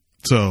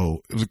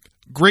it was a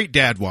great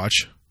dad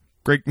watch,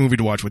 great movie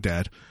to watch with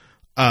dad.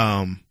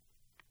 And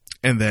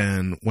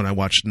then when I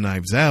watched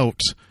Knives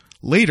Out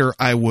later,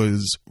 I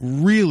was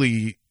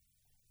really,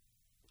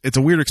 it's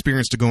a weird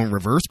experience to go in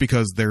reverse,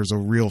 because there's a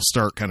real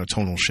stark kind of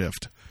tonal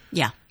shift.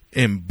 Yeah.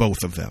 In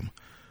both of them.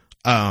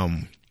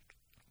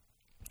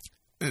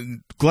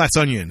 Glass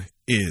Onion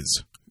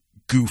is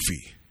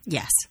goofy.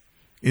 Yes.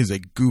 Is a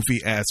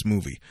goofy ass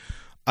movie.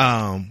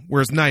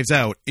 Whereas Knives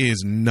Out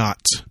is not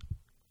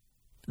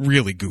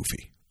really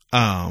goofy.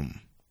 And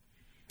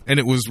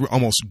it was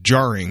almost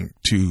jarring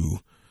to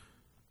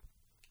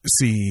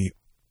see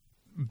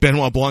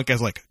Benoit Blanc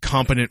as like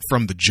competent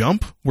from the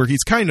jump, where he's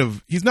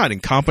not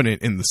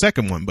incompetent in the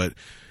second one, but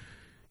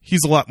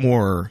he's a lot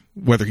more,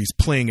 whether he's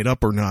playing it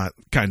up or not,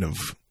 kind of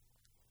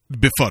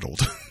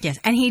befuddled. Yes,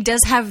 and he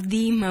does have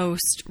the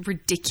most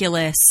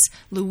ridiculous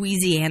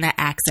Louisiana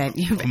accent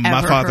you've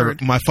ever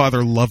heard. My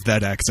father loved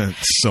that accent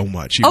so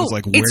much. He was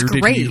like,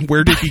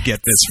 where did he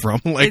get this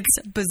from? Like, it's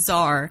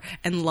bizarre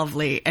and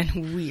lovely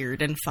and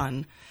weird and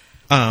fun.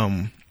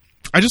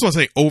 I just want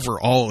to say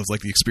overall, is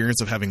like the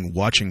experience of having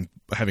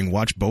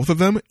watched both of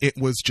them, it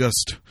was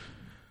just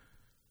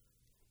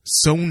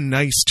so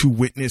nice to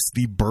witness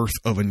the birth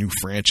of a new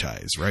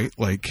franchise, right?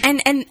 Like,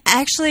 and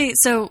actually,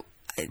 so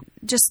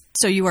just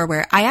so you are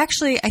aware, I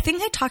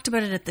think I talked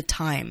about it at the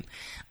time.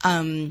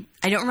 I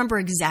don't remember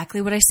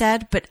exactly what I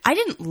said, but I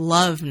didn't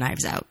love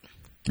Knives Out.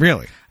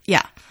 Really?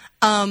 Yeah.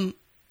 I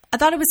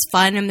thought it was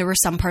fun, and there were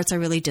some parts I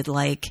really did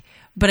like,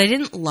 but I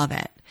didn't love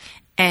it.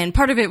 And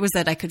part of it was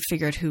that I could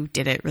figure out who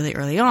did it really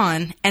early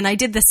on. And I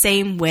did the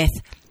same with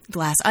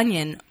Glass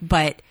Onion,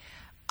 but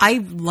I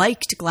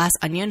liked Glass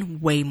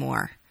Onion way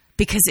more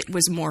because it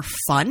was more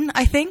fun,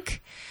 I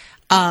think.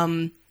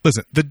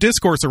 Listen, the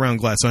discourse around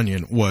Glass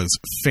Onion was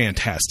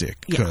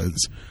fantastic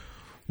because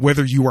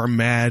whether you are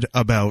mad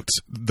about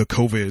the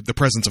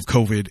presence of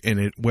COVID in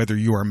it, whether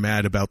you are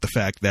mad about the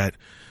fact that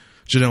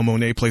Janelle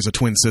Monáe plays a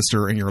twin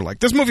sister and you're like,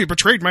 this movie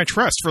betrayed my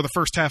trust for the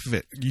first half of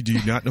it. You do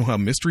not know how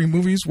mystery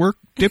movies work,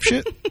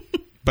 dipshit?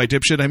 By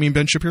dipshit, I mean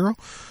Ben Shapiro.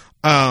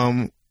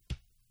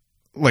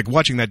 Like,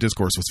 watching that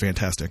discourse was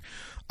fantastic.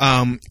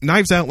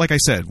 Knives Out, like I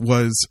said,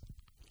 let's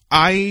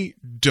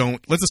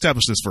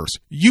establish this first.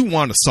 You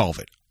want to solve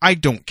it. I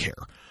don't care.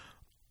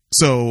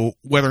 So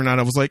whether or not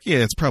I was like, yeah,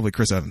 it's probably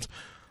Chris Evans.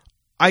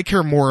 I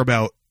care more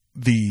about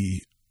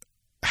the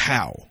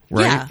how,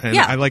 right? Yeah, and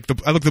yeah. I like the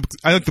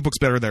books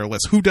better that are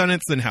less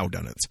whodunits than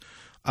howdunits.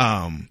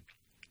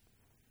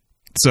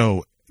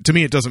 So to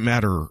me, it doesn't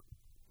matter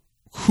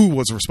who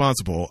was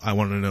responsible. I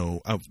want to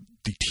know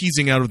the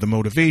teasing out of the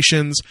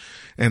motivations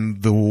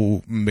and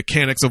the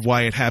mechanics of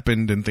why it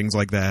happened and things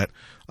like that.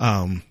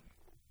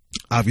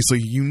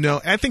 Obviously,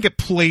 I think it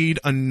played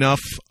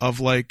enough of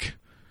like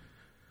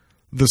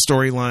the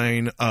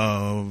storyline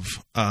of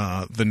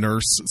the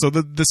nurse. So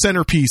the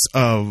centerpiece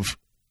of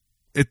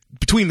it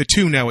between the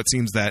two, now it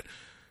seems that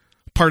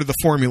part of the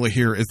formula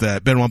here is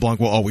that Benoit Blanc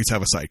will always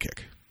have a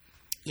sidekick.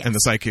 Yes. And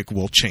the sidekick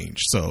will change.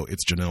 So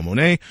it's Janelle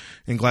Monáe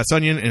in Glass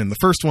Onion, and in the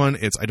first one,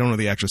 it's, I don't know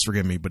the actress,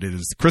 forgive me, but it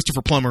is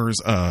Christopher Plummer's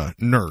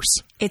nurse.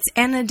 It's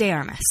Ana de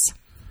Armas.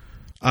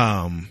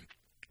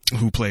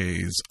 Who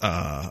plays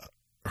her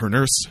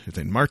nurse, who's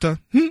named Marta.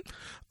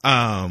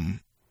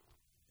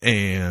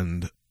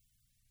 And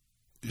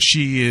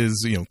she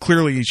is,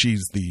 clearly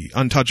she's the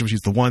untouchable.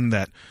 She's the one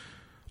that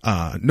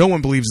no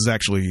one believes is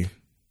actually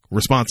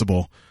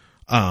responsible.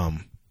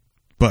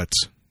 But,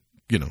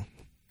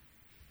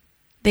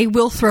 they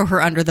will throw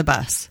her under the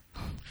bus.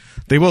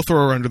 They will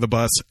throw her under the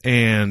bus,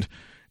 and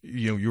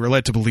you are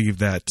led to believe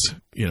that,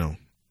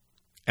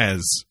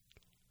 as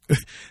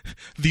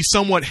the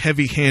somewhat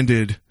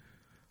heavy-handed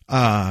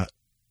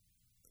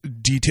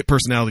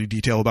personality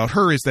detail about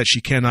her is that she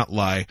cannot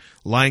lie.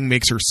 Lying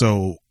makes her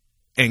so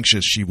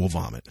anxious she will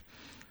vomit.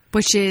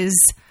 Which is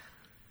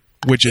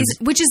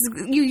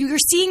you're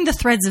seeing the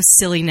threads of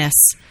silliness.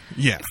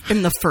 Yeah.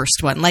 In the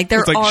first one, like there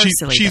are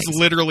silly she's things.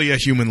 Literally a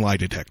human lie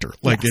detector.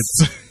 Like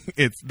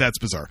it's that's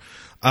bizarre.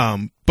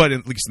 But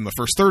at least in the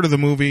first third of the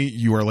movie,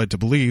 you are led to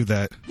believe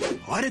that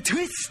what a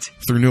twist!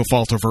 Through no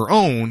fault of her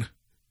own,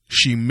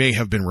 she may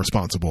have been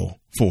responsible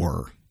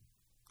for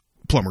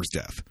Plummer's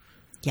death.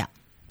 Yeah.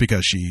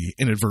 Her she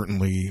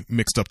inadvertently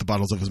mixed up the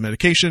bottles of his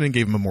medication and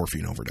gave him a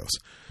morphine overdose.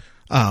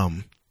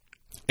 And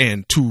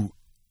to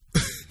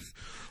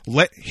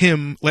let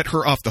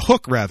her off the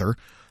hook, rather,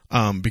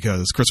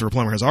 because Christopher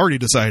Plummer has already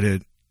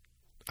decided,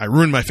 I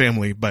ruined my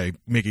family by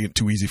making it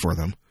too easy for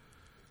them.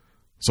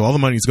 So all the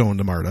money's going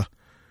to Marta.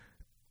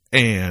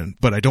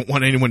 But I don't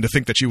want anyone to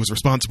think that she was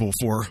responsible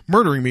for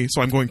murdering me,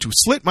 so I'm going to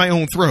slit my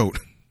own throat.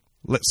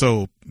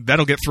 So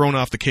that'll get thrown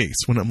off the case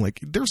when I'm like,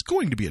 there's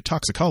going to be a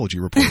toxicology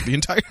report. The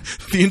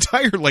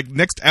entire like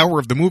next hour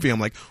of the movie, I'm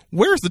like,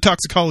 where's the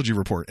toxicology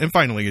report? And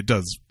finally it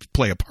does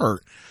play a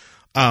part.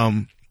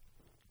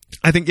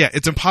 I think,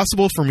 it's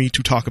impossible for me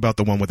to talk about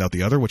the one without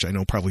the other, which I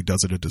know probably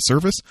does it a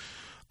disservice.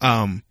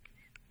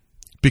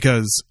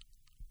 Because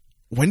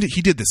when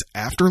he did this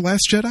after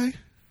Last Jedi?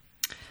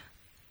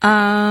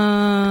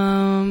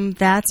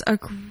 That's a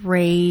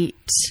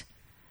great...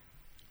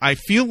 I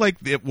feel like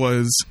it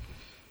was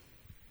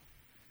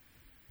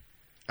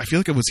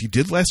he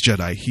did Last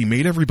Jedi. He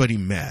made everybody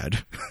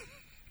mad.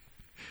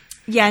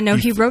 Yeah, no,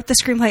 he wrote the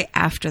screenplay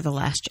after The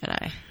Last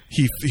Jedi.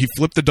 He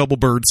flipped the double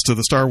birds to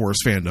the Star Wars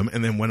fandom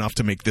and then went off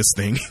to make this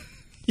thing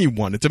he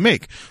wanted to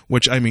make,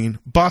 which, I mean,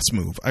 boss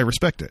move. I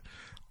respect it.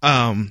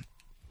 And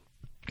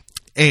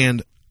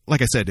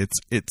like I said,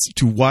 it's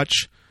to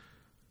watch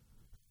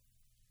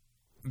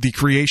the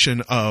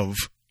creation of,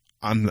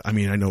 I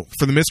know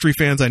for the mystery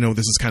fans, I know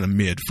this is kind of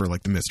mid for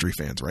like the mystery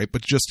fans, right?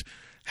 But just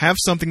have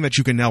something that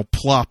you can now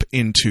plop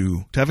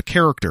into, to have a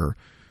character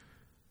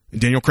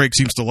Daniel Craig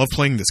seems to love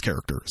playing this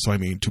character. So, I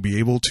mean, to be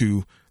able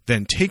to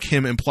then take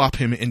him and plop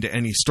him into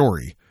any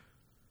story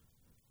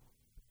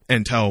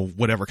and tell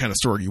whatever kind of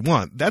story you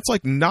want, that's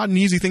like not an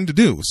easy thing to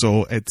do.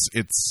 So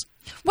it's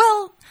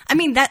well, I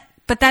mean that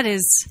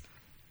is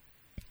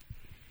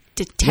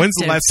detective. When's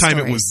the last time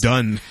stories. it was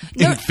done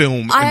in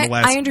film in the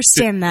last I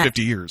understand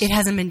 50 years? It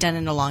hasn't been done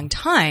in a long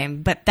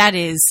time, but that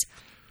is,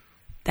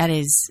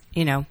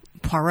 you know,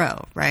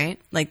 Poirot, right?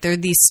 Like, there are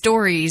these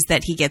stories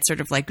that he gets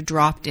sort of like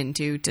dropped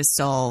into to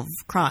solve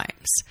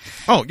crimes.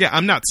 Oh yeah,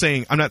 I'm not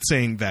saying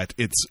that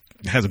it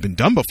hasn't been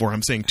done before.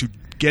 I'm saying to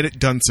get it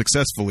done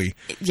successfully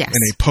yes.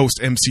 in a post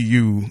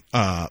MCU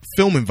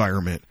film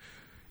environment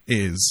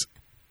is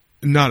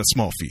not a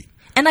small feat.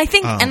 And I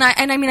think, and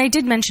I mean, I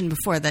did mention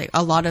before that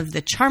a lot of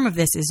the charm of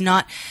this is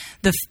not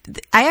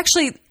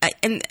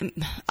and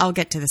I'll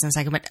get to this in a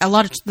second, but a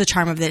lot of the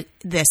charm of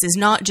this is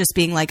not just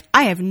being like,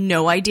 I have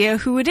no idea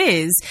who it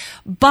is,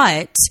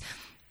 but,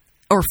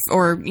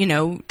 or, you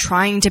know,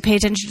 trying to pay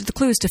attention to the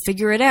clues to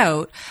figure it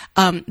out.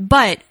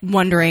 But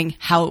wondering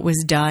how it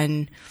was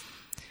done,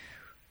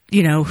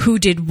 you know, who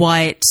did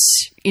what,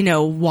 you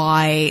know,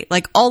 why,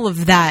 like all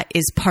of that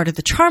is part of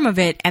the charm of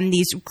it. And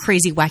these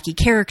crazy, wacky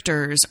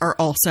characters are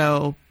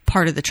also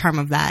part of the charm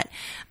of that.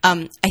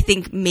 I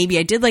think maybe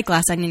I did like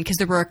Glass Onion because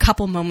there were a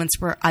couple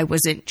moments where I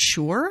wasn't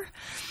sure.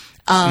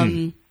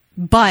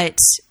 But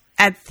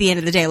at the end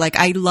of the day, like,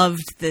 I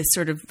loved the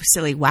sort of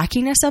silly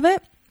wackiness of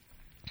it.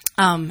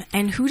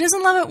 And who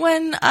doesn't love it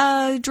when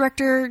a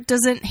director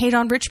doesn't hate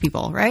on rich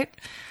people, right?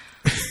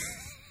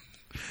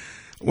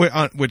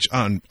 Which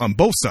on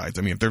both sides.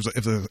 I mean, if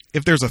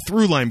there's a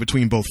through line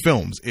between both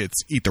films, it's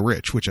Eat the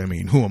Rich, which, I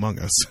mean, who among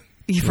us?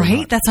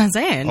 Right? That's what I'm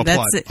saying.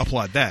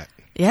 Applaud that.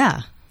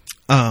 Yeah.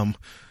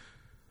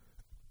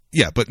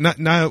 Yeah, but not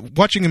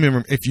watching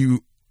them. If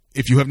you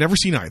have never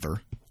seen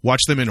either,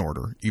 watch them in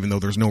order, even though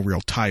there's no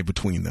real tie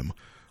between them.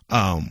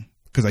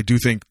 Because I do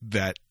think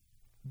that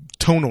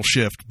tonal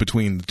shift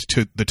between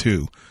the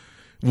two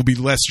will be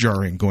less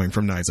jarring going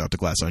from Knives Out to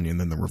Glass Onion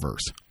than the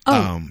reverse.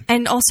 Oh,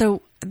 and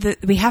also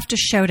we have to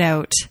shout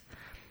out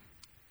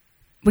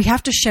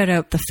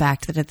the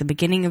fact that at the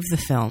beginning of the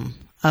film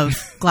of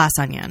Glass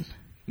Onion,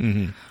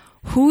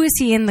 who is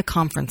he in the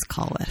conference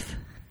call with?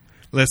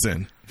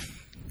 Listen,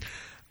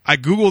 I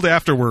Googled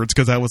afterwards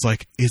because I was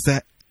like, is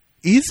it?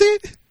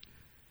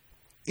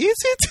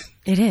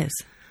 It is.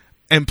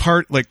 And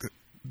part, like,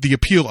 the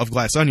appeal of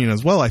Glass Onion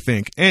as well, I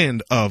think,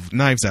 and of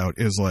Knives Out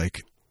is,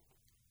 like,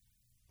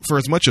 for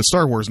as much as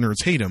Star Wars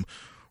nerds hate him,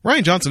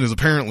 Rian Johnson is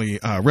apparently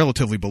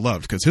relatively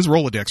beloved because his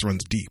Rolodex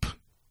runs deep.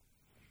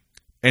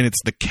 And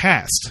it's the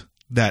cast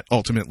that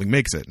ultimately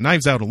makes it.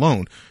 Knives Out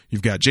alone,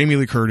 you've got Jamie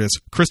Lee Curtis,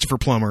 Christopher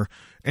Plummer,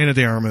 Ana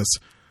de Armas,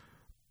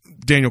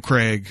 Daniel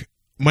Craig,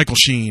 Michael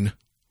Sheen,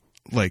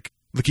 like,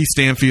 Lakeith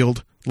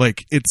Stanfield.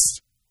 Like,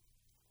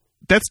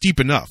 that's deep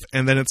enough.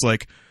 And then it's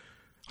like,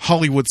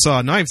 Hollywood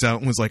saw Knives Out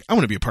and was like, I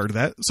want to be a part of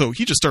that. So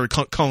he just started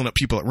calling up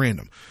people at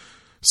random.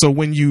 So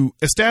when you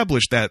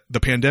establish that the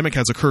pandemic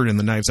has occurred in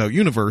the Knives Out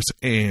universe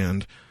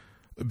and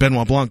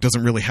Benoit Blanc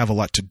doesn't really have a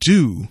lot to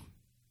do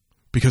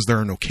because there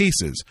are no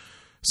cases,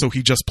 so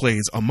he just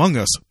plays Among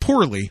Us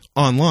poorly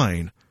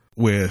online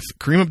with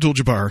Kareem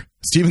Abdul-Jabbar,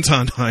 Stephen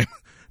Sondheim,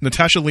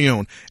 Natasha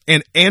Lyonne,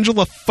 and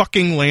Angela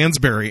fucking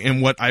Lansbury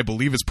in what I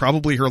believe is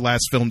probably her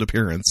last filmed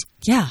appearance.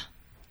 Yeah.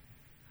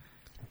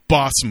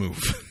 Boss move.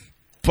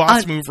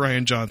 Boss move,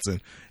 Rian Johnson.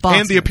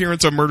 And the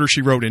appearance of Murder,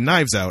 She Wrote in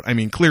Knives Out. I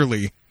mean,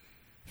 clearly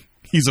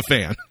he's a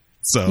fan.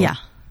 So yeah,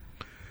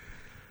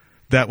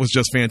 that was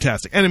just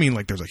fantastic. And I mean,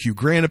 like, there's a Hugh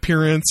Grant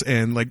appearance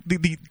and like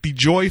the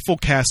joyful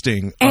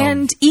casting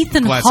and of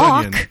Ethan Glass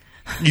Hawke. Onion.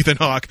 Ethan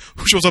Hawke,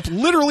 who shows up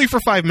literally for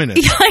 5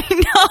 minutes. Yeah,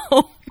 I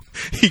know.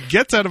 He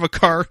gets out of a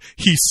car.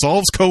 He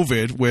solves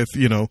COVID with,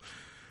 you know,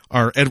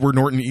 our Edward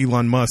Norton,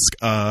 Elon Musk,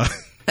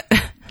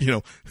 you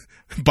know,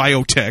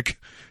 biotech.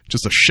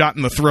 Just a shot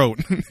in the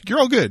throat. You're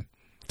all good.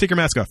 Take your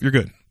mask off. You're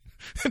good.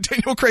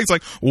 Daniel Craig's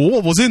like, well,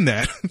 what was in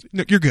that?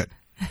 No, you're good.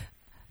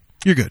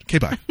 You're good. Okay,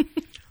 bye.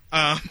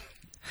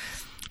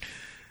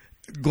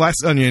 Glass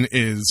Onion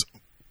is...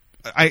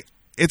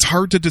 It's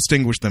hard to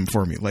distinguish them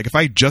for me. Like, if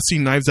I just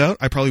seen Knives Out,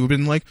 I probably would have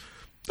been like,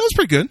 that was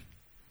pretty good.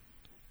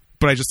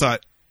 But I just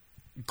thought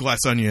Glass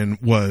Onion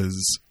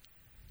was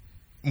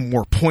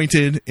more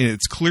pointed, and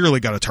it's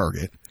clearly got a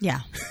target. Yeah.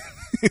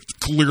 It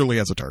clearly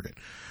has a target.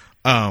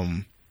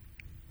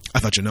 I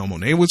thought Janelle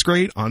Monáe was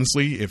great.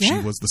 Honestly, if she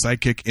was the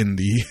sidekick in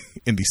the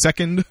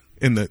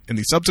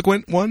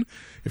subsequent one,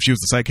 if she was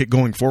the sidekick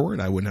going forward,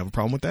 I wouldn't have a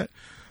problem with that.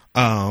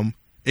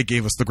 It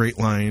gave us the great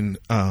line,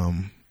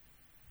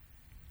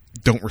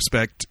 don't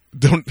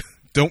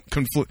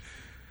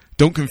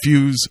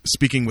confuse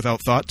speaking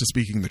without thought to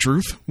speaking the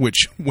truth,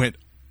 which went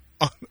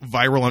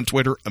viral on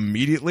Twitter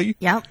immediately.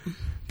 Yep.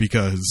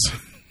 Because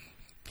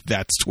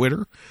that's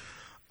Twitter.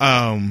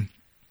 But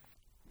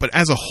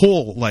as a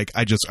whole, like,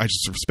 I just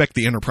respect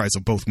the enterprise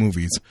of both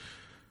movies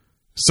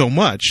so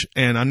much.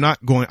 And I'm not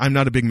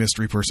a big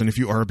mystery person. If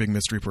you are a big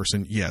mystery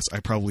person, yes,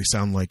 I probably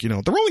sound like, you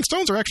know, the Rolling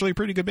Stones are actually a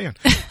pretty good band.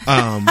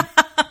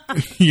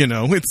 You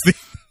know,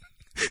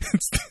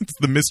 It's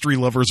the mystery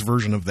lovers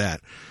version of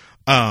that.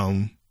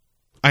 I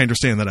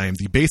understand that I am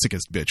the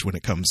basicest bitch when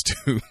it comes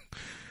to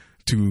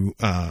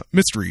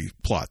mystery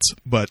plots,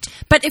 but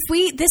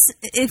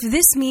if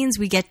this means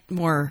we get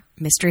more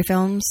mystery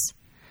films,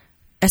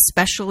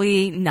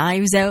 especially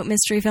Knives Out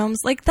mystery films,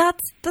 like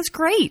that's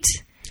great.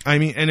 I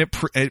mean, and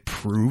it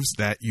proves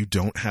that you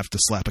don't have to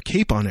slap a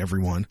cape on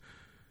everyone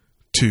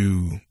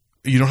you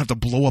don't have to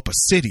blow up a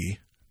city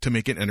to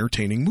make an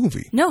entertaining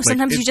movie. No,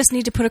 sometimes you just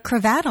need to put a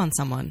cravat on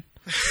someone.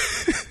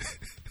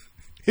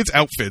 His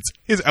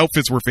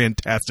outfits were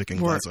fantastic in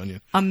Glass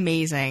Onion.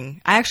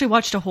 Amazing. I actually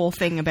watched a whole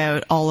thing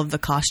about all of the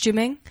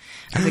costuming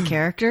of the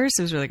characters.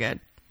 It was really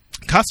good.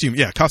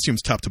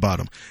 Costumes top to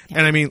bottom. Yeah.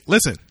 And I mean,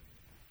 listen,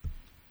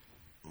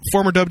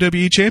 former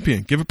WWE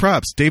champion, give it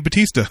props, Dave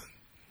Bautista.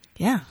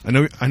 Yeah. I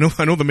know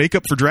the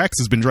makeup for Drax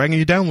has been dragging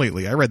you down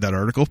lately. I read that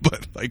article,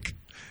 but like,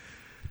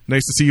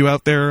 nice to see you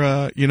out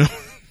there,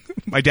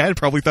 My dad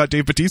probably thought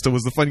Dave Bautista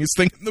was the funniest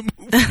thing in the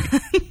movie.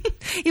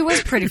 He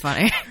was pretty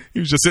funny.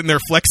 He was just sitting there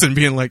flexing,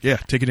 being like, yeah,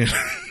 take it in.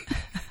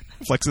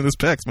 Flexing his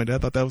pecs. My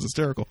dad thought that was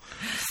hysterical.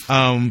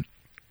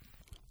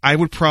 I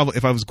would probably,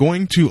 if I was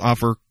going to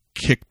offer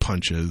kick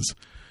punches,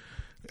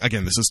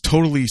 again, this is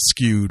totally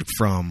skewed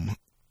from,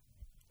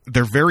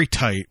 they're very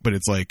tight, but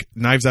it's like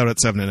Knives Out at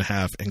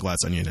 7.5 and Glass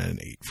Onion at an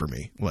 8 for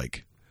me.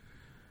 Like,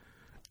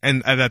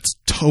 and that's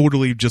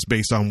totally just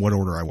based on what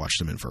order I watched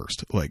them in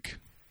first. Like,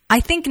 I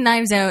think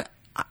Knives Out,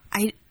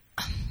 I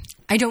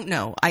don't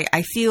know.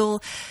 I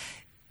feel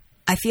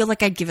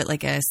like I'd give it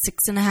like a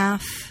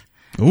 6.5.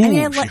 Ooh, I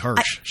mean,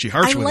 she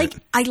harsh with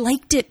it. I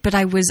liked it, but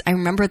I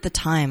remember at the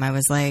time I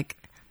was like,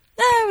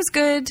 it was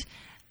good.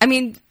 I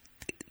mean,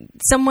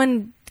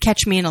 someone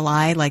catch me in a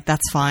lie, like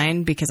that's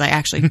fine, because I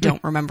actually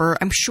don't remember.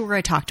 I'm sure I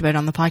talked about it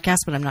on the podcast,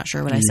 but I'm not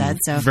sure what I said.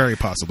 So very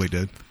possibly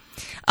did.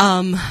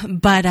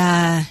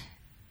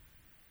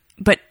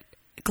 But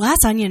Glass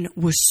Onion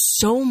was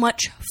so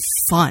much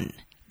fun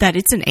that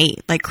it's an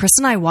 8. Like, Chris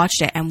and I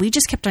watched it, and we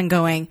just kept on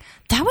going,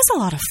 that was a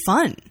lot of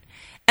fun.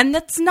 And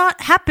that's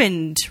not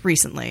happened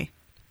recently.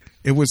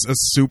 It was a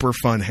super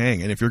fun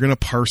hang. And if you're going to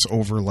parse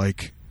over,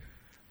 like,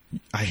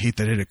 I hate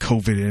that it had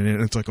COVID in it,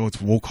 and it's like, oh,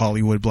 it's woke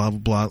Hollywood, blah, blah,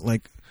 blah.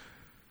 Like,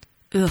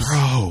 ugh.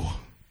 Bro,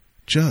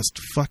 just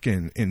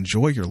fucking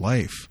enjoy your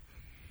life.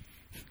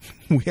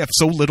 We have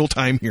so little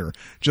time here.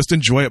 Just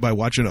enjoy it by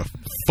watching a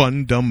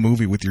fun, dumb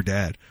movie with your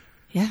dad.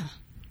 Yeah.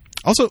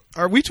 Also,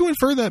 are we to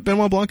infer that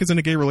Benoit Blanc is in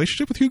a gay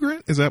relationship with Hugh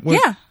Grant? Is that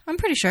what? Yeah, I'm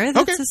pretty sure.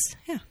 That's okay.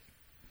 Yeah.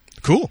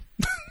 Cool.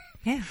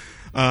 Yeah.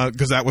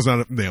 Because that was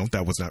not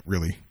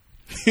really,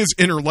 his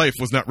inner life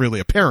was not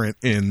really apparent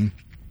in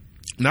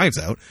Knives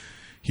Out.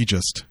 He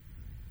just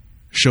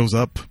shows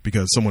up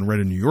because someone read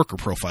a New Yorker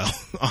profile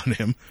on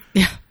him.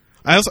 Yeah.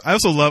 I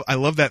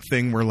love that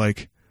thing where,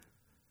 like,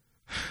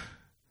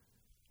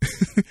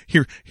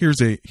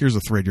 here's a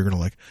thread you're gonna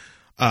like.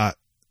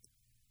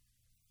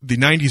 The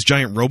 90s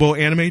Giant Robo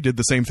anime did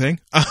the same thing,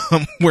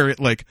 where it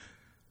like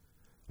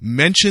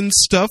mentions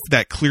stuff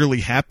that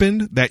clearly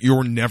happened that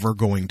you're never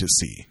going to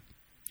see.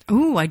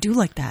 Ooh, I do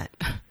like that.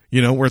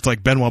 You know, where it's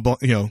like Benoit Blanc,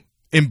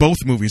 in both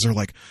movies are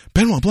like,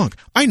 Benoit Blanc,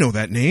 I know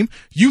that name.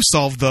 You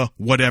solved the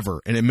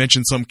whatever. And it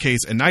mentioned some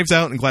case, and Knives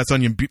Out and Glass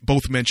Onion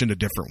both mentioned a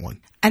different one.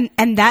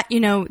 And that,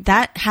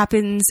 that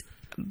happens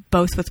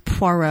both with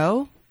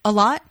Poirot a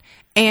lot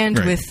and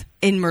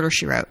in Murder,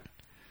 She Wrote.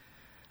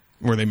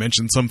 Where they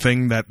mentioned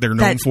something that they're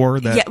known for.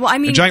 Yeah, well, I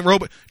mean, Giant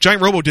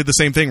Robo did the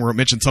same thing where it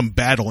mentioned some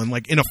battle, and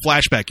like in a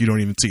flashback, you don't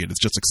even see it. It's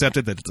just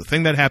accepted that it's a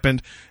thing that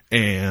happened,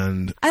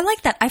 and I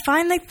like that. I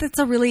find like that's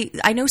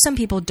I know some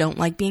people don't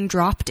like being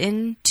dropped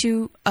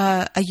into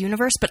a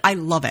universe, but I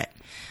love it.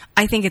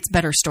 I think it's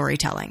better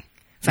storytelling,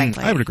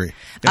 frankly. I would agree.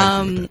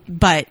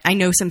 But I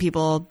know some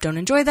people don't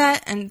enjoy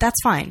that, and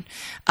that's fine.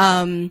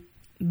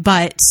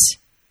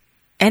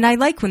 And I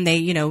like when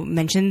they,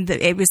 mentioned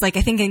that it was like,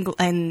 I think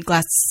in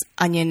Glass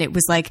Onion, it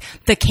was like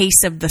the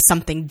case of the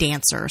something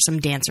dancer, some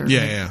dancer who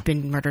had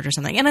been murdered or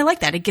something. And I like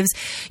that. It gives,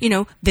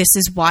 this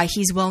is why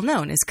he's well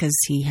known, is because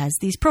he has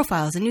these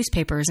profiles in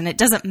newspapers, and it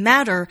doesn't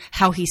matter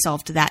how he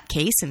solved that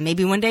case. And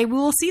maybe one day we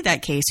will see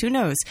that case. Who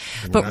knows?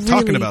 We're not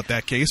talking about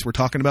that case. We're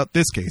talking about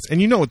this case.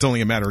 And it's only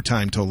a matter of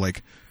time till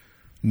like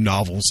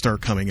novels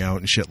start coming out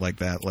and shit like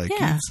that. Like,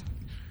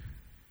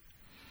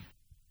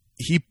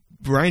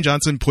 Rian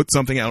Johnson put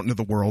something out into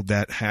the world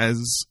that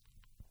has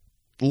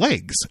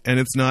legs, and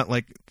it's not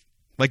like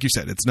you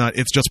said,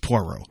 it's just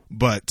Poirot,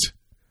 but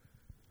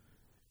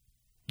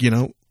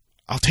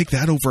I'll take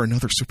that over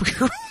another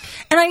superhero.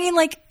 And I mean,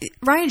 like,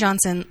 Rian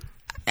Johnson,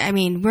 I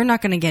mean, we're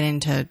not going to get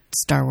into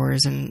Star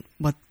Wars and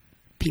what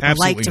people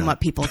liked and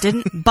what people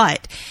didn't,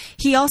 but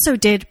he also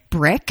did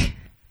Brick.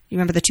 You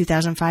remember the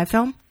 2005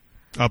 film?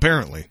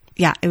 Apparently.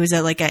 Yeah, it was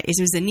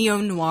a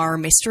neo-noir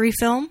mystery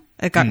film.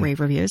 It got rave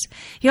reviews.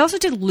 He also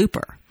did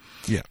Looper.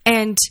 Yeah.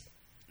 And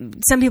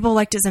some people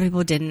liked it, some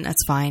people didn't.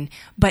 That's fine.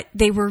 But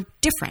they were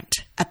different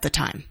at the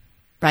time,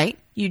 right?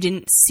 You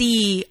didn't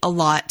see a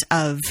lot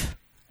of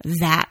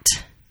that.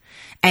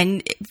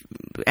 And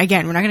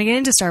again, we're not going to get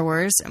into Star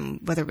Wars and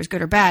whether it was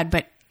good or bad,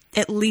 but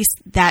at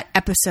least that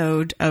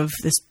episode of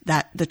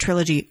the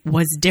trilogy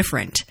was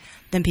different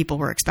than people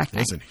were expecting.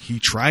 Listen, he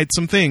tried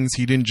some things.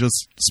 He didn't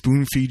just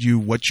spoon feed you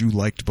what you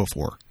liked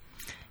before.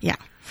 Yeah.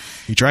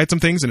 He tried some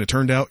things and it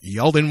turned out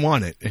y'all didn't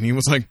want it. And he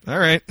was like, all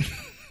right.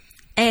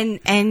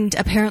 And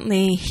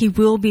apparently he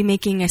will be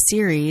making a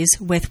series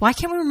with, why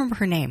can't we remember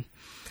her name?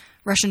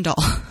 Russian doll.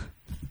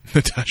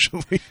 Natasha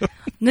Lyonne.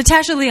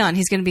 Natasha Lyonne.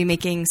 He's going to be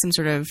making some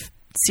sort of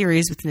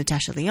series with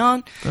Natasha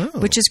Lyonne,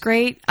 which is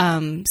great.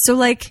 So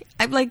like,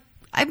 I'm kind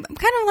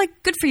of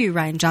like, good for you,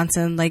 Rian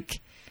Johnson. Like,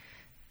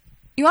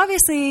 you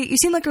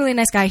seem like a really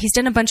nice guy. He's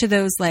done a bunch of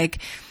those like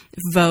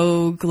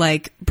Vogue,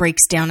 like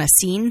breaks down a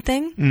scene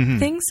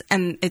things,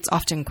 and it's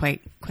often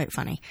quite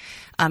funny.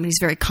 He's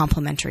very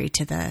complimentary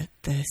to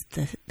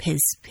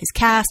his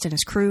cast and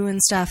his crew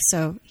and stuff.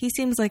 So he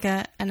seems like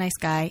a nice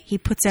guy. He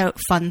puts out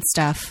fun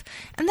stuff,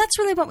 and that's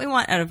really what we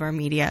want out of our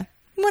media.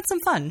 We want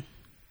some fun.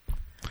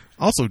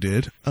 Also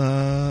did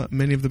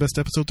many of the best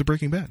episodes of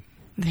Breaking Bad.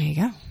 There you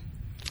go.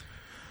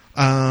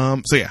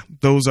 So yeah,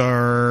 those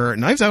are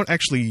Knives Out.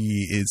 Actually,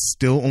 is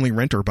still only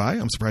rent or buy.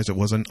 I'm surprised it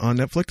wasn't on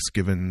Netflix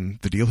given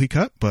the deal he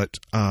cut. But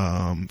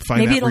find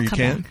Maybe out where you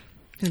can. Back.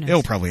 Who knows?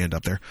 It'll probably end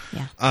up there.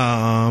 Yeah.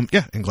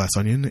 And Glass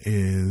Onion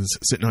is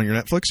sitting on your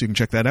Netflix. You can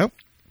check that out.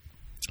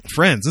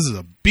 Friends, this is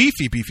a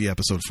beefy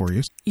episode for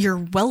you. You're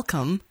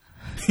welcome.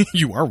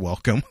 You are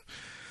welcome.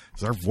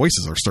 'Cause our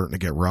voices are starting to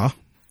get raw.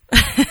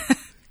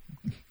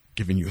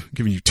 giving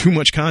you too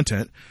much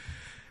content.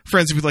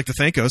 Friends, if you'd like to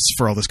thank us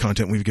for all this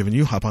content we've given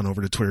you, hop on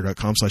over to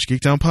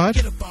twitter.com/geekdownpod.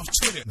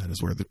 That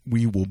is where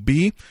we will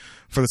be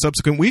for the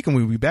subsequent week, and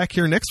we'll be back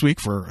here next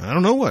week for, I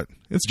don't know what.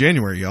 It's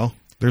January, y'all.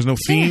 There's no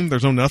theme.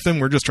 There's no nothing.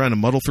 We're just trying to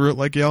muddle through it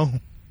like y'all.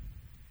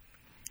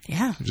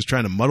 Yeah. We're just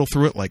trying to muddle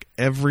through it like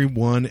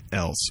everyone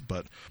else.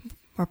 But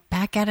we're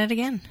back at it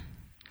again.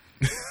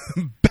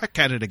 Back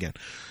at it again.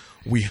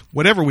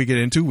 Whatever we get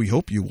into, we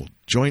hope you will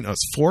join us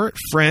for it.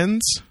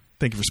 Friends,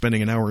 thank you for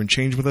spending an hour and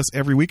change with us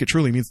every week. It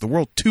truly means the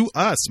world to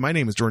us. My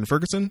name is Jordan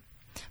Ferguson.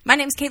 My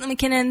name is Caitlin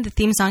McKinnon. The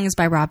theme song is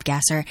by Rob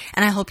Gasser.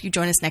 And I hope you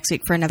join us next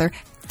week for another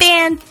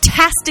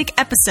fantastic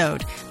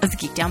episode of the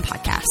Geek Down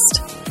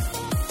Podcast.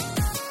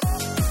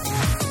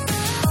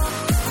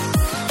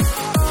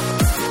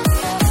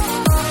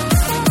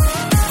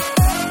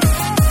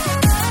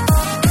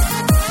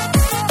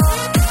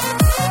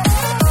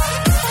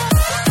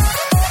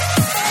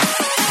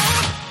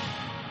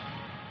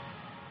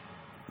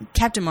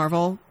 Captain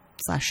Marvel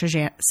 /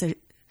 Shazam.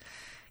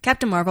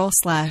 Captain Marvel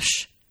 /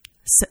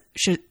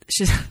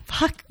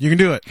 fuck. You can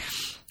do it.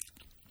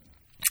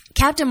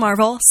 Captain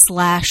Marvel /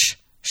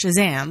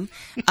 Shazam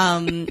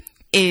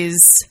is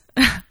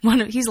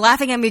one of. He's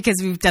laughing at me because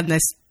we've done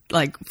this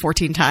like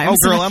 14 times.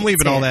 Oh, girl, I'm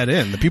leaving all that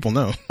in. The people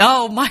know.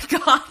 Oh my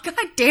god! God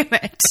damn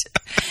it!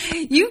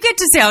 You get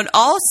to sound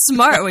all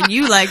smart when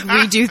you like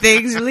redo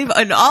things and leave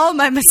on all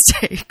my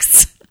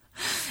mistakes.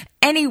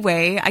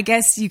 Anyway, I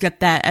guess you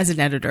get that as an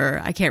editor.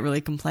 I can't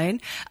really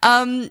complain.